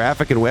does our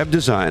graphic and web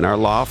design. Our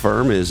law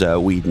firm is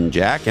Weed &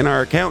 Jack, and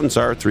our accountants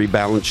are Three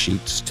Balance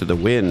Sheets to the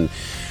Wind.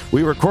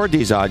 We record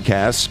these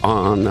oddcasts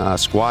on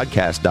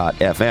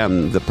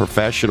squadcast.fm, the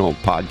professional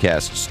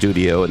podcast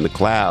studio in the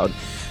cloud.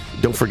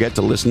 Don't forget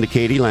to listen to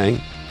Katie Lang.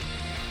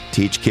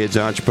 Teach kids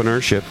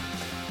entrepreneurship.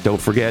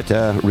 Don't forget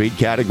to read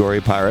Category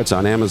Pirates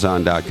on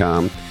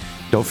Amazon.com.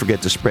 Don't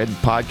forget to spread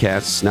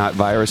podcasts, not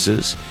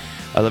viruses.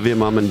 I love you,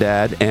 Mom and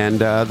Dad. And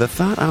the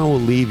thought I will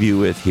leave you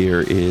with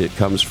here, it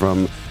comes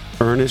from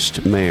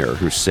Ernest Mayr,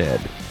 who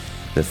said,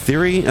 "The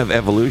theory of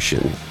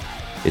evolution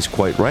is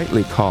quite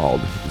rightly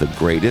called the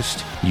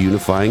greatest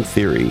unifying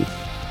theory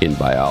in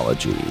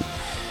biology."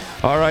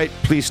 All right,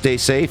 please stay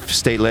safe,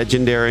 stay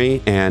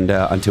legendary, and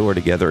until we're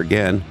together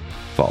again,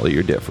 follow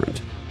your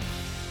different.